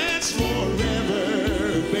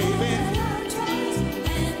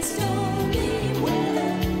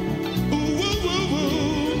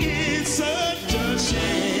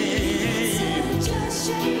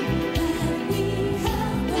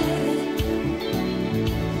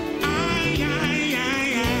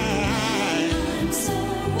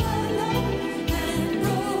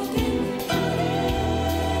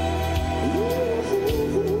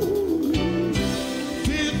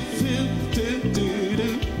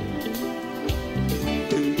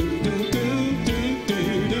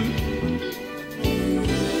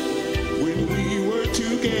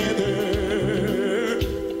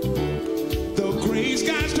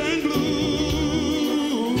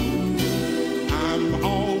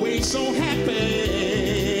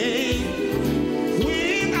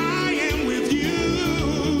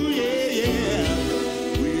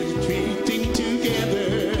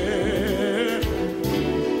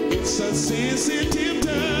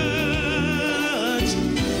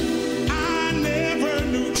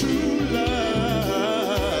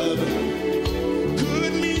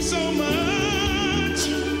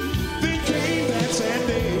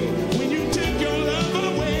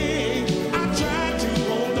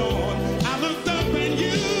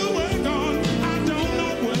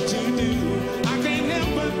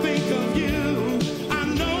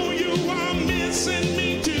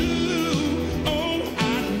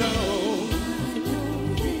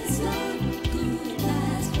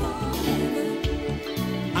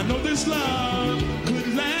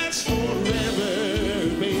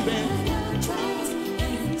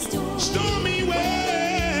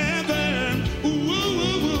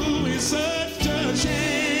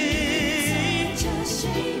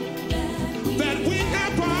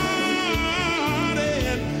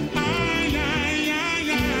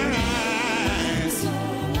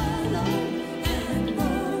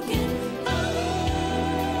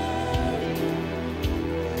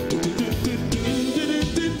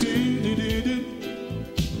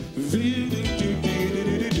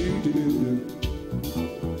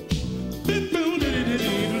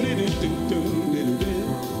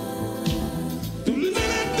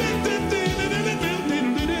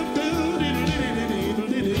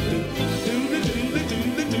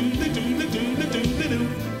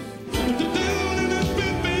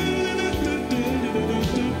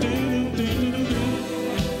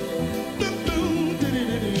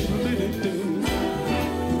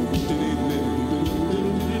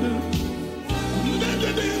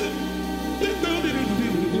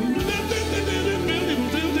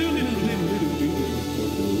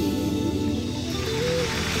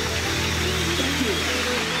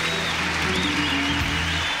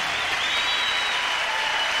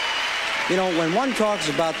You know, when one talks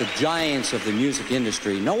about the giants of the music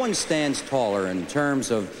industry, no one stands taller in terms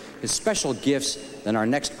of his special gifts than our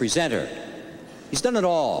next presenter. He's done it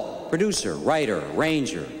all: producer, writer,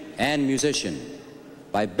 arranger, and musician.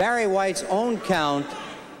 By Barry White's own count,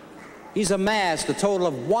 he's amassed a total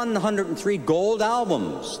of 103 gold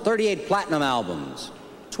albums, 38 platinum albums,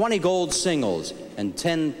 20 gold singles, and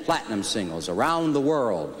 10 platinum singles around the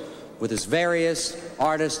world with his various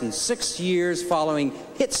artists in 6 years following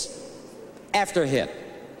hits after hit.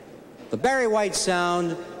 The Barry White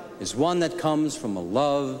sound is one that comes from a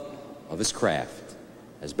love of his craft.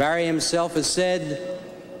 As Barry himself has said,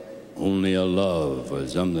 only a love for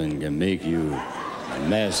something can make you a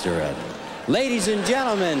master at it. Ladies and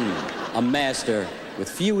gentlemen, a master with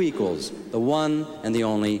few equals, the one and the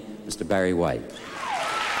only Mr. Barry White.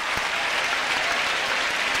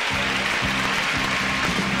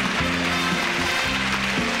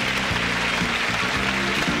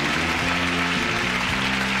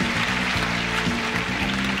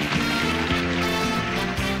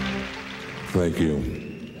 Thank you.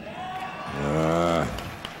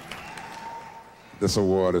 This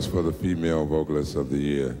award is for the Female Vocalist of the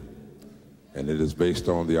Year, and it is based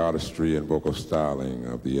on the artistry and vocal styling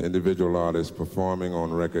of the individual artists performing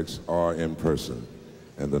on records or in person.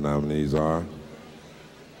 And the nominees are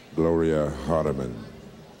Gloria Hardiman,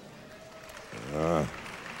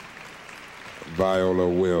 Viola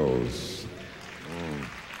Wills,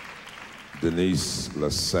 Denise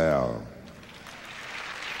LaSalle,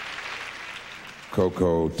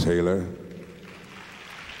 Coco Taylor,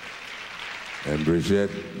 and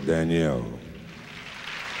Brigitte Danielle.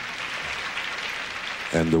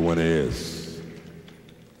 And the winner is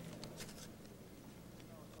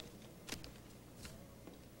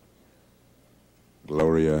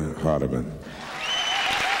Gloria Hardiman.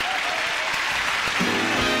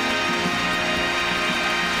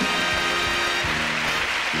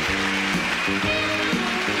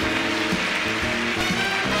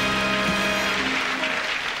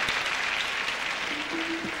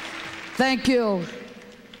 Thank you.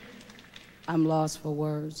 I'm lost for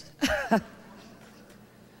words.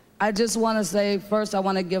 I just want to say, first, I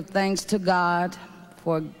want to give thanks to God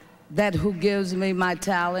for that who gives me my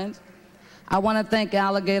talent. I want to thank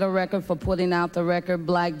Alligator Record for putting out the record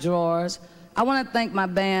Black Drawers. I want to thank my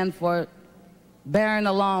band for bearing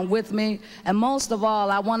along with me. And most of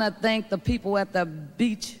all, I want to thank the people at the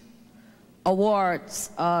Beach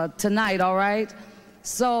Awards tonight, all right?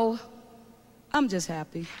 So, I'm just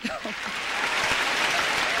happy.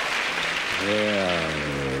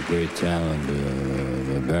 Yeah, great talent,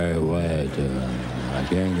 Barry White. I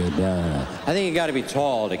can't get down. I think you got to be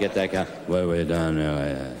tall to get that kind. Way down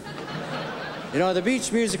there. You know, the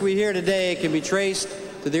beach music we hear today can be traced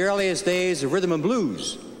to the earliest days of rhythm and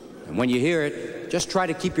blues. And when you hear it, just try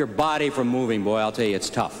to keep your body from moving, boy. I'll tell you, it's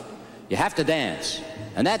tough. You have to dance,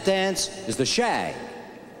 and that dance is the shag.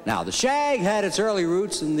 Now, the shag had its early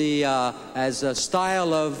roots in the as a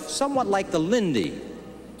style of somewhat like the Lindy.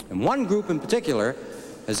 And one group in particular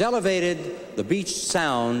has elevated the beach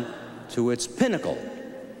sound to its pinnacle.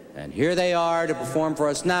 And here they are to perform for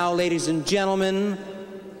us now, ladies and gentlemen,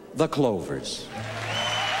 the Clovers.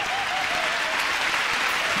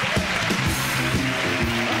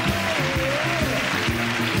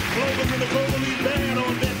 Clovers and the Clovers band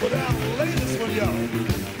on deck without the latest one, y'all.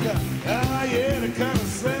 Ah, yeah, it kind of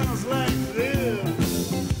sounds like this.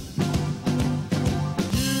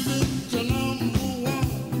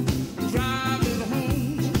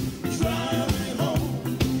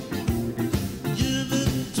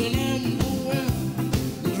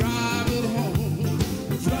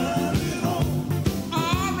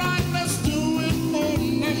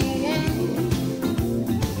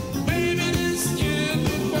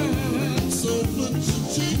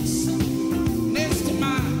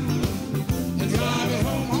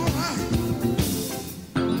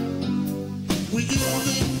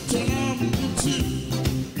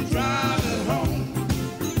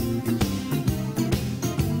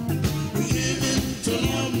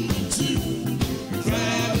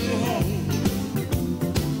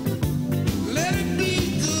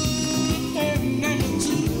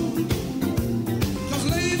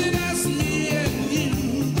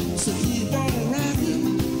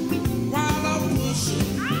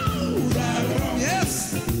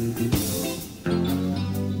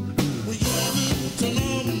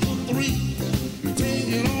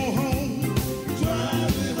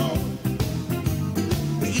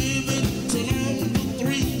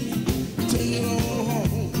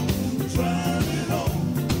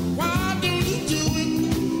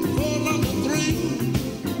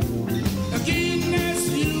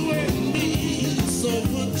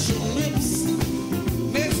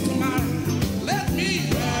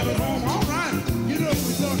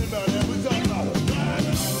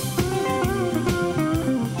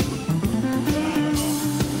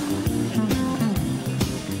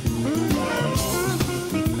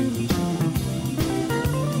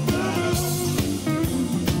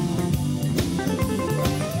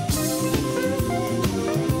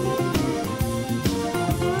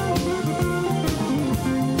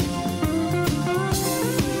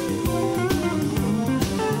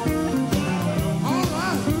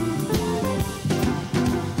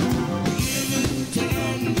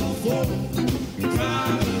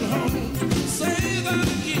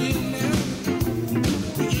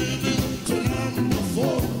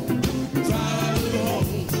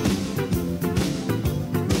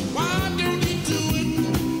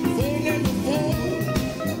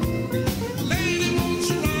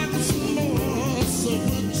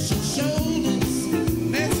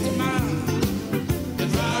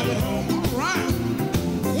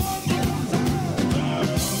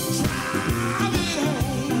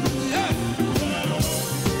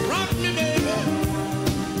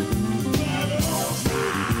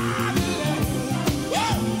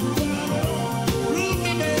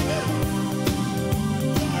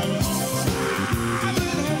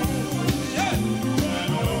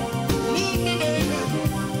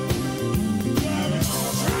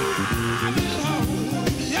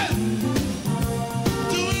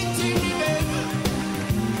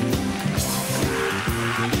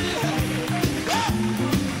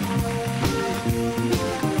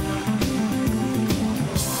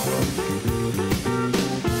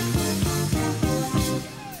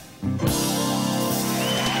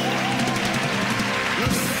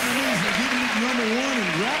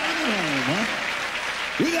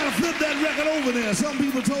 to flip that record over there. Some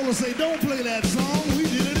people told us, say, don't play that song. We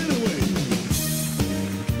did it anyway.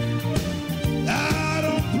 I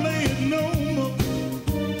don't play it no more.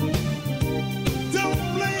 Don't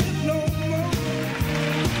play it no more.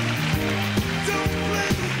 Don't play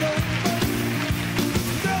it no more.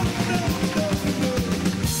 No, no, no, no.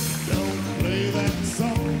 Don't play that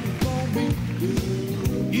song for me.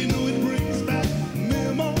 You know it brings back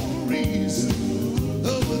memories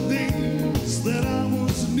of the days that I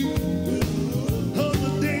once knew, of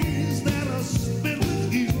the days that I spent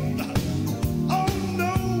with you. Oh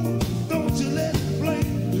no, don't you let it play.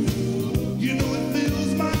 You know it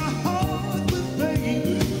fills my heart with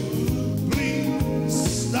pain. Please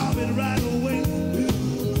stop it right away,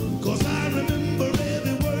 'cause I remember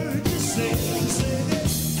every word you say. You said it.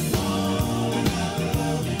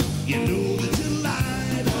 You know that you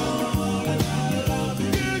lied.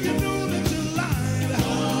 Girl, you know that you lied.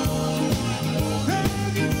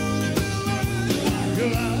 You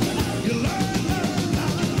lied. You lied.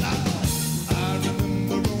 I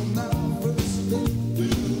remember on our first day,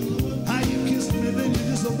 how you kissed me, then you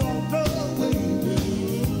just walked away.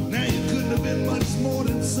 Now you couldn't have been much more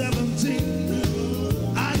than 17.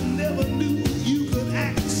 I never knew you could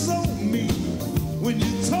act so mean when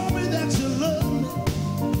you told me that you loved me.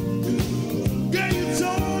 Girl, you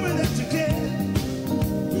told me that you cared.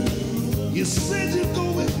 You said you'd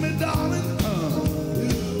go with me, darling,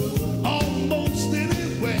 almost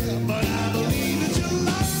anywhere, but I believe that you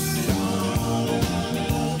lied.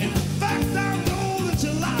 In fact, I know that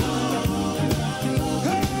you lied.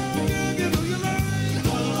 Hey, girl, you know you lied.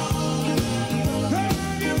 Hey,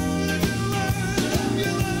 you know that you lied.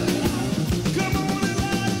 You lied. Come on and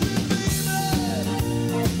lie to me, baby.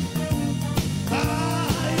 Ah,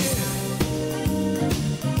 yeah.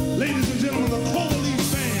 Ladies and gentlemen, the Police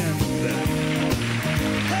Band.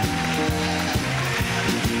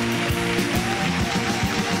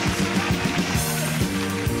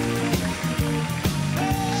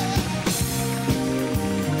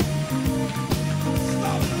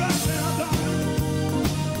 Stop it right now, darling.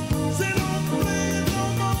 Say don't play it no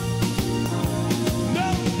more. No,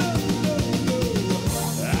 no, no, no.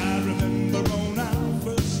 I remember on our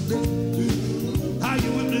first day, how you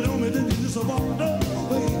whipped it on me, then you just walked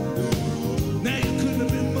away. Now you couldn't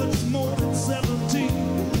have been much more than 17.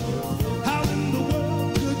 How in the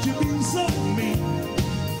world could you be so mean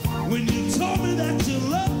when you told me that you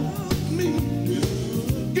loved me?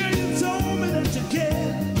 Girl, you told me that you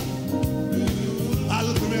cared. I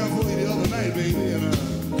looked around for you the other night, baby, and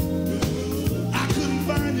I couldn't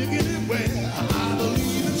find you anywhere. I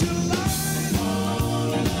believe that you lied.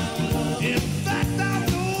 In fact, I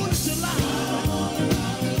know that you lied.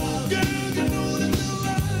 Girl, you know that you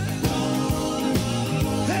lied.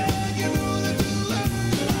 Hey, you know that you lied.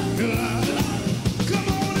 You lied. Come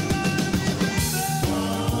on and lie to me, baby.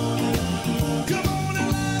 Come on and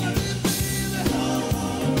lie to me, baby.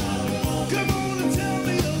 Come on and tell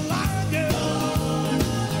me you lie, girl.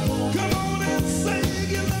 Come on and say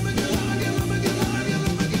you love me, you love me, you love me, you love me, you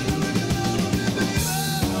love me, you love me, you love me, baby.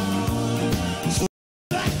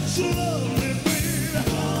 That you love me, baby.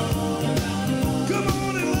 Come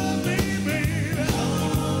on and love me, baby.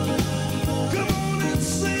 Come on and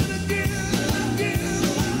say it again, again,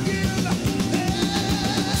 again. Hey,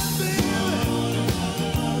 baby.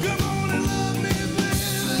 Come on and love me, baby.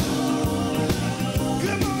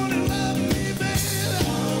 Come on and love me, baby.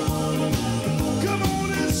 Come on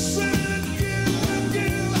and say it again,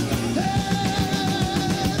 again. Hey,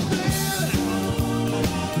 baby.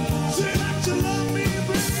 Say that you love me,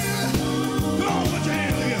 baby. Come on, put your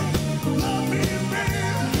hands together. Love me, baby.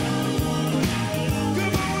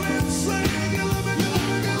 Come on and say you love me, you love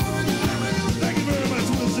me, you love me, you love me, you love me. Thank you very much.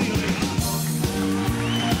 We'll see you later.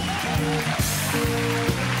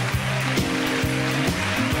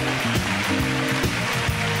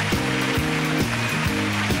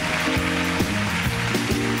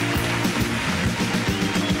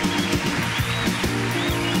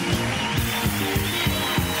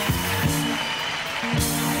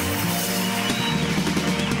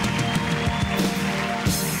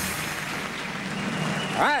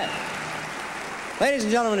 All right. Ladies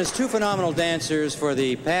and gentlemen, as two phenomenal dancers for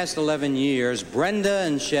the past 11 years, Brenda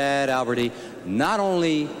and Shad Alberty not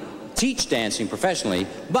only teach dancing professionally,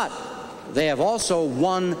 but they have also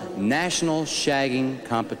won national shagging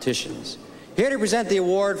competitions. Here to present the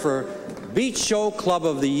award for Beach Show Club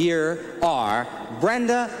of the Year are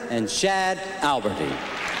Brenda and Shad Alberty.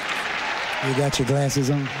 You got your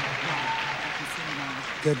glasses on?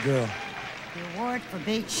 Good girl. The award for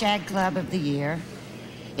Beach Shag Club of the Year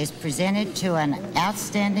is presented to an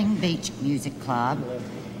outstanding beach music club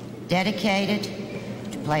dedicated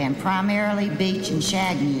to playing primarily beach and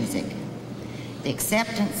shag music. The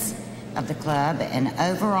acceptance of the club and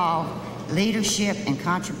overall leadership and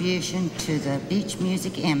contribution to the beach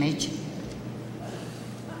music image.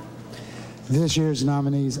 This year's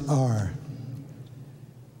nominees are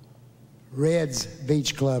Red's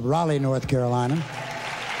Beach Club, Raleigh, North Carolina.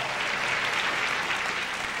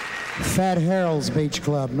 Fat Harold's Beach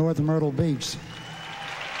Club, North Myrtle Beach.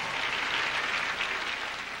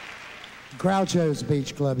 Groucho's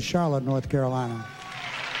Beach Club, Charlotte, North Carolina.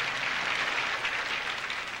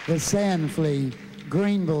 The Sand Flea,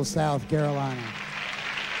 Greenville, South Carolina.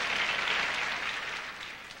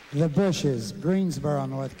 The Bushes, Greensboro,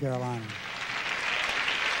 North Carolina.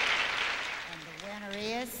 And the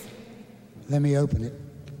winner is? Let me open it.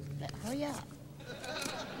 Hurry up.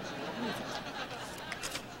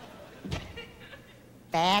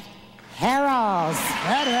 Fat Harold's.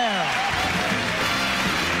 Fat Harold.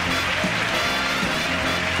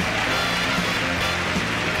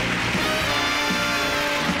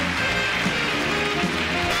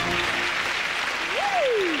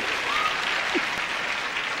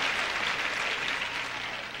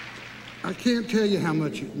 I can't tell you how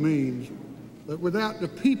much it means, but without the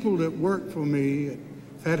people that work for me at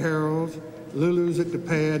Fat Harold's, Lulu's at the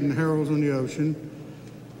Pad, and Harold's on the Ocean,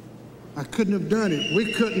 I couldn't have done it.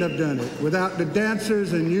 We couldn't have done it. Without the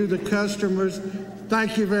dancers and you, the customers,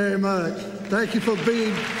 thank you very much. Thank you for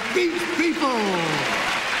being beach people.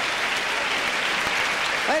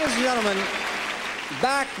 Ladies and gentlemen,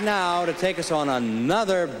 back now to take us on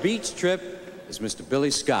another beach trip is Mr.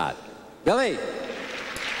 Billy Scott. Billy.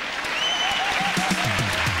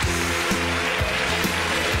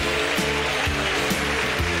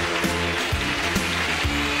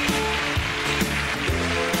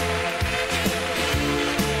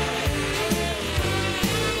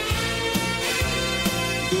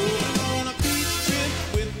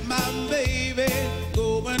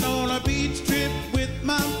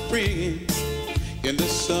 In the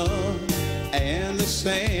sun and the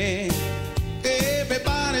sand,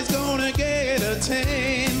 everybody's gonna get a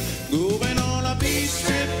tan. Going on a beach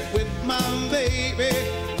trip with my baby,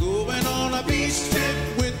 going on a beach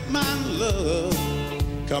trip with my love.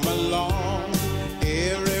 Come along,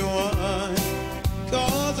 everyone,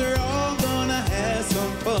 'cause we're all gonna have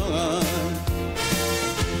some fun.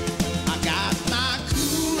 I got my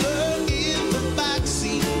cooler in the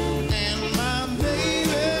backseat and my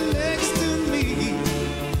baby next to me.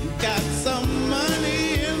 Got some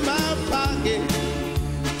money in my pocket,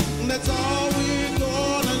 that's all we're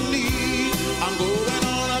gonna need. I'm going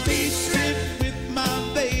on a beach trip with my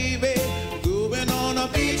baby, going on a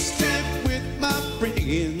beach trip with my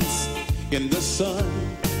friends. In the sun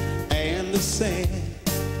and the sand,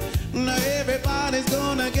 now everybody's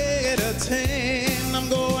gonna get a tan. I'm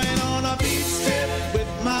going on a beach trip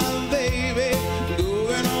with my baby,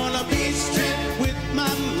 going on a beach trip with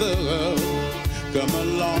my love. Come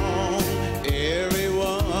along,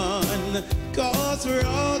 everyone, 'cause we're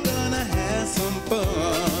all gonna have some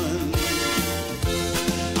fun.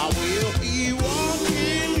 I will be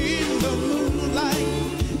walking in the moonlight,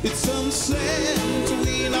 it's sunset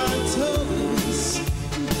between our toes,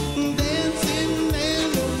 dancing and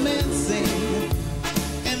romancing,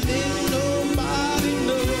 and then nobody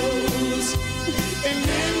knows, and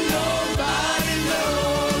then nobody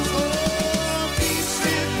knows. Oh, beach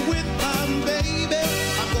trip with my baby,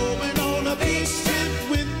 I'm going on a beach trip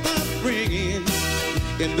with my friends.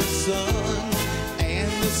 In the sun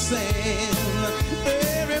and the sand,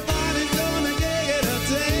 everybody's gonna get a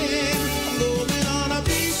tan. I'm going on a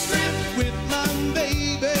beach trip with my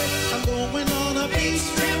baby, I'm going on a beach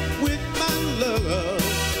trip with my love.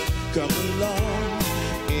 Come along,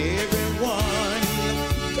 everyone,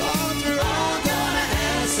 'cause we're all gonna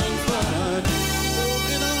have some fun.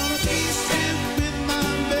 Going on a beach trip with my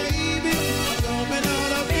baby, I'm going on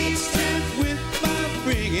a beach trip with my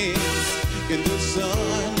friends. In the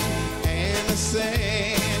sun and the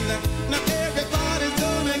sand, now everybody's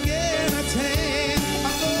gonna get a tan.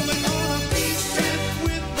 I'm going on a beach trip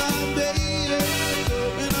with my baby,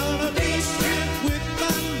 going on a beach trip with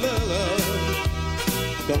my love.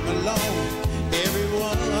 Come along,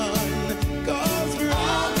 everyone, 'cause we're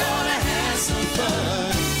all gonna have some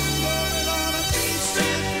fun. Going on a beach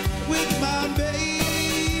trip with my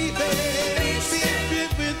baby, beach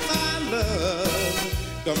trip with my love.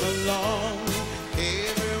 Come along,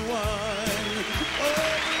 everyone, oh,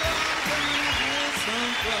 we're all gonna have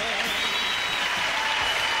some fun.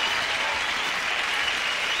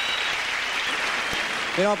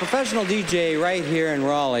 You know, a professional DJ right here in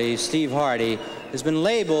Raleigh, Steve Hardy, has been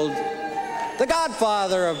labeled the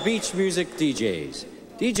godfather of beach music DJs.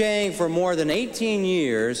 DJing for more than 18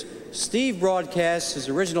 years, Steve broadcasts his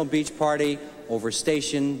original beach party over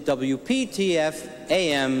station WPTF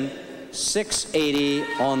AM 680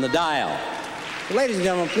 on the dial. Ladies and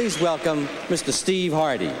gentlemen, please welcome Mr. Steve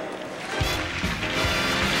Hardy.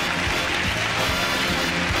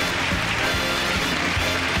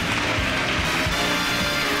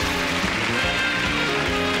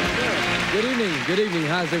 Good evening.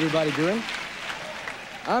 How's everybody doing?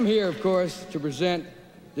 I'm here, of course, to present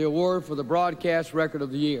the award for the Broadcast Record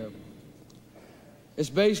of the Year. It's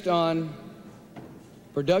based on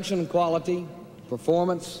production quality,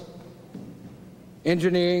 performance,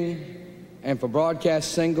 engineering, and for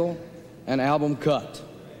broadcast single and album cut.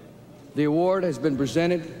 The award has been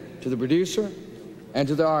presented to the producer and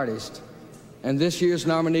to the artist. And this year's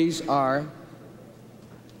nominees are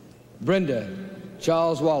Brenda,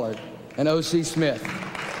 Charles Wallard, and O.C. Smith.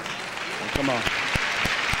 Oh, come on.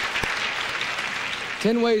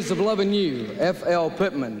 10 Ways of Loving You, F.L.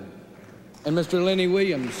 Pittman and Mr. Lenny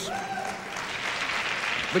Williams.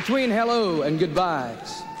 Between Hello and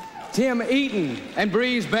Goodbyes, Tim Eaton and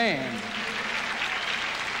Breeze Band.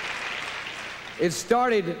 It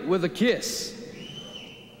Started with a Kiss.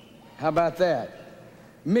 How about that?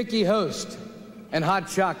 Mickey Host and Hot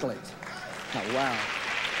Chocolate. Oh, wow.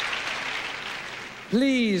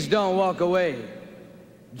 Please Don't Walk Away,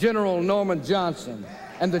 General Norman Johnson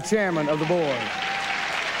and the chairman of the board.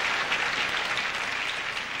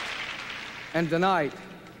 And tonight,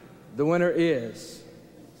 the winner is,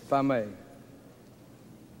 if I may.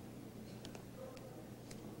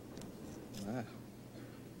 Wow.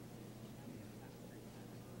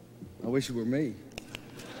 I wish it were me.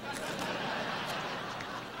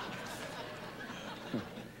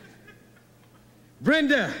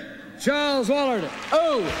 Brenda, Charles Wallard,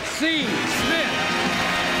 O.C. Smith.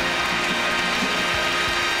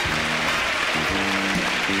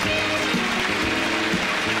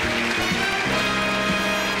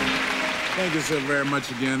 Thank you so very much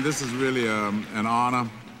again. This is really an honor.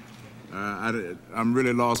 I'm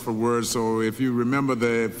really lost for words, so if you remember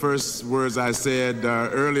the first words I said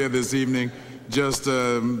earlier this evening, just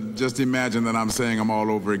imagine that I'm saying them all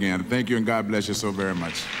over again. Thank you, and God bless you so very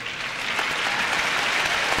much.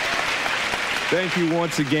 Thank you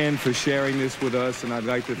once again for sharing this with us, and I'd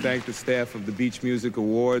like to thank the staff of the Beach Music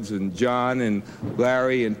Awards, and John and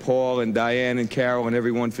Larry and Paul and Diane and Carol and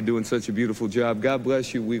everyone for doing such a beautiful job. God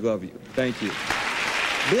bless you. We love you. Thank you.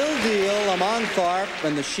 Bill Deal, Ammon Tharp,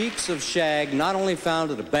 and the Sheiks of Shag not only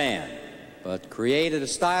founded a band, but created a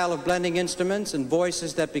style of blending instruments and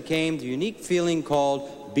voices that became the unique feeling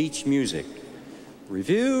called beach music.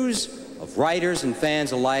 Reviews of writers and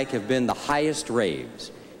fans alike have been the highest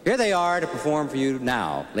raves. Here they are to perform for you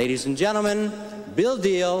now. Ladies and gentlemen, Bill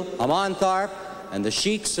Deal, Ammon Tharp, and the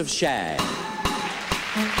Sheiks of Shag.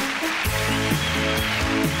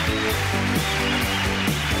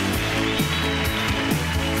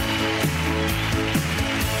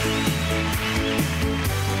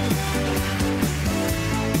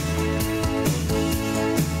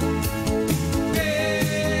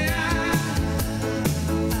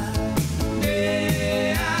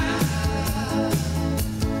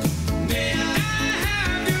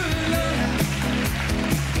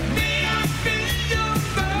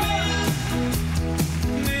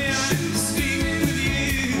 May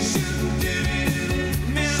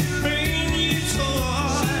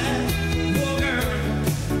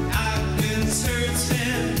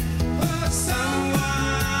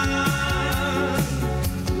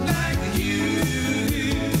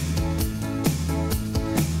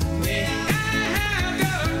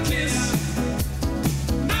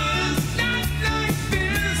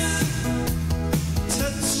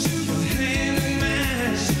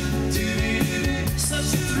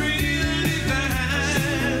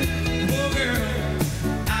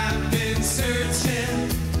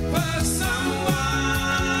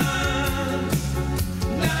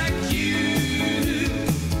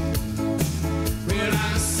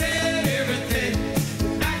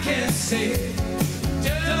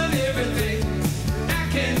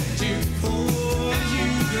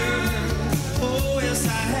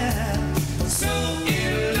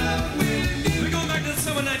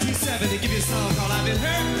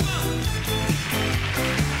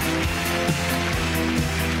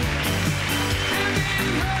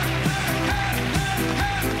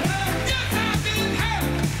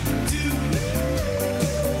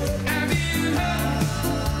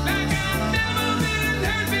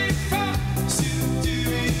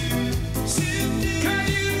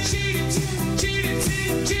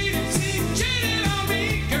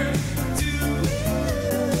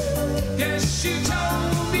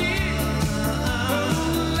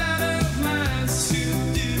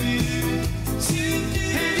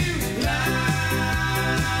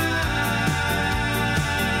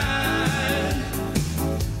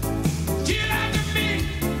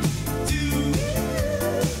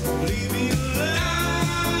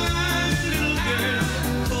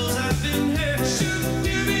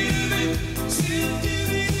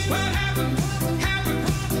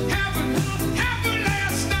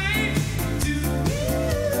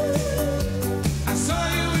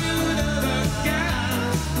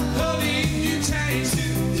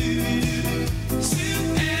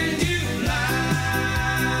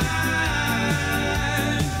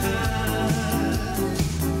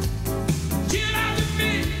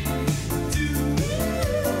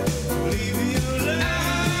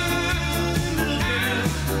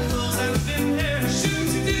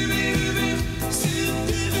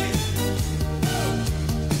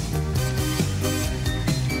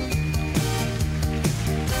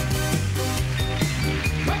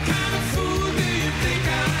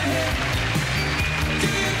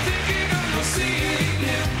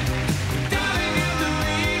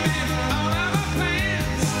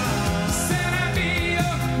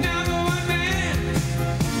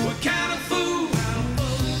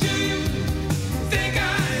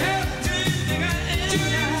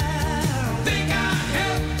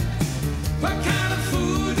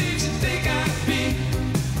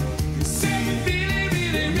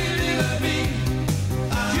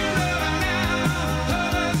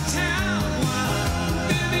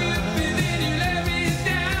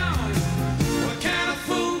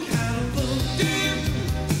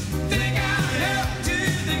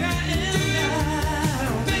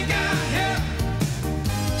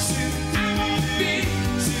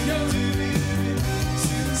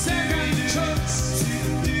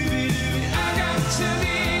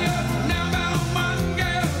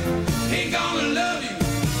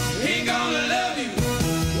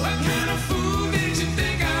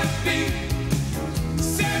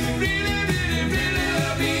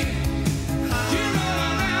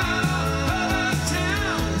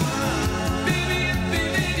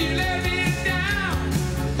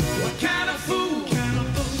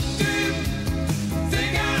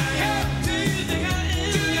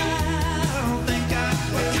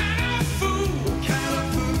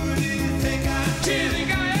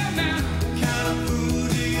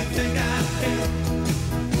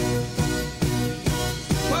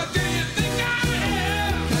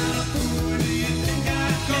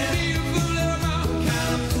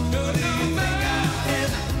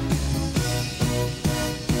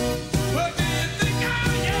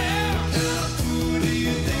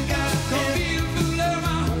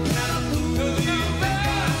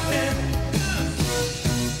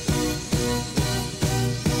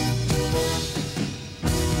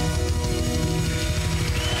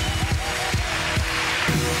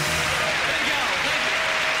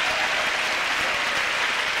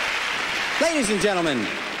Ladies and gentlemen,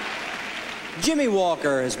 Jimmy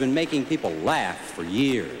Walker has been making people laugh for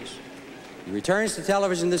years. He returns to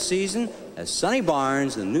television this season as Sonny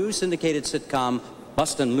Barnes in the new syndicated sitcom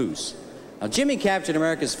Bustin' Loose. Now, Jimmy captured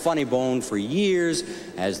America's funny bone for years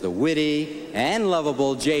as the witty and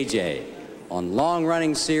lovable JJ on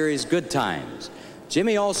long-running series Good Times.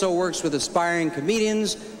 Jimmy also works with aspiring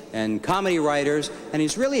comedians and comedy writers, and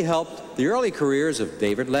he's really helped the early careers of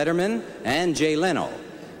David Letterman and Jay Leno.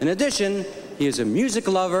 In addition, he is a music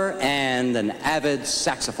lover and an avid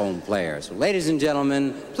saxophone player. So, ladies and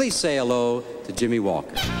gentlemen, please say hello to Jimmy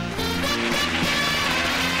Walker.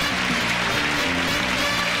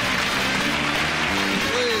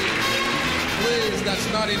 Please,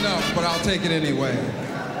 that's not enough, but I'll take it anyway.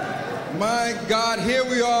 My God, here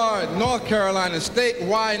we are at North Carolina State.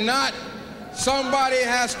 Why not? Somebody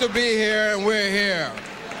has to be here, and we're here.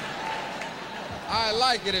 I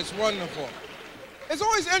like it. It's wonderful. It's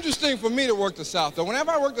always interesting for me to work the South, though.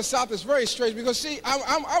 Whenever I work the South, it's very strange because, see,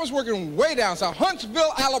 I was working way down south,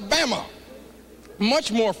 Huntsville, Alabama, much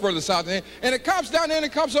more further south than here. And the cops down there and the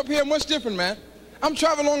cops up here are much different, man. I'm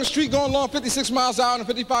traveling along the street going along 56 miles an hour in a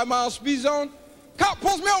 55-mile speed zone. Cop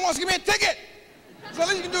pulls me on, wants to give me a ticket. So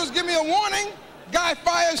all you can do is give me a warning. Guy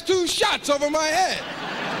fires 2 shots over my head.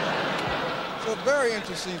 So very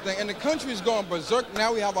interesting thing. And the country's gone berserk.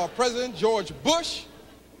 Now we have our president, George Bush.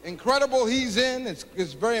 Incredible, he's in.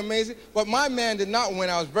 It's very amazing. But my man did not win.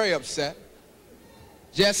 I was very upset.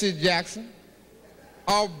 Jesse Jackson,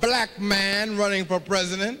 our black man running for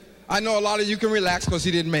president. I know a lot of you can relax because he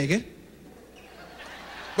didn't make it.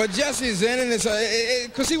 But Jesse's in, and it's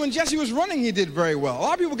because see, when Jesse was running, he did very well. A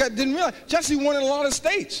lot of people didn't realize Jesse won in a lot of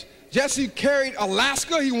states. Jesse carried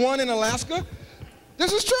Alaska. He won in Alaska.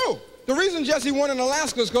 This is true. The reason Jesse won in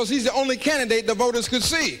Alaska is because he's the only candidate the voters could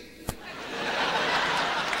see.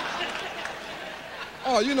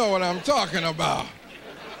 Oh, you know what I'm talking about.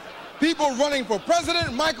 People running for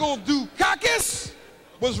president. Michael Dukakis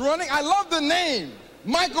was running. I love the name,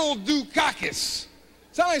 Michael Dukakis.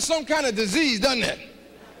 Sounds like some kind of disease, doesn't it?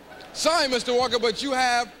 Sorry, Mr. Walker, but you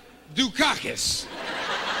have Dukakis.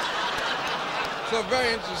 It's a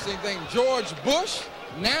very interesting thing. George Bush,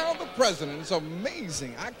 now the president. It's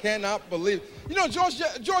amazing. I cannot believe it. You know,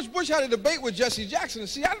 George Bush had a debate with Jesse Jackson.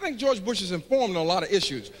 See, I think George Bush is informed on a lot of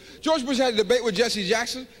issues. George Bush had a debate with Jesse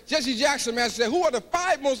Jackson. Jesse Jackson, man, said, who are the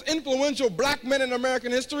 5 most influential black men in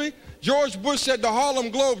American history? George Bush said the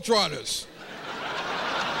Harlem Globetrotters.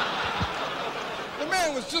 The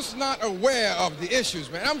man was just not aware of the issues,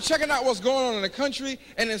 man. I'm checking out what's going on in the country,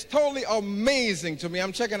 and it's totally amazing to me.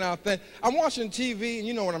 I'm checking out things. I'm watching TV, and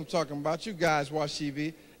you know what I'm talking about. You guys watch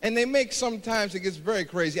TV, and they make sometimes it gets very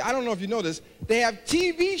crazy. I don't know if you know this. They have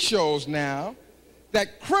TV shows now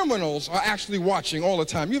that criminals are actually watching all the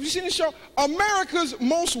time. Have you seen this show? America's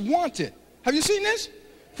Most Wanted. Have you seen this?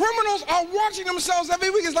 Criminals are watching themselves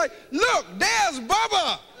every week. It's like, look, there's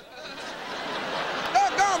Bubba.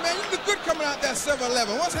 Doggone, man, you look good coming out that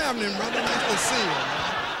 7-Eleven. What's happening, brother? Nice to see you.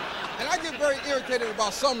 And I get very irritated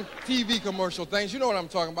about some TV commercial things. You know what I'm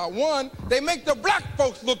talking about. One, they make the black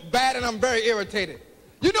folks look bad, and I'm very irritated.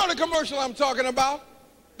 You know the commercial I'm talking about?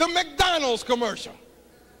 The McDonald's commercial.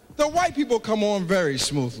 The white people come on very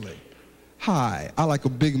smoothly. Hi, I like a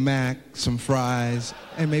Big Mac, some fries,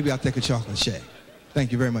 and maybe I'll take a chocolate shake.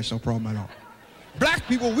 Thank you very much, no problem at all. Black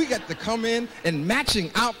people, we get to come in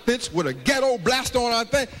matching outfits with a ghetto blast on our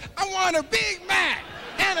thing. I want a Big Mac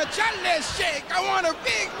and a chocolate shake. I want a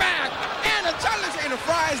Big Mac and a chocolate shake. And the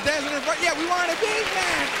fries dancing in front. Yeah, we want a Big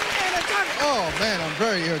Mac and a chocolate. Oh, man, I'm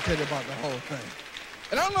very irritated about the whole thing.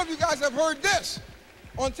 And I don't know if you guys have heard this.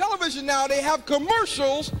 On television now, they have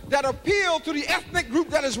commercials that appeal to the ethnic group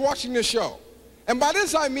that is watching the show. And by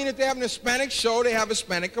this, I mean if they have an Hispanic show, they have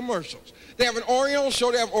Hispanic commercials. They have an Oriental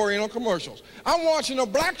show, they have Oriental commercials. I'm watching a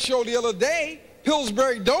black show the other day.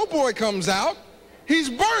 Pillsbury Doughboy comes out. He's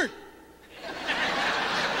burnt.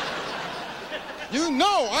 You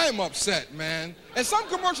know I'm upset, man. And some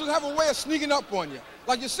commercials have a way of sneaking up on you.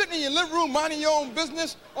 Like you're sitting in your living room minding your own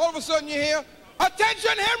business. All of a sudden you hear,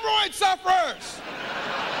 attention hemorrhoid sufferers.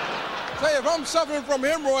 Tell you, if I'm suffering from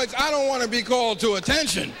hemorrhoids, I don't want to be called to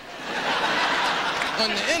attention.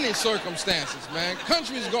 Under any circumstances, man.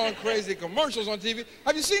 Country's going crazy, commercials on TV.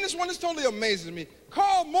 Have you seen this one? This totally amazes me.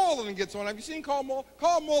 Carl Moreland gets on. Have you seen Carl Moreland?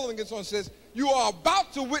 Carl Moreland gets on and says, you are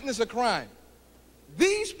about to witness a crime.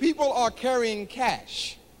 These people are carrying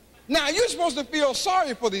cash. Now, you're supposed to feel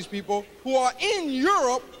sorry for these people who are in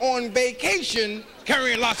Europe on vacation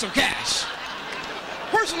carrying lots of cash.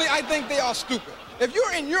 Personally, I think they are stupid. If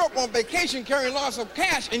you're in Europe on vacation carrying lots of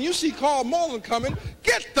cash and you see Carl Moreland coming,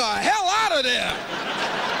 get the hell out of there.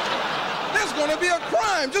 There's going to be a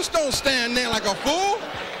crime. Just don't stand there like a fool.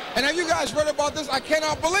 And have you guys read about this? I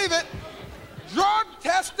cannot believe it. Drug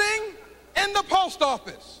testing in the post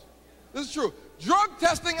office. This is true. Drug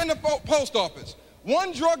testing in the post office.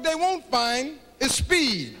 One drug they won't find is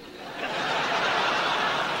speed.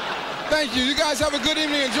 Thank you. You guys have a good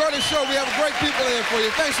evening. Enjoy the show. We have great people here for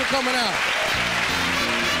you. Thanks for coming out.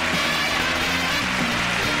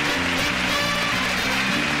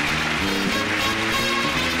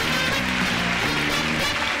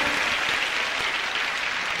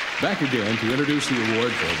 Back again to introduce the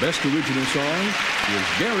award for Best Original Song is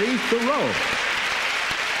Gary Thoreau.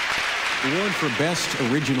 The award for Best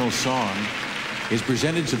Original Song is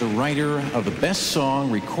presented to the writer of the best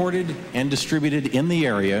song recorded and distributed in the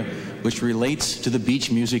area which relates to the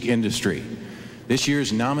beach music industry. This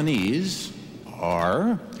year's nominees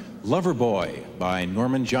are Loverboy by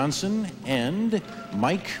Norman Johnson and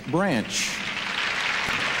Mike Branch.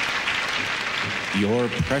 Your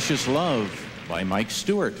Precious Love by Mike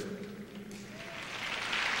Stewart.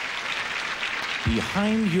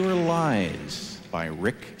 Behind Your Lies by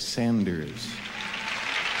Rick Sanders.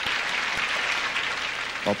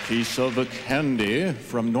 A Piece of a Candy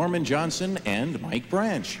from Norman Johnson and Mike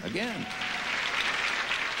Branch again.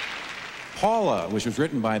 Paula, which was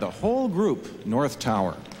written by the whole group, North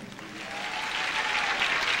Tower.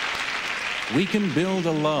 We Can Build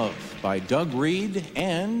a Love by Doug Reed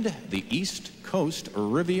and the East Coast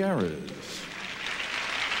Rivieras.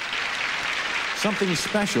 Something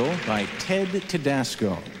Special by Ted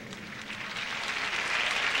Tedasco.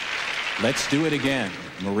 Let's Do It Again,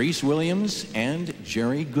 Maurice Williams and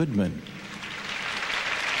Jerry Goodman.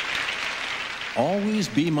 Always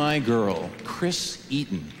Be My Girl, Chris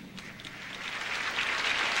Eaton.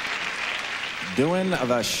 Doing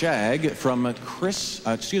the Shag from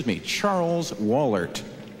Charles Wallert.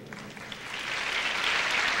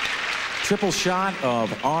 Triple Shot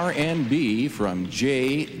of R&B from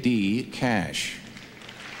J.D. Cash.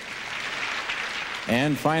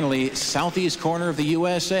 And finally, Southeast Corner of the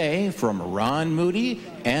USA from Ron Moody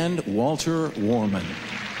and Walter Warman.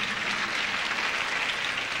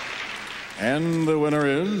 And the winner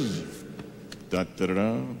is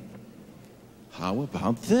Da-da-da-da. How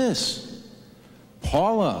about this?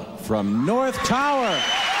 Paula from North Tower.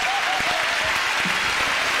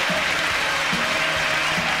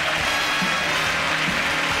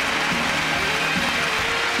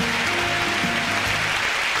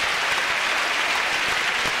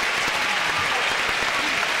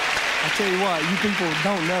 I tell you what, you people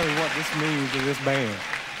don't know what this means to this band.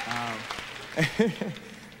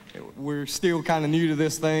 We're still kind of new to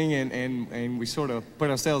this thing, and we sort of put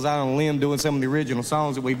ourselves out on a limb doing some of the original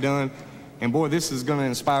songs that we've done. And boy, this is going to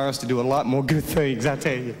inspire us to do a lot more good things, I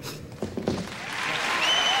tell you.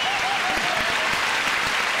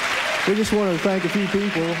 We just wanted to thank a few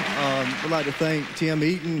people. We'd like to thank Tim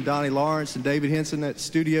Eaton, Donnie Lawrence, and David Henson at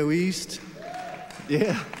Studio East.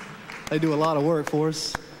 Yeah, they do a lot of work for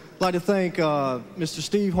us. I'd like to thank Mr.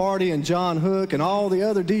 Steve Hardy and John Hook and all the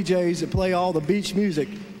other DJs that play all the beach music.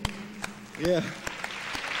 Yeah.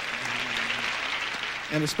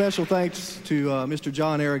 And a special thanks to Mr.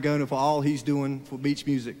 John Aragona for all he's doing for beach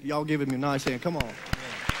music. Y'all give him a nice hand. Come on.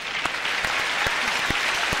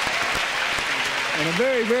 And a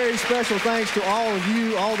very, very special thanks to all of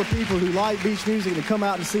you, all the people who like beach music and come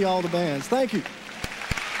out and see all the bands. Thank you.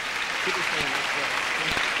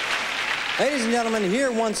 Ladies and gentlemen,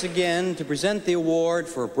 here once again to present the award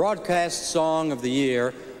for Broadcast Song of the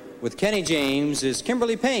Year with Kenny James is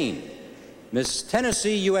Kimberly Payne, Miss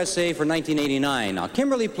Tennessee, USA for 1989. Now,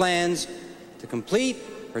 Kimberly plans to complete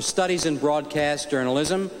her studies in broadcast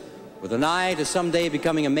journalism with an eye to someday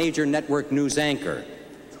becoming a major network news anchor.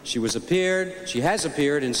 She has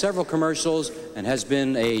appeared in several commercials and has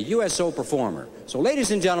been a USO performer. So, ladies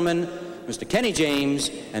and gentlemen, Mr. Kenny James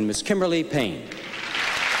and Miss Kimberly Payne.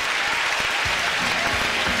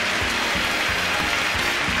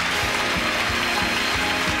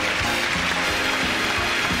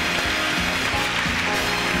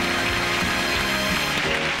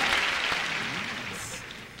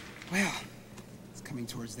 Well, it's coming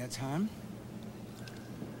towards that time.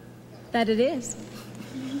 That it is.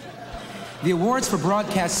 The awards for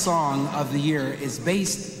Broadcast Song of the Year is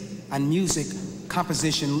based on music,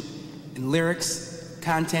 composition, and lyrics,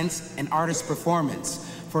 contents, and artist performance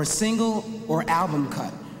for a single or album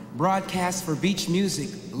cut, broadcast for beach music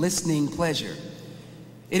listening pleasure.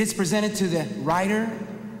 It is presented to the writer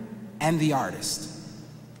and the artist.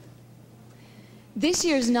 This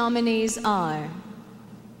year's nominees are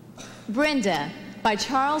Brenda by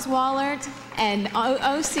Charles Wallert and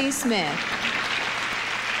O.C. Smith.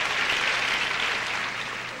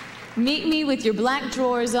 Meet Me With Your Black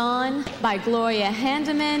Drawers On by Gloria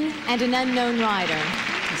Hardiman and an unknown writer.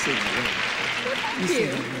 Thank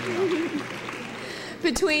you.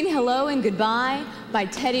 Between Hello and Goodbye by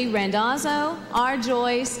Teddy Randazzo, R.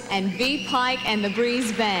 Joyce, and V. Pike and the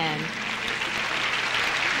Breeze Band.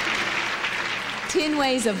 10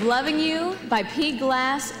 Ways of Loving You by P.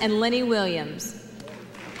 Glass and Lenny Williams.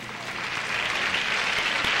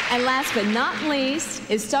 And last but not least,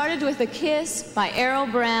 It Started With a Kiss by Errol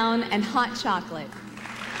Browne and Hot Chocolate.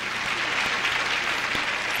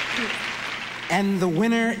 And the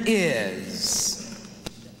winner is...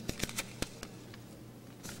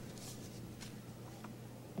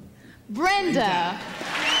 Brenda.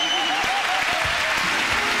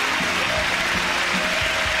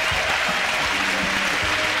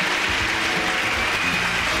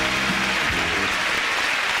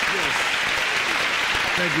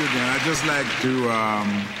 Thank you again. I'd just like to,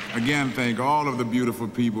 again, thank all of the beautiful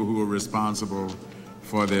people who are responsible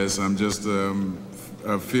for this. I'm just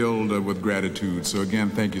filled with gratitude. So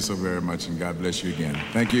again, thank you so very much, and God bless you again.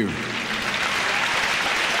 Thank you.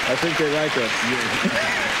 I think they like us.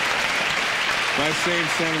 My same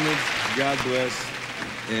sentiments. God bless.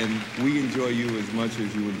 And we enjoy you as much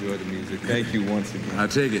as you enjoy the music. Thank you once again. I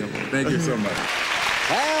take it. Thank you so much.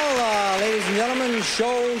 Well, ladies and gentlemen,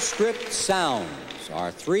 show, script, sounds are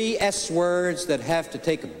 3 S words that have to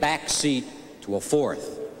take a back seat to a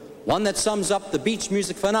 4th. One that sums up the beach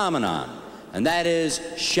music phenomenon, and that is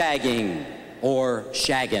shagging or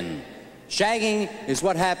shaggin'. Shagging is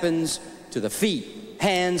what happens to the feet,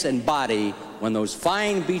 hands, and body when those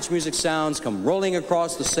fine beach music sounds come rolling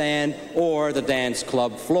across the sand or the dance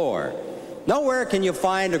club floor. Nowhere can you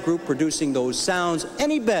find a group producing those sounds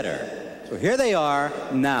any better. So here they are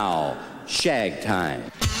now, ShagTime.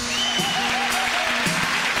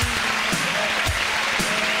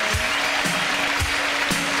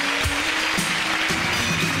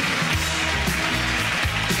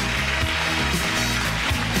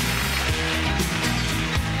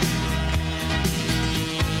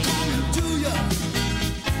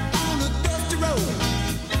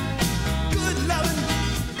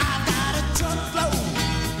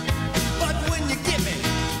 But when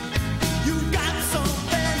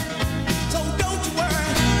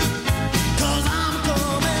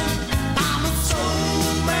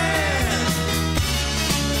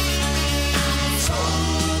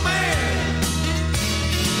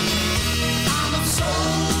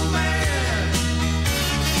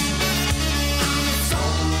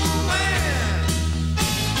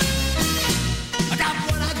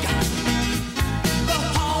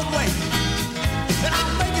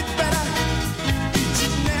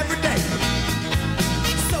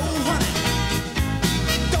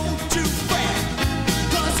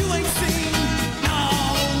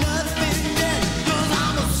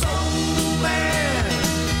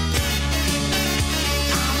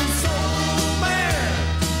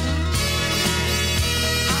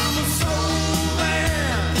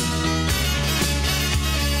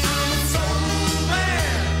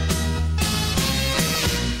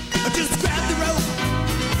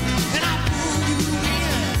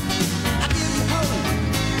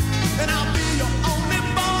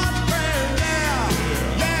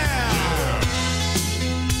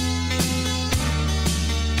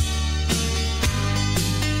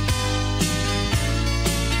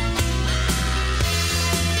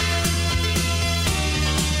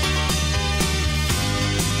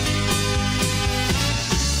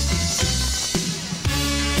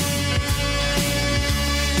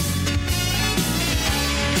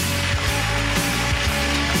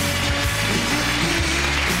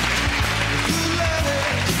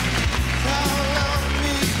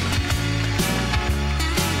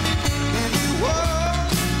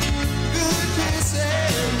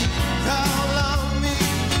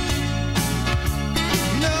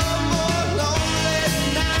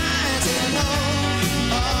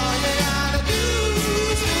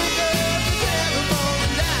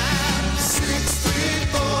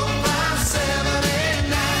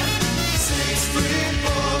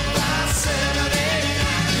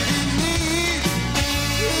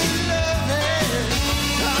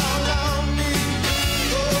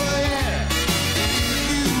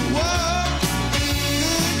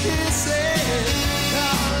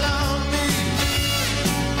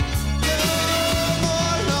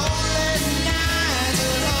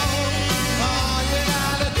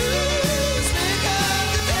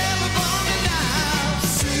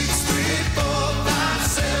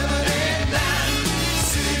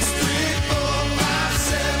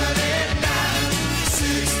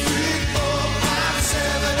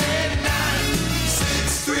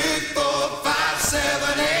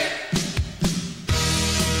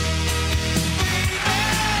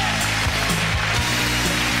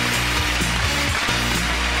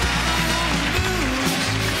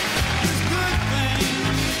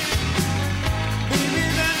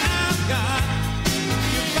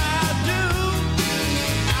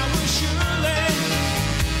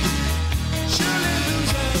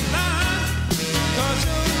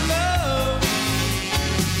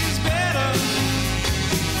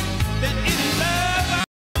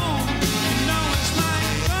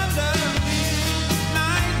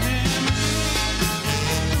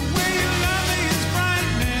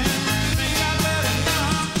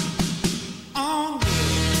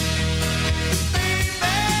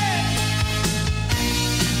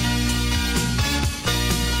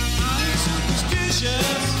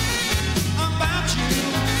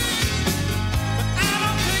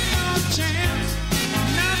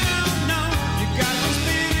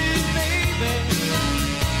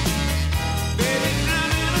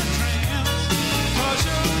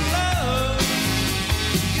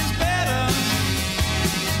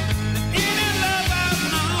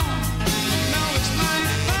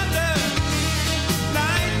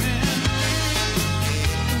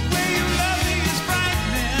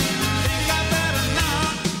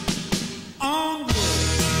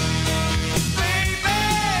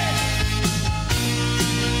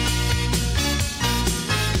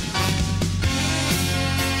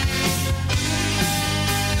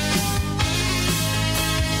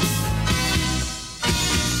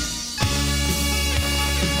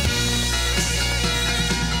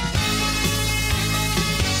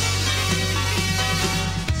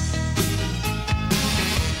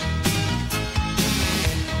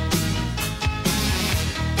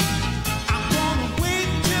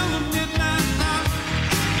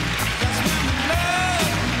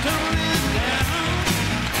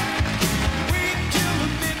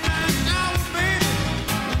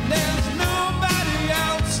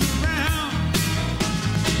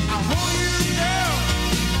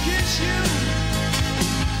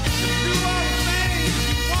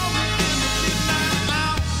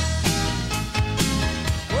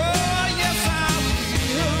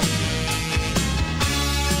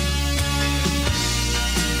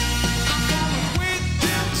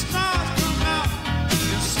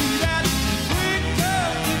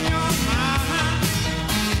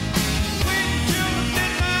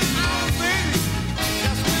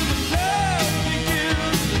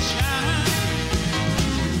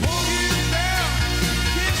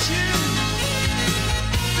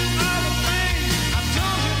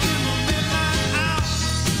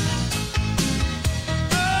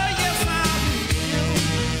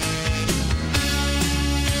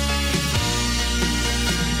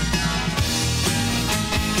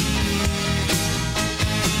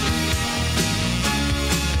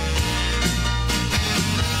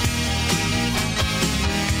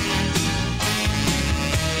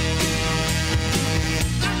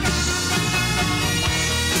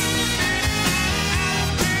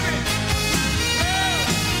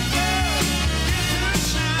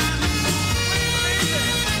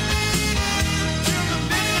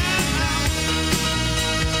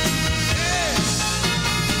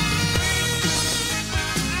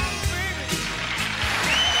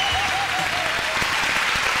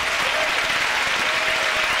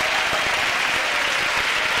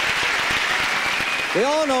We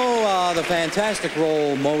all know the fantastic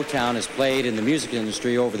role Motown has played in the music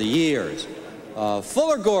industry over the years.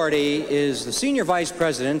 Fuller Gordy is the Senior Vice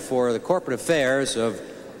President for the Corporate Affairs of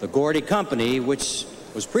the Gordy Company, which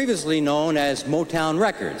was previously known as Motown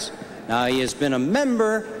Records. Now, he has been a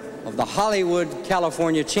member of the Hollywood,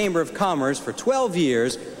 California Chamber of Commerce for 12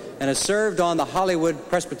 years and has served on the Hollywood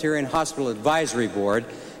Presbyterian Hospital Advisory Board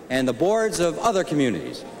and the boards of other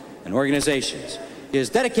communities and organizations. He has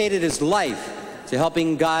dedicated his life to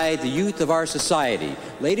helping guide the youth of our society.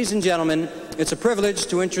 Ladies and gentlemen, it's a privilege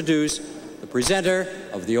to introduce the presenter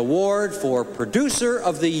of the award for Producer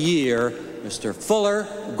of the Year, Mr. Fuller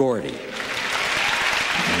Gordy.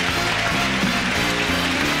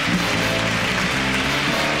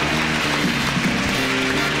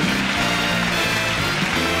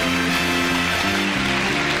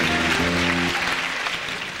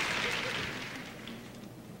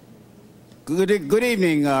 Good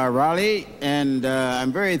evening, Raleigh, and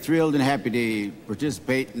I'm very thrilled and happy to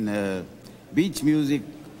participate in the Beach Music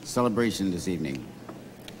celebration this evening.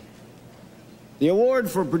 The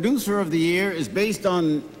award for Producer of the Year is based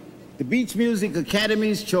on the Beach Music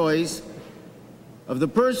Academy's choice of the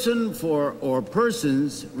person or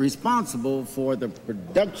persons responsible for the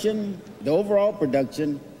production, the overall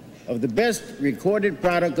production of the best recorded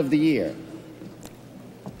product of the year.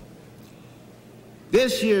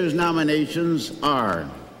 This year's nominations are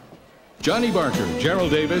Johnny Barker,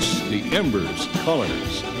 Gerald Davis, the Embers,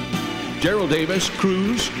 Colors. Gerald Davis,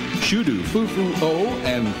 Cruise, Shudu, Fufu O,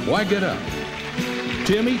 and Why Get Up.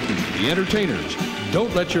 Tim Eaton, The Entertainers,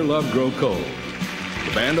 Don't Let Your Love Grow Cold.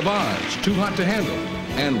 The Band of Oz, Too Hot to Handle,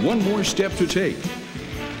 and One More Step to Take.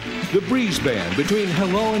 The Breeze Band, Between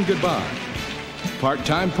Hello and Goodbye.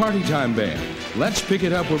 Part-Time Party Time Band, Let's Pick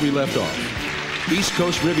It Up Where We Left Off. East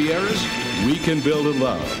Coast Rivieras, We Can Build a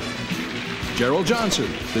Love. Gerald Johnson,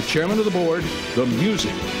 the chairman of the board, The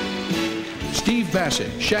Music. Steve Bassett,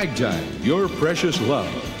 ShagTime, Your Precious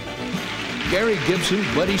Love. Gary Gibson,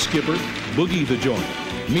 Buddy Skipper, Boogie the Joint.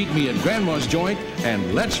 Meet Me at Grandma's Joint,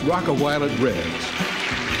 and Let's Rock a While at Red's.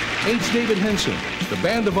 H. David Henson, The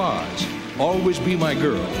Band of Oz, Always Be My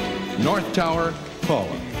Girl. North Tower,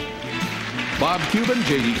 Paula. Bob Cuban,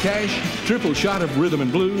 J.D. Cash, Triple Shot of Rhythm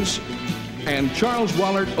and Blues. And Charles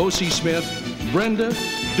Wallert, O.C. Smith, Brenda,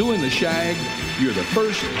 Doing the Shag, You're the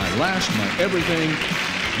First, My Last, My Everything,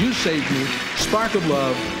 You Saved Me, Spark of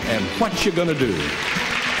Love, and What You Gonna Do.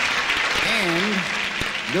 And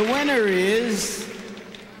the winner is,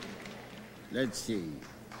 let's see,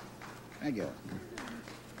 thank you.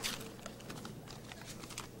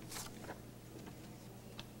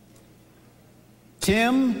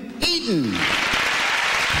 Tim Eaton.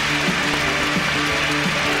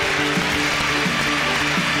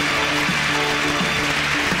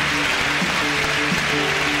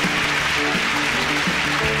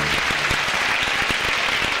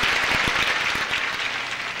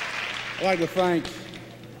 I'd like to thank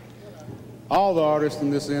all the artists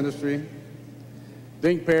in this industry,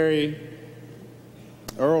 Dink Perry,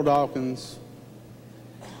 Earl Dawkins,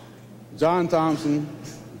 John Thompson,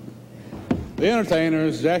 the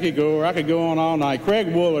Entertainers, Jackie Gore. I could go on all night. Craig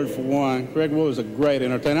Woolard, for one. Craig Woolard is a great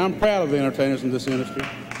entertainer. I'm proud of the entertainers in this industry.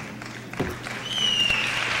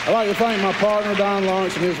 I'd like to thank my partner, Don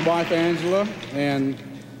Lawrence, and his wife, Angela, and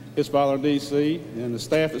his father, D.C., and the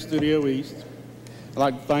staff at Studio East. I'd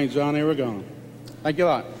like to thank John Aragon. Thank you a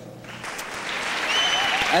lot.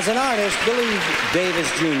 As an artist, Billy Davis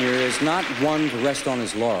Jr. is not one to rest on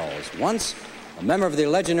his laurels. Once a member of the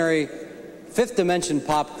legendary Fifth Dimension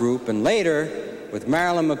pop group, and later, with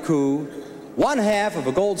Marilyn McCoo, one half of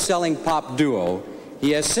a gold-selling pop duo,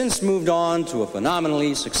 he has since moved on to a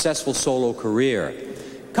phenomenally successful solo career.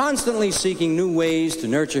 Constantly seeking new ways to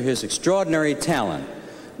nurture his extraordinary talent,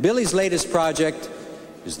 Billy's latest project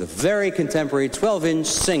is the very contemporary 12-inch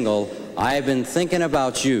single, I've Been Thinking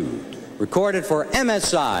About You, recorded for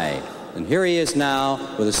MSI. And here he is now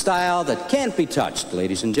with a style that can't be touched,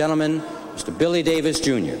 ladies and gentlemen, Mr. Billy Davis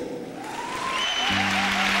Jr.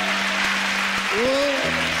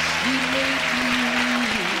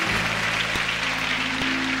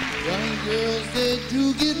 Young girls, they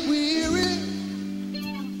do get weary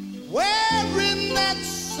wearing that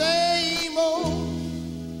same old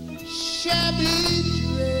shabby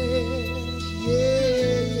dress, yeah.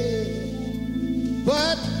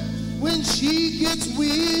 But when she gets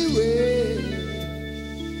weary,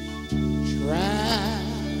 try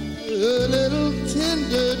a little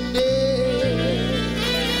tenderness.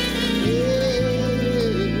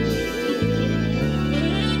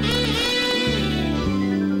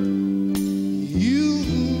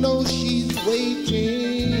 You know she's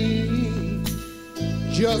waiting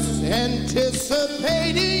just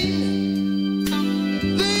anticipating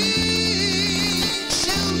things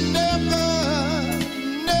she'll never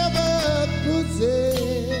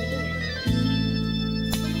possess.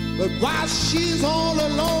 But while she's all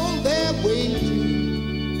alone there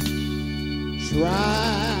waiting,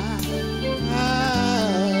 try a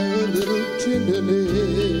little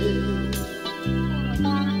tenderness.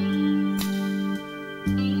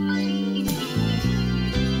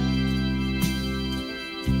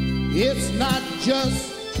 It's not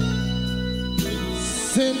just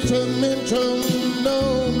sentimental,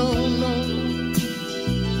 no.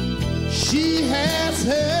 She has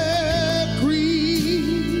her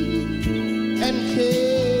grief and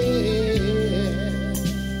care,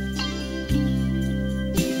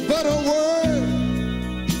 but a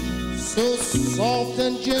word so soft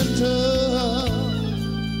and gentle,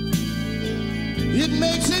 it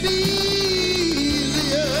makes it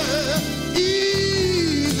easier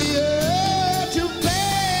to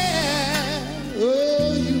bear.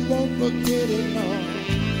 Oh, you won't forget it, no.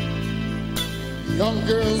 Young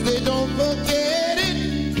girls, they don't forget it.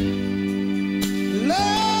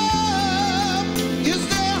 Love is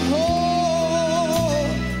their whole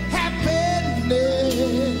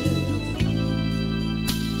happiness,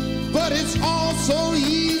 but it's all so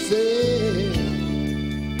easy.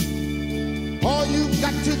 All you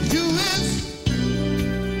got to do is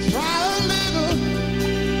try a little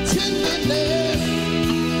tenderness.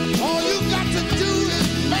 All you got to do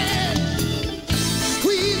is, man,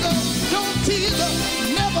 squeeze her, don't tease her,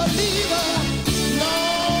 never leave her. No,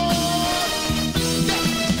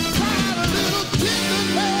 try a little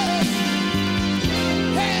tenderness.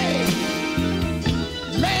 Hey,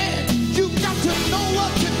 man, you got to know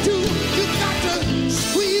what to do. You got to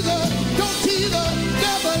squeeze her, don't tease her,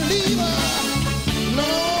 never leave her.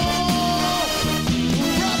 No,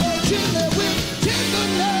 rubber chili with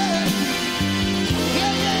tenderness.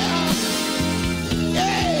 Yeah.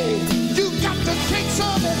 Hey, you got to take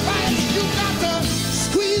some advice. You got to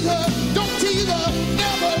squeeze her, don't tease her,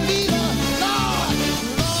 never leave her.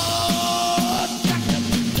 Lord, got to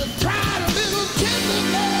try a little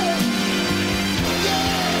tenderness.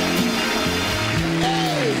 Yeah.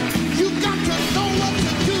 Hey, you got to know what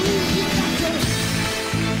to do. You got to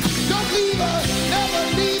don't leave her, never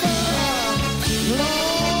leave her.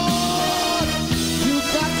 Lord, you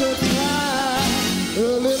got to try a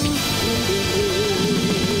little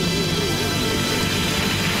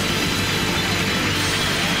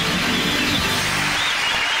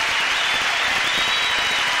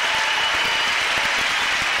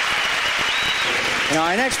Now,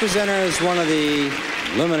 our next presenter is one of the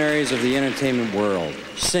luminaries of the entertainment world.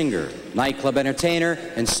 Singer, nightclub entertainer,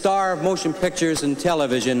 and star of motion pictures and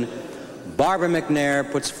television, Barbara McNair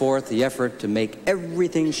puts forth the effort to make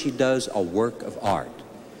everything she does a work of art.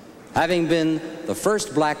 Having been the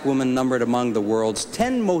first black woman numbered among the world's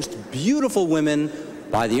 10 most beautiful women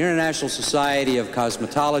by the International Society of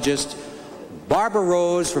Cosmetologists, Barbara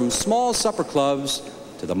rose from small supper clubs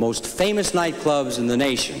to the most famous nightclubs in the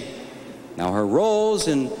nation. Now, her roles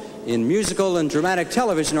in musical and dramatic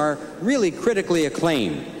television are really critically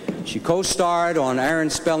acclaimed. She co-starred on Aaron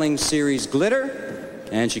Spelling's series Glitter,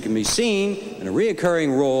 and she can be seen in a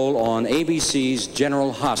recurring role on ABC's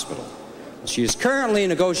General Hospital. She is currently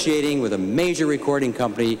negotiating with a major recording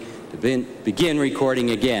company to begin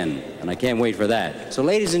recording again, and I can't wait for that. So,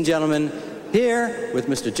 ladies and gentlemen, here with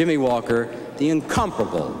Mr. Jimmy Walker, the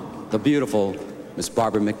incomparable, the beautiful Miss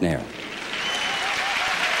Barbara McNair.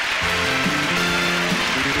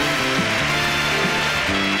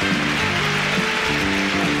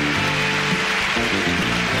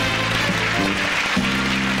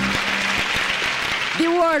 The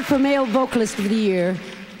award for Male Vocalist of the Year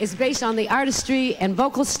is based on the artistry and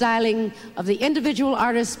vocal styling of the individual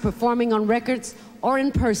artists performing on records or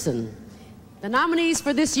in person. The nominees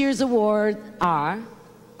for this year's award are...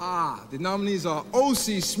 The nominees are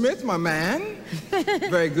O.C. Smith, my man.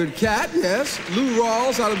 Very good cat, yes. Lou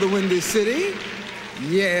Rawls out of the Windy City.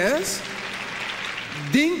 Yes.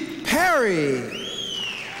 Dink Perry.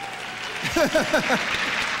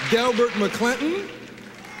 Delbert McClinton.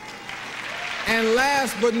 And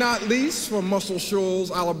last but not least, from Muscle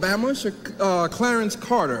Shoals, Alabama, Clarence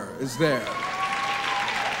Carter is there.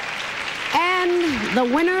 And the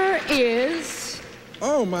winner is...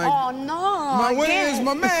 Oh, my... Oh, no. My winner is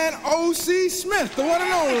my man, O.C. Smith, the one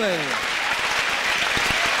and only.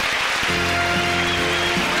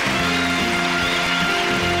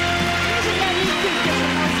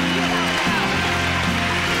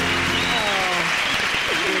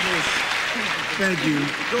 Thank you.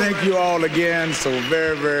 Thank you all again so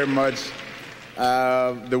very, very much.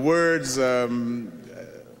 The words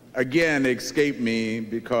again escape me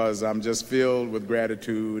because I'm just filled with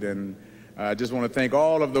gratitude, and I just want to thank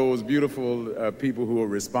all of those beautiful people who are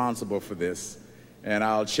responsible for this, and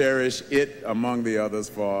I'll cherish it among the others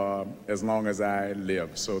for as long as I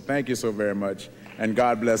live. So thank you so very much, and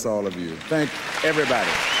God bless all of you. Thank everybody.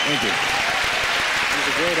 Thank you. He's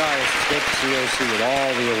a great artist. It's great to see OC with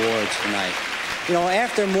all the awards tonight. You know,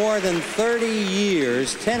 after more than 30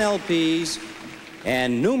 years, 10 LPs,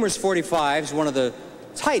 and numerous 45s, one of the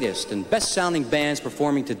tightest and best-sounding bands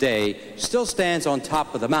performing today still stands on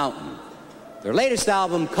top of the mountain. Their latest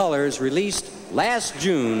album, Colors, released last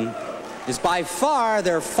June, is by far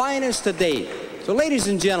their finest to date. So, ladies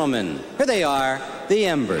and gentlemen, here they are, the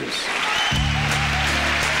Embers.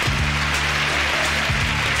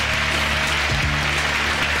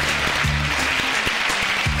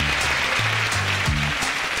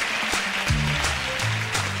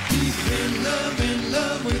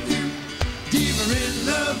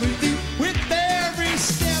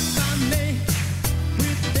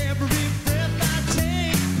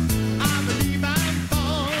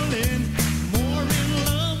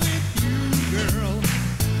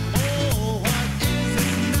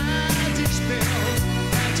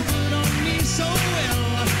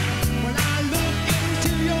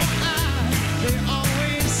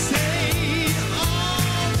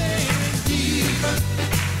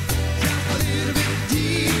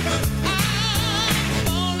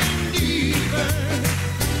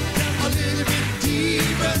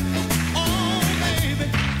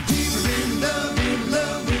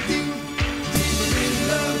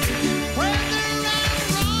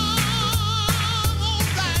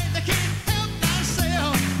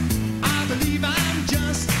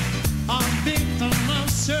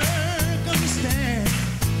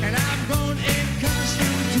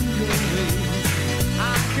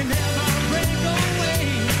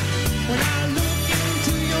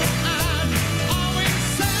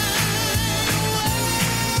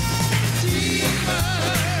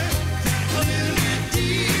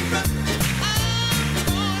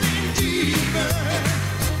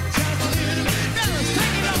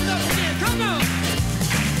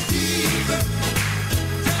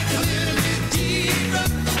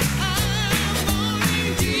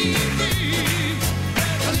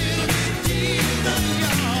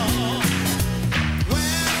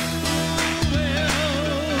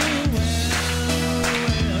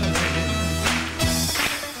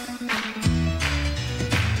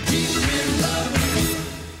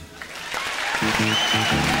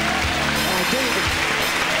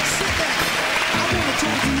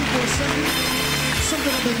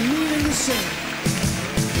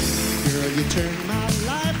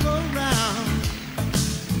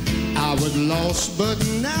 But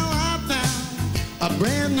now I found a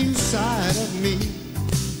brand new side of me,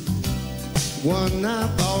 one I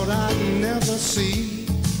thought I'd never see.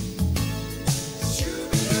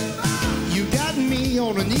 You got me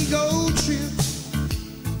on an ego trip.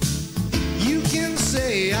 You can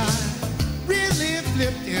say I really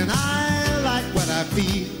flipped, and I like what I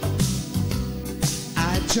feel.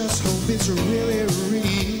 I just hope it's really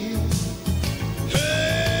real.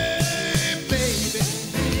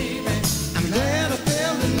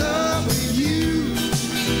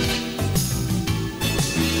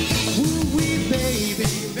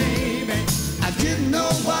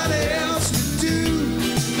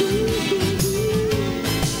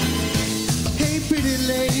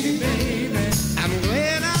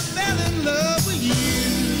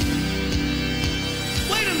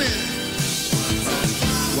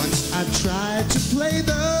 Tried to play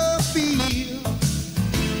the field,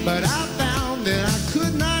 but I found that I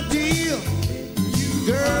could not deal.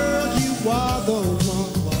 Girl, you are the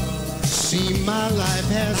one. See, my life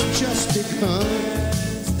has just begun.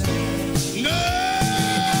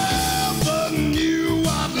 Never knew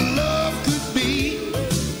what love could be.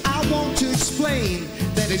 I want to explain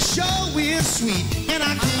that it sure is sweet, and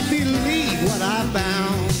I can't believe what I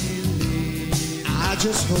found. I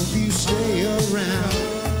just hope you stay around.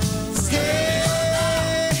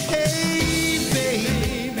 Hey, hey,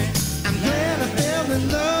 baby, I'm glad I fell in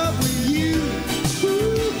love with you.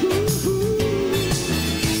 Ooh, ooh, ooh.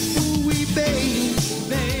 Ooh-wee,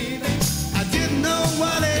 baby, I didn't know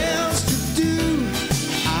what else to do.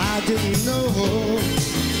 I didn't know.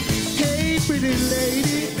 Hey, pretty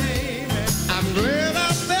lady, I'm glad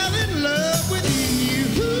I fell in love with you.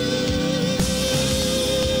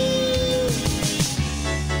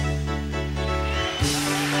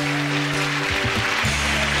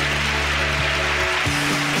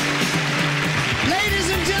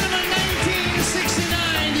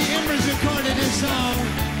 Song.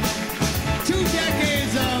 2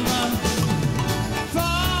 decades of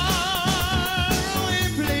far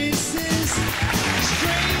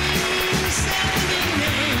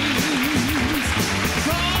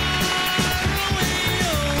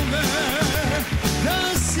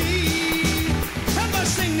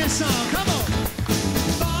this song. Come on.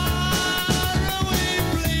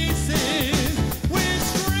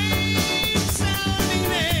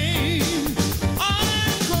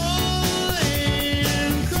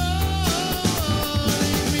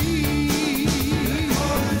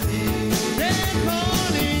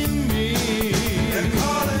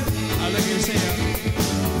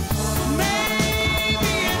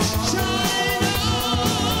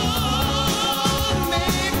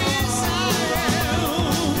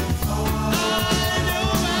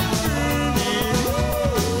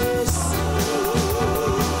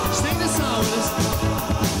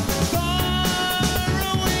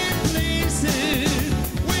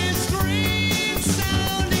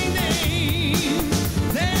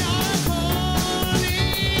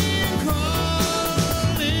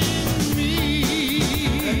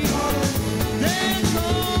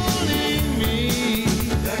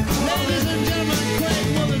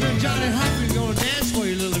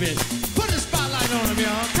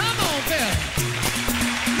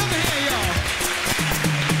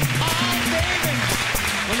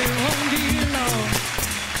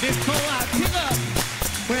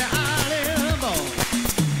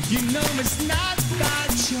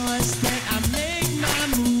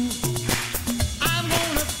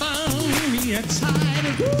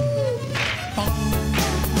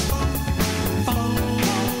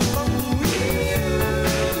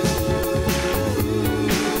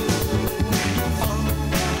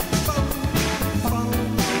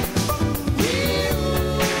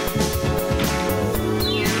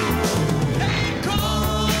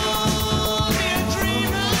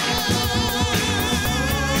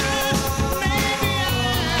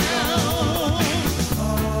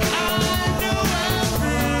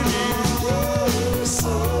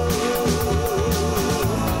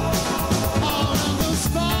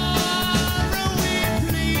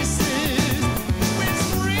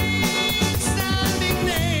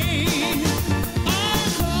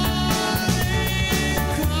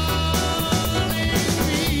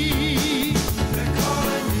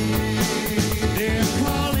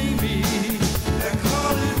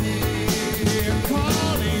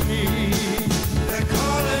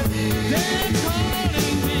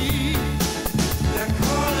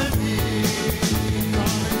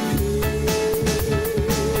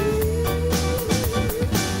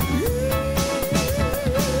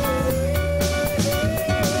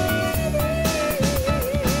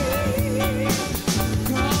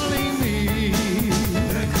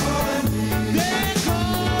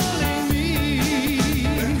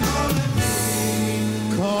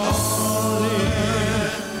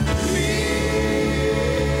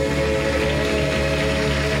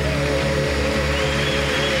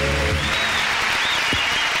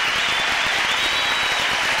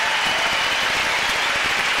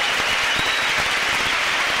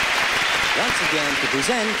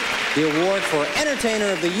 Present the award for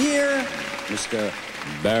Entertainer of the Year, Mr.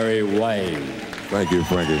 Barry White. Thank you,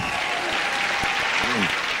 Frankie.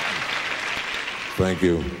 Thank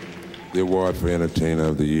you. The award for Entertainer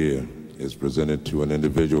of the Year is presented to an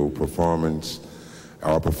individual performing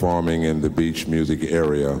in the beach music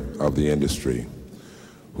area of the industry,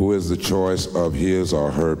 who is the choice of his or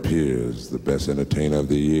her peers, the best entertainer of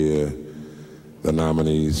the year. The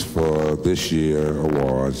nominees for this year's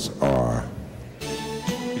awards are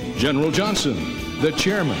General Johnson, the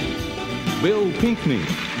chairman. Bill Pinkney,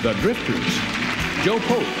 the Drifters. Joe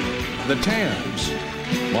Pope, the Tams.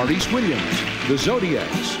 Maurice Williams, the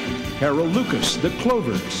Zodiacs. Harold Lucas, the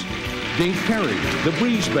Clovers. Dink Perry, the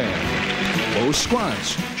Breeze Band. Bo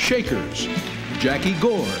Squats, Shakers. Jackie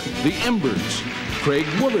Gore, the Embers. Craig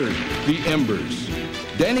Woolard, the Embers.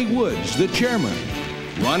 Danny Woods, the chairman.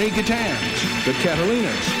 Ronnie Gatans, the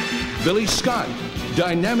Catalinas. Billy Scott,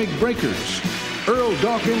 Dynamic Breakers. Earl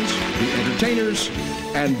Dawkins, the Entertainers,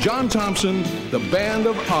 and John Thompson, the Band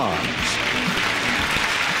of Odds.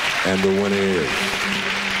 And the winner is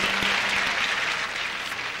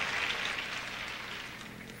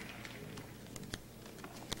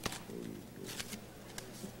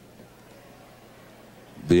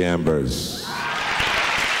the Embers.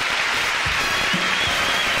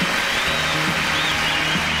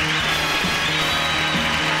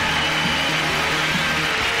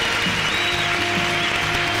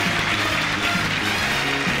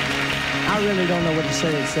 I really don't know what to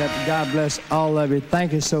say except God bless all of you.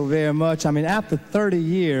 Thank you so very much. I mean, after 30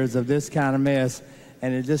 years of this kind of mess,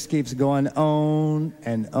 and it just keeps going on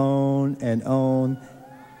and on and on.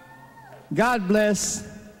 God bless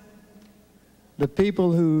the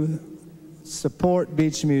people who support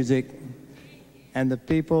beach music and the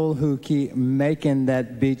people who keep making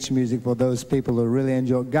that beach music for those people who really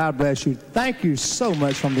enjoy it. God bless you. Thank you so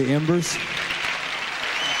much from the Embers.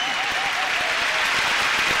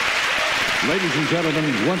 Ladies and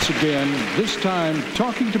gentlemen, once again, this time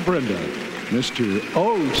talking to Brenda, Mr.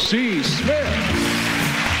 O.C. Smith.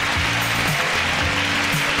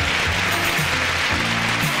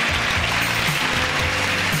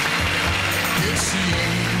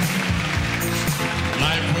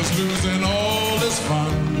 Life was losing all its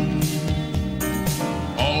fun,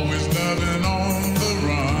 always loving on the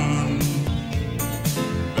run.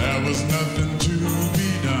 There was nothing to be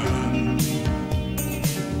done.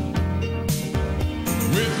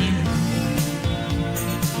 With you,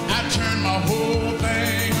 I turned my whole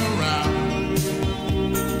thing around.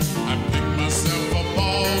 I picked myself up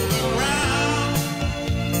off the ground.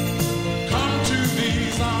 Come to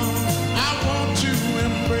these arms, I want to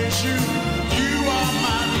embrace you.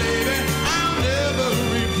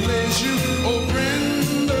 Oh,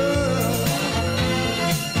 Brenda,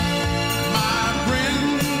 my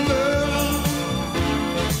Brenda,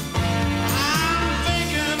 I'm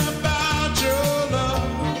thinking about your love,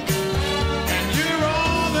 and you're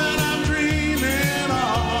all that I'm dreaming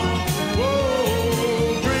of.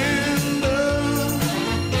 Oh, Brenda,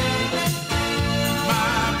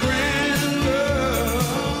 my Brenda,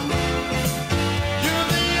 you're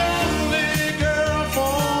the only girl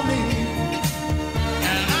for me.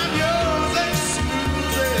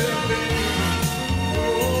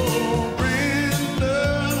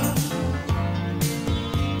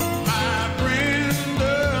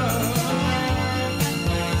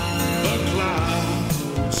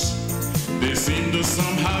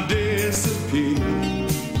 Somehow disappear.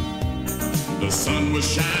 The sun was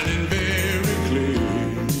shining very clear,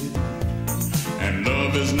 and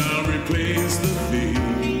love has now replaced the fear.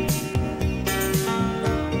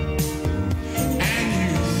 And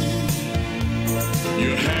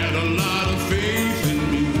you had a lot of faith in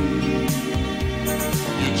me.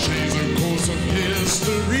 You changed the course of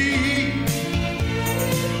history.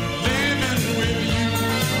 Living with you,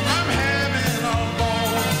 I'm having a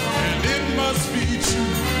ball, and it must be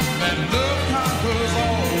true that love conquers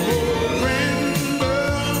all. Oh, Brenda,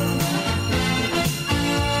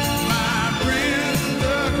 my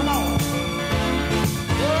Brenda, come on.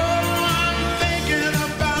 Oh, I'm thinking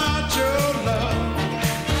about your love,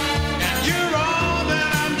 and you're all that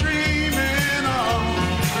I'm dreaming of.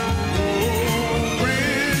 Oh,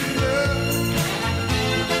 Brenda,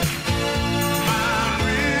 my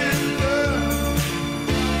Brenda,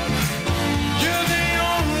 you're the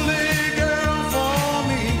only girl for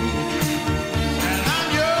me. And I'm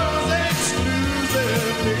yours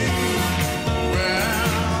exclusively.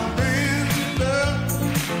 Well, Brenda,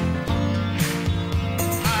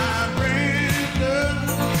 my Brenda,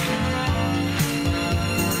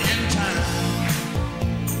 in time,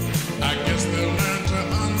 I guess they'll learn to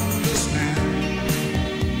understand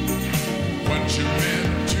what you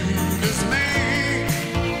meant to this man.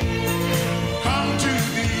 Come to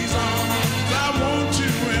these arms, I want to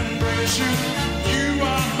embrace you. You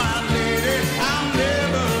are my lady, I'll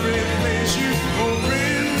never replace you. Oh,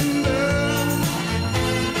 Brenda,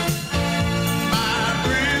 my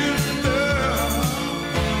Brenda,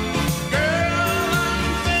 girl, I'm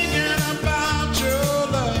thinking about your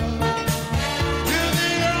love. You're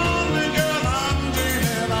the only girl I'm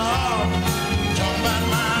dreaming of. Talk about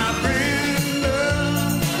my Brenda,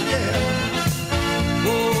 yeah.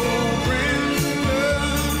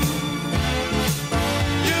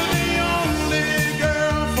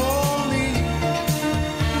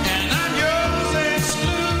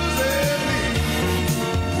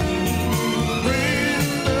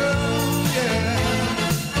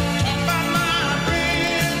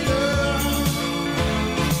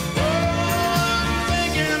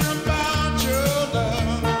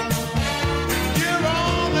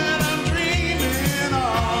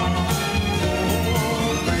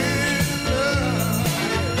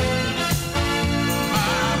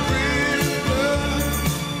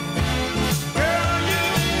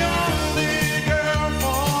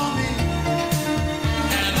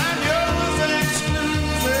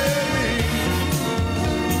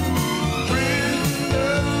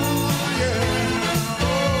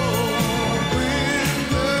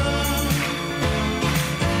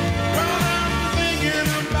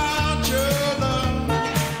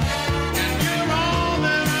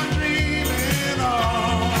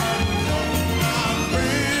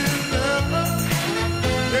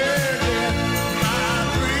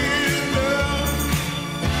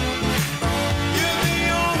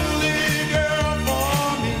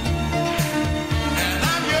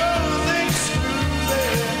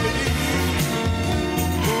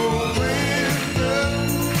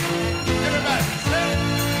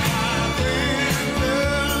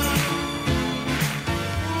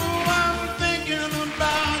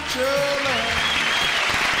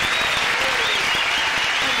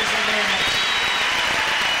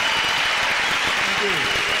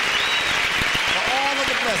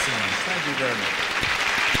 Thank you very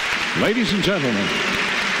much. Ladies and gentlemen,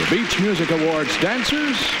 the Beach Music Awards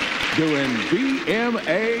dancers doing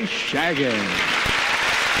BMA shagging.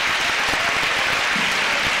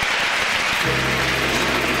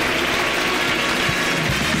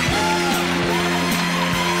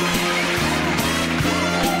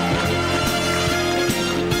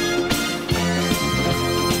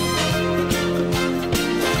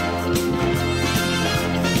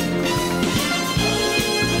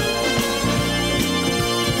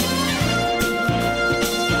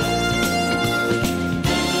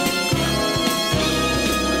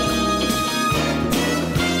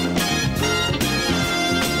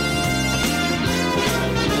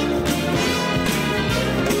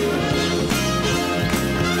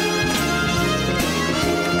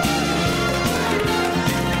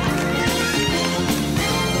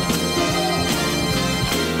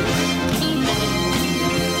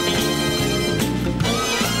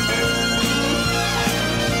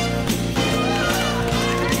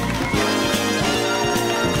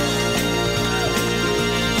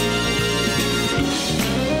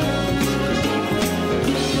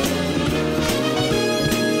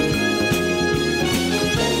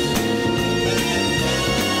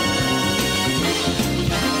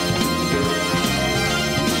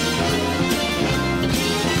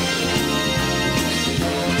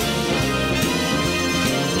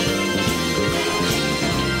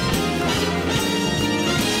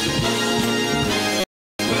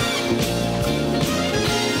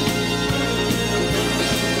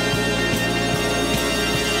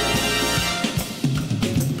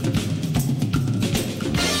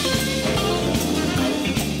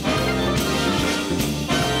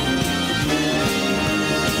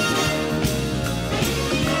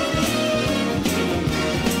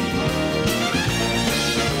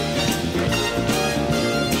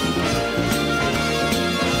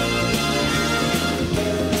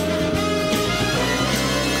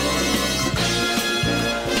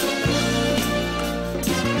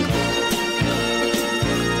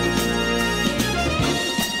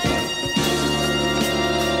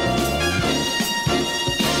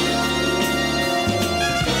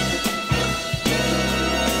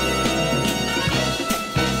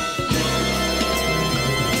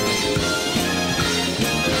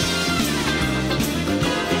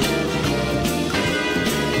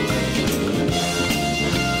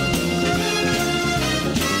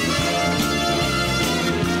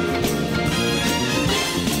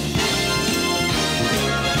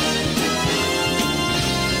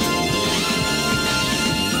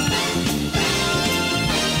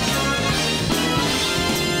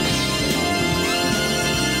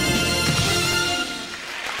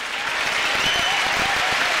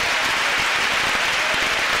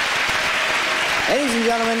 Ladies and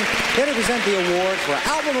gentlemen, here to present the award for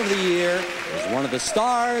Album of the Year is one of the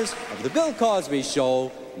stars of The Bill Cosby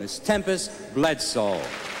Show, Miss Tempest Bledsoe.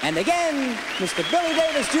 And again, Mr. Billy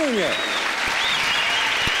Davis, Jr.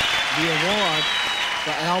 The award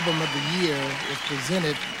for Album of the Year is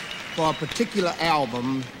presented for a particular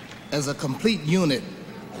album as a complete unit.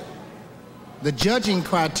 The judging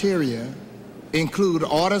criteria include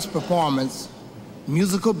artist performance,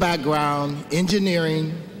 musical background,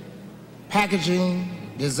 engineering, packaging,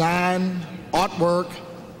 design, artwork,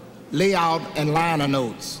 layout, and liner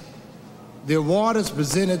notes. The award is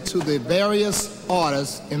presented to the various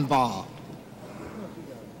artists involved.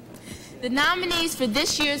 The nominees for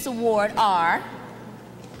this year's award are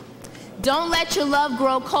Don't Let Your Love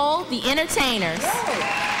Grow Cold, The Entertainers.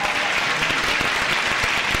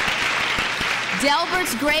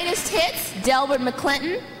 Delbert's Greatest Hits, Delbert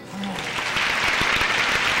McClinton.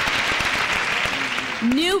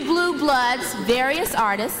 New Blue Bloods, various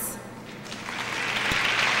artists.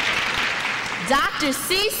 Dr.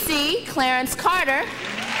 C.C., Clarence Carter.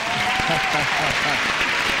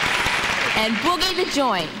 And Boogie the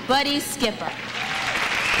Joint, Buddy Skipper.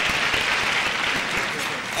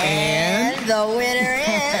 And the winner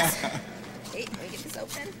is... Wait, let me get this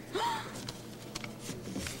open.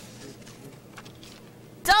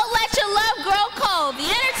 Don't Let Your Love Grow Cold, The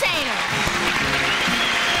Entertainers.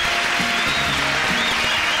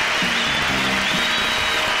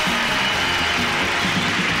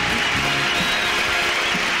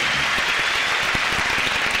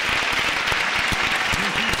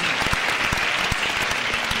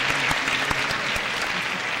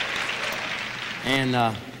 And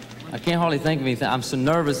I can't hardly think of anything. I'm so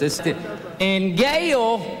nervous. It's still... And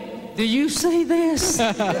Gail, do you see this?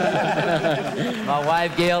 My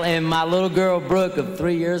wife Gail and my little girl Brooke of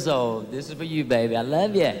 3 years old. This is for you, baby. I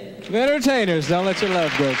love you. The Entertainers, Don't Let Your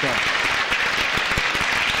Love Grow Cold.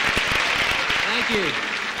 Thank you.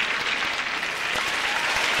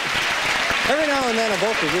 and then a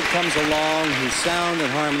vocal group comes along whose sound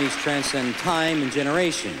and harmonies transcend time and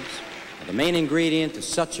generations. The main ingredient is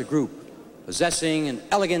such a group, possessing an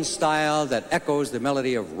elegant style that echoes the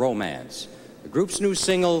melody of romance. The group's new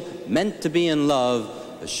single, Meant to Be in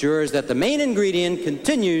Love, assures that the main ingredient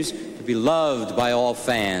continues to be loved by all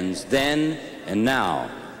fans, then and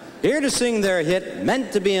now. Here to sing their hit,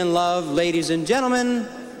 Meant to Be in Love, ladies and gentlemen,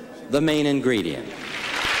 the main ingredient.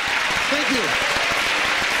 Thank you.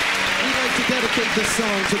 We'd like to dedicate this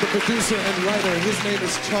song to the producer and writer. His name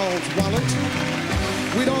is Charles Wallet.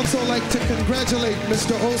 We'd also like to congratulate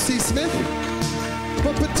Mr. O.C. Smith,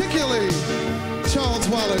 but particularly Charles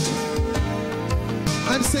Wallet.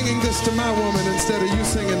 I'm singing this to my woman instead of you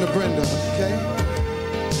singing to Brenda, okay?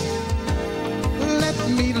 Let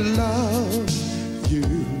me love you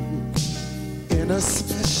in a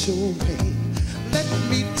special way. Let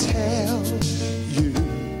me tell you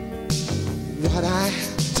what I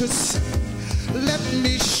have to say. Let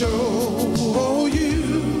me show you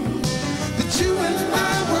that you and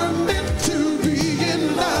I were meant to be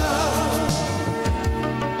in love.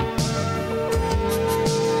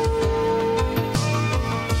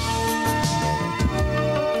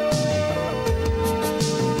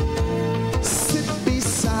 Sit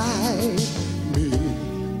beside me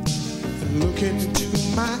and look into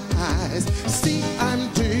my eyes. See, I'm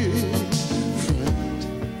different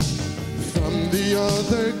from the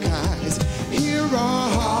other guys. Hear our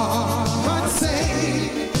hearts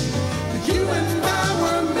say that you and I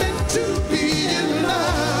were meant to be in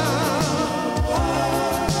love.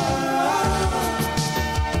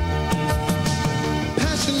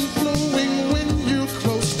 Passion flowing when you're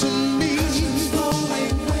close to me. Passion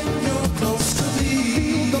flowing when you're close to me.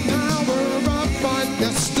 Feel the power of our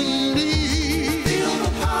destiny. Feel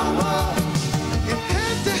the power. It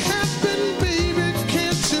had to happen, baby,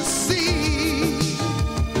 can't you see?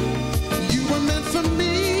 You were meant for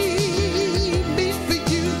me, me for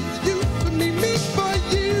you, you for me, me for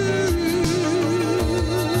you.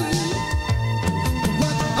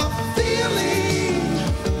 What a feeling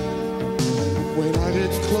when I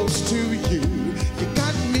get close to you. You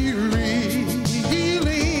got me reeling.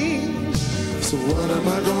 So what am I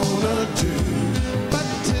gonna do but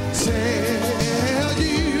to tell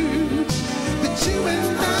you that you and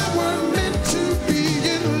I were meant to be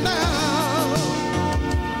in love.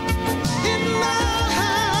 In love.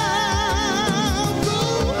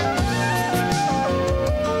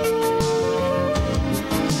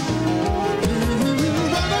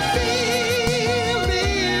 What a feeling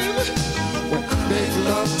when I make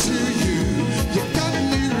love to you. You got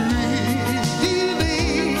me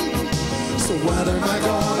reeling. So what am I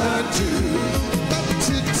gonna do but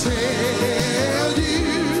to tell you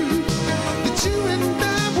that you and I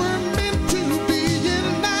were meant to be in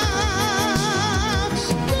love?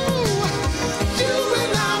 Ooh, you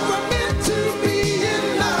and I were meant to be in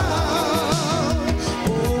love.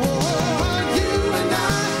 Oh, you and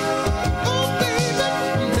I, oh baby,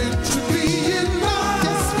 meant to be in love.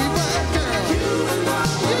 Yes, we were, girl. You and I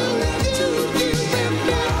were meant to be in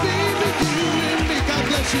love, baby, you and me. God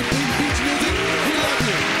bless you, Beach Music. We love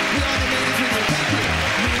you. We are the main ingredient.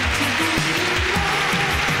 Thank you.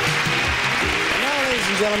 Now, ladies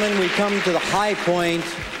and gentlemen, we come to the high point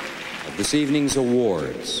of this evening's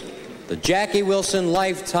awards, the Jackie Wilson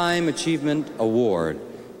Lifetime Achievement Award.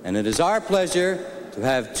 And it is our pleasure to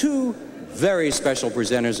have two very special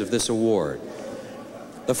presenters of this award.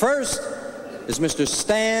 The first is Mr.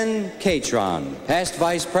 Stan Catron, past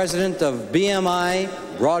Vice President of BMI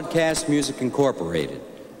Broadcast Music Incorporated.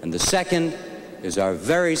 And the second is our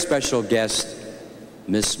very special guest,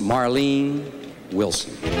 Miss Marlene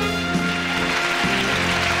Wilson.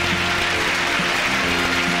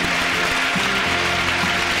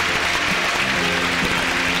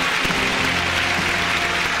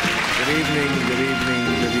 Good evening, good evening,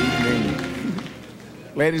 good evening.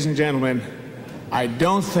 Ladies and gentlemen, I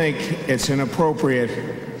don't think it's inappropriate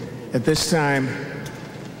at this time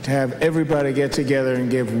to have everybody get together and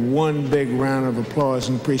give one big round of applause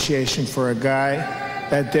and appreciation for a guy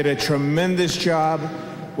that did a tremendous job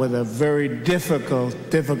with a very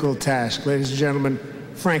difficult task. Ladies and gentlemen,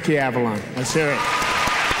 Frankie Avalon. Let's hear it.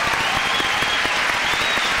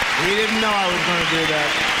 He didn't know I was going to do that.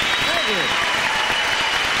 Thank you.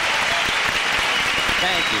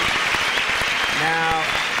 Thank you. Now,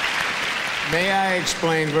 may I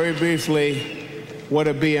explain very briefly what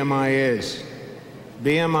a BMI is?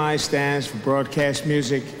 BMI stands for Broadcast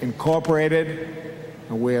Music Incorporated,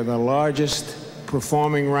 and we are the largest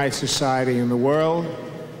performing rights society in the world.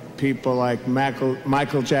 People like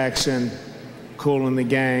Michael Jackson, Kool and the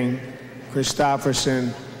Gang,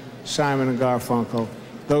 Christopherson, Simon and Garfunkel,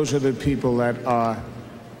 those are the people that are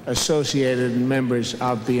associated and members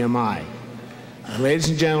of BMI. Ladies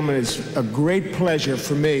and gentlemen, it's a great pleasure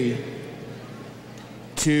for me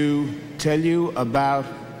to tell you about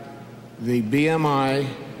the BMI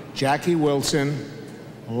Jackie Wilson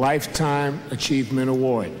Lifetime Achievement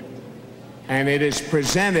Award. And it is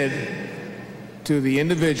presented to the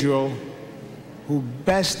individual who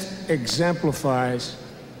best exemplifies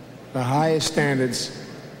the highest standards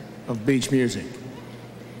of beach music.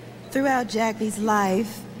 Throughout Jackie's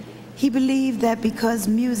life, he believed that because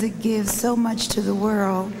music gives so much to the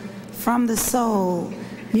world from the soul,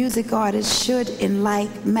 music artists should, in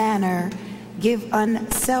like manner, give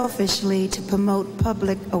unselfishly to promote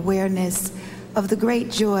public awareness of the great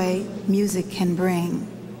joy music can bring.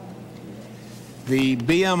 The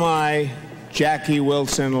BMI Jackie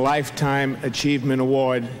Wilson Lifetime Achievement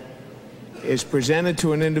Award is presented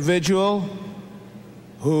to an individual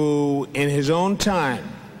who, in his own time,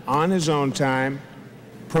 on his own time,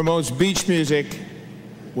 promotes beach music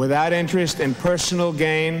without interest in personal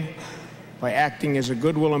gain by acting as a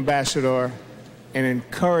goodwill ambassador and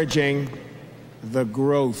encouraging the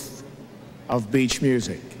growth of beach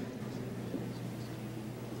music.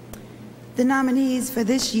 The nominees for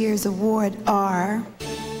this year's award are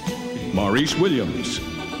Maurice Williams,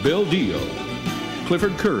 Bill Dio,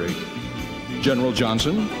 Clifford Curry, General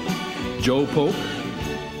Johnson, Joe Pope,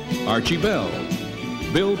 Archie Bell,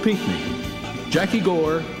 Bill Pinkney, Jackie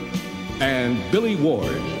Gore, and Billy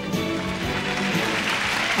Ward.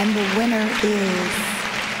 And the winner is...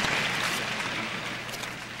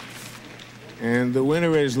 And the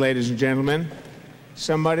winner is, ladies and gentlemen,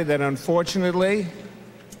 somebody that unfortunately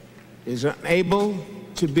is unable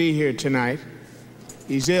to be here tonight.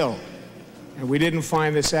 He's ill, and we didn't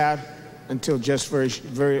find this out until just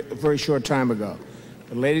very short time ago.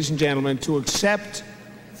 But ladies and gentlemen, to accept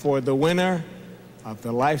for the winner of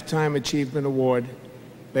the Lifetime Achievement Award,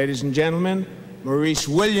 ladies and gentlemen, Maurice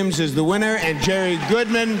Williams is the winner, and Jerry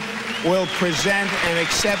Goodman will present and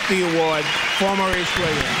accept the award for Maurice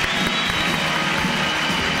Williams.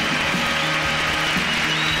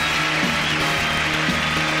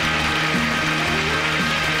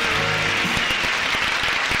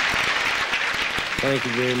 Thank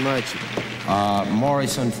you very much.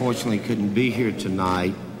 Maurice unfortunately couldn't be here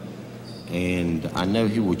tonight, and I know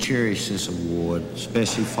he will cherish this award,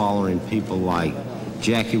 especially following people like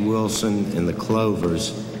Jackie Wilson and the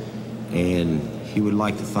Clovers, and he would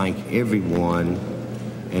like to thank everyone,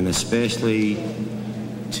 and especially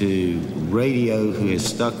to radio, who has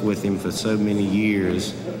stuck with him for so many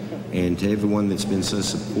years, and to everyone that's been so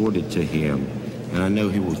supportive to him. And I know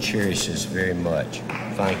he will cherish this very much.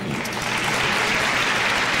 Thank you.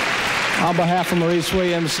 On behalf of Maurice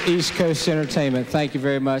Williams, East Coast Entertainment, thank you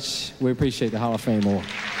very much. We appreciate the Hall of Fame Award.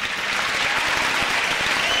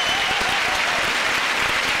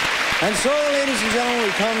 And so, ladies and gentlemen,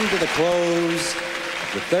 we come to the close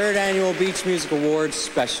of the third annual Beach Music Awards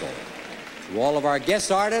special. To all of our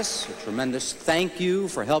guest artists, a tremendous thank you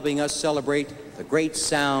for helping us celebrate the great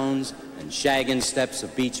sounds and shaggin' steps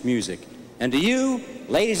of beach music. And to you,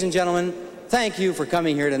 ladies and gentlemen, thank you for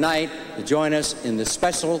coming here tonight to join us in this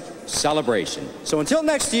special celebration. So until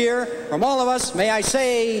next year, from all of us, may I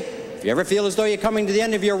say, if you ever feel as though you're coming to the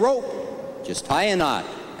end of your rope, just tie a knot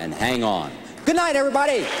and hang on. Good night,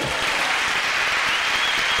 everybody.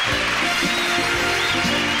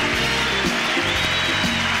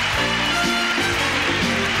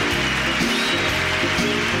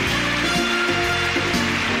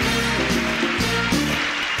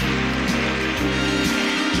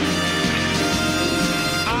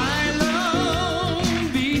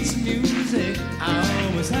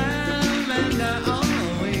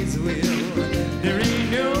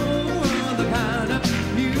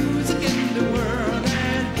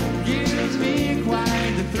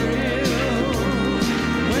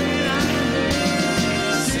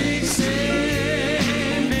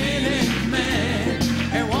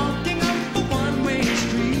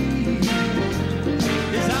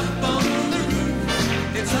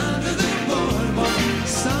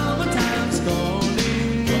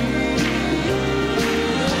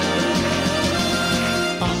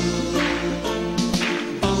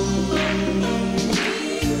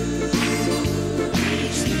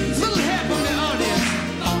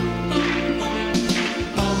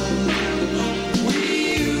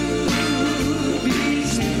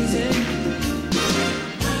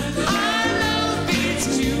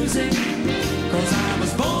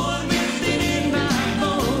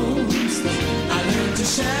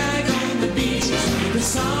 Shag on the beach, the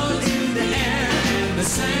salt in the air, and the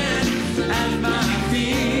sand at my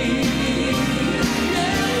feet.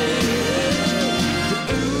 Yeah.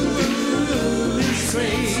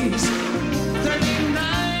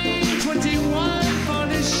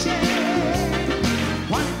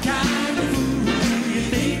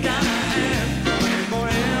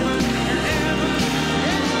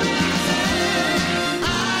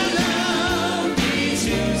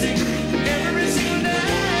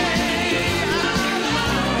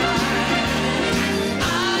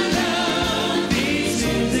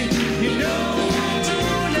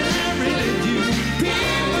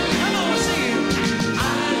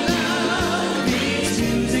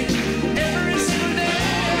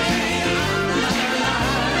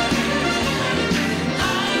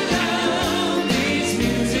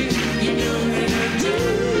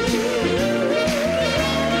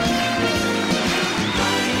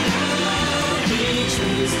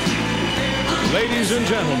 Ladies and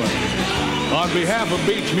gentlemen, on behalf of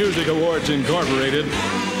Beach Music Awards Incorporated,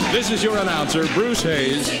 this is your announcer, Bruce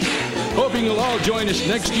Hayes, hoping you'll all join us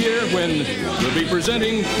next year when we'll be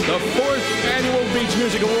presenting the 4th Annual Beach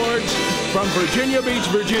Music Awards from Virginia Beach,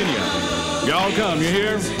 Virginia. Y'all come, you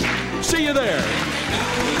hear? See you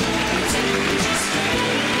there.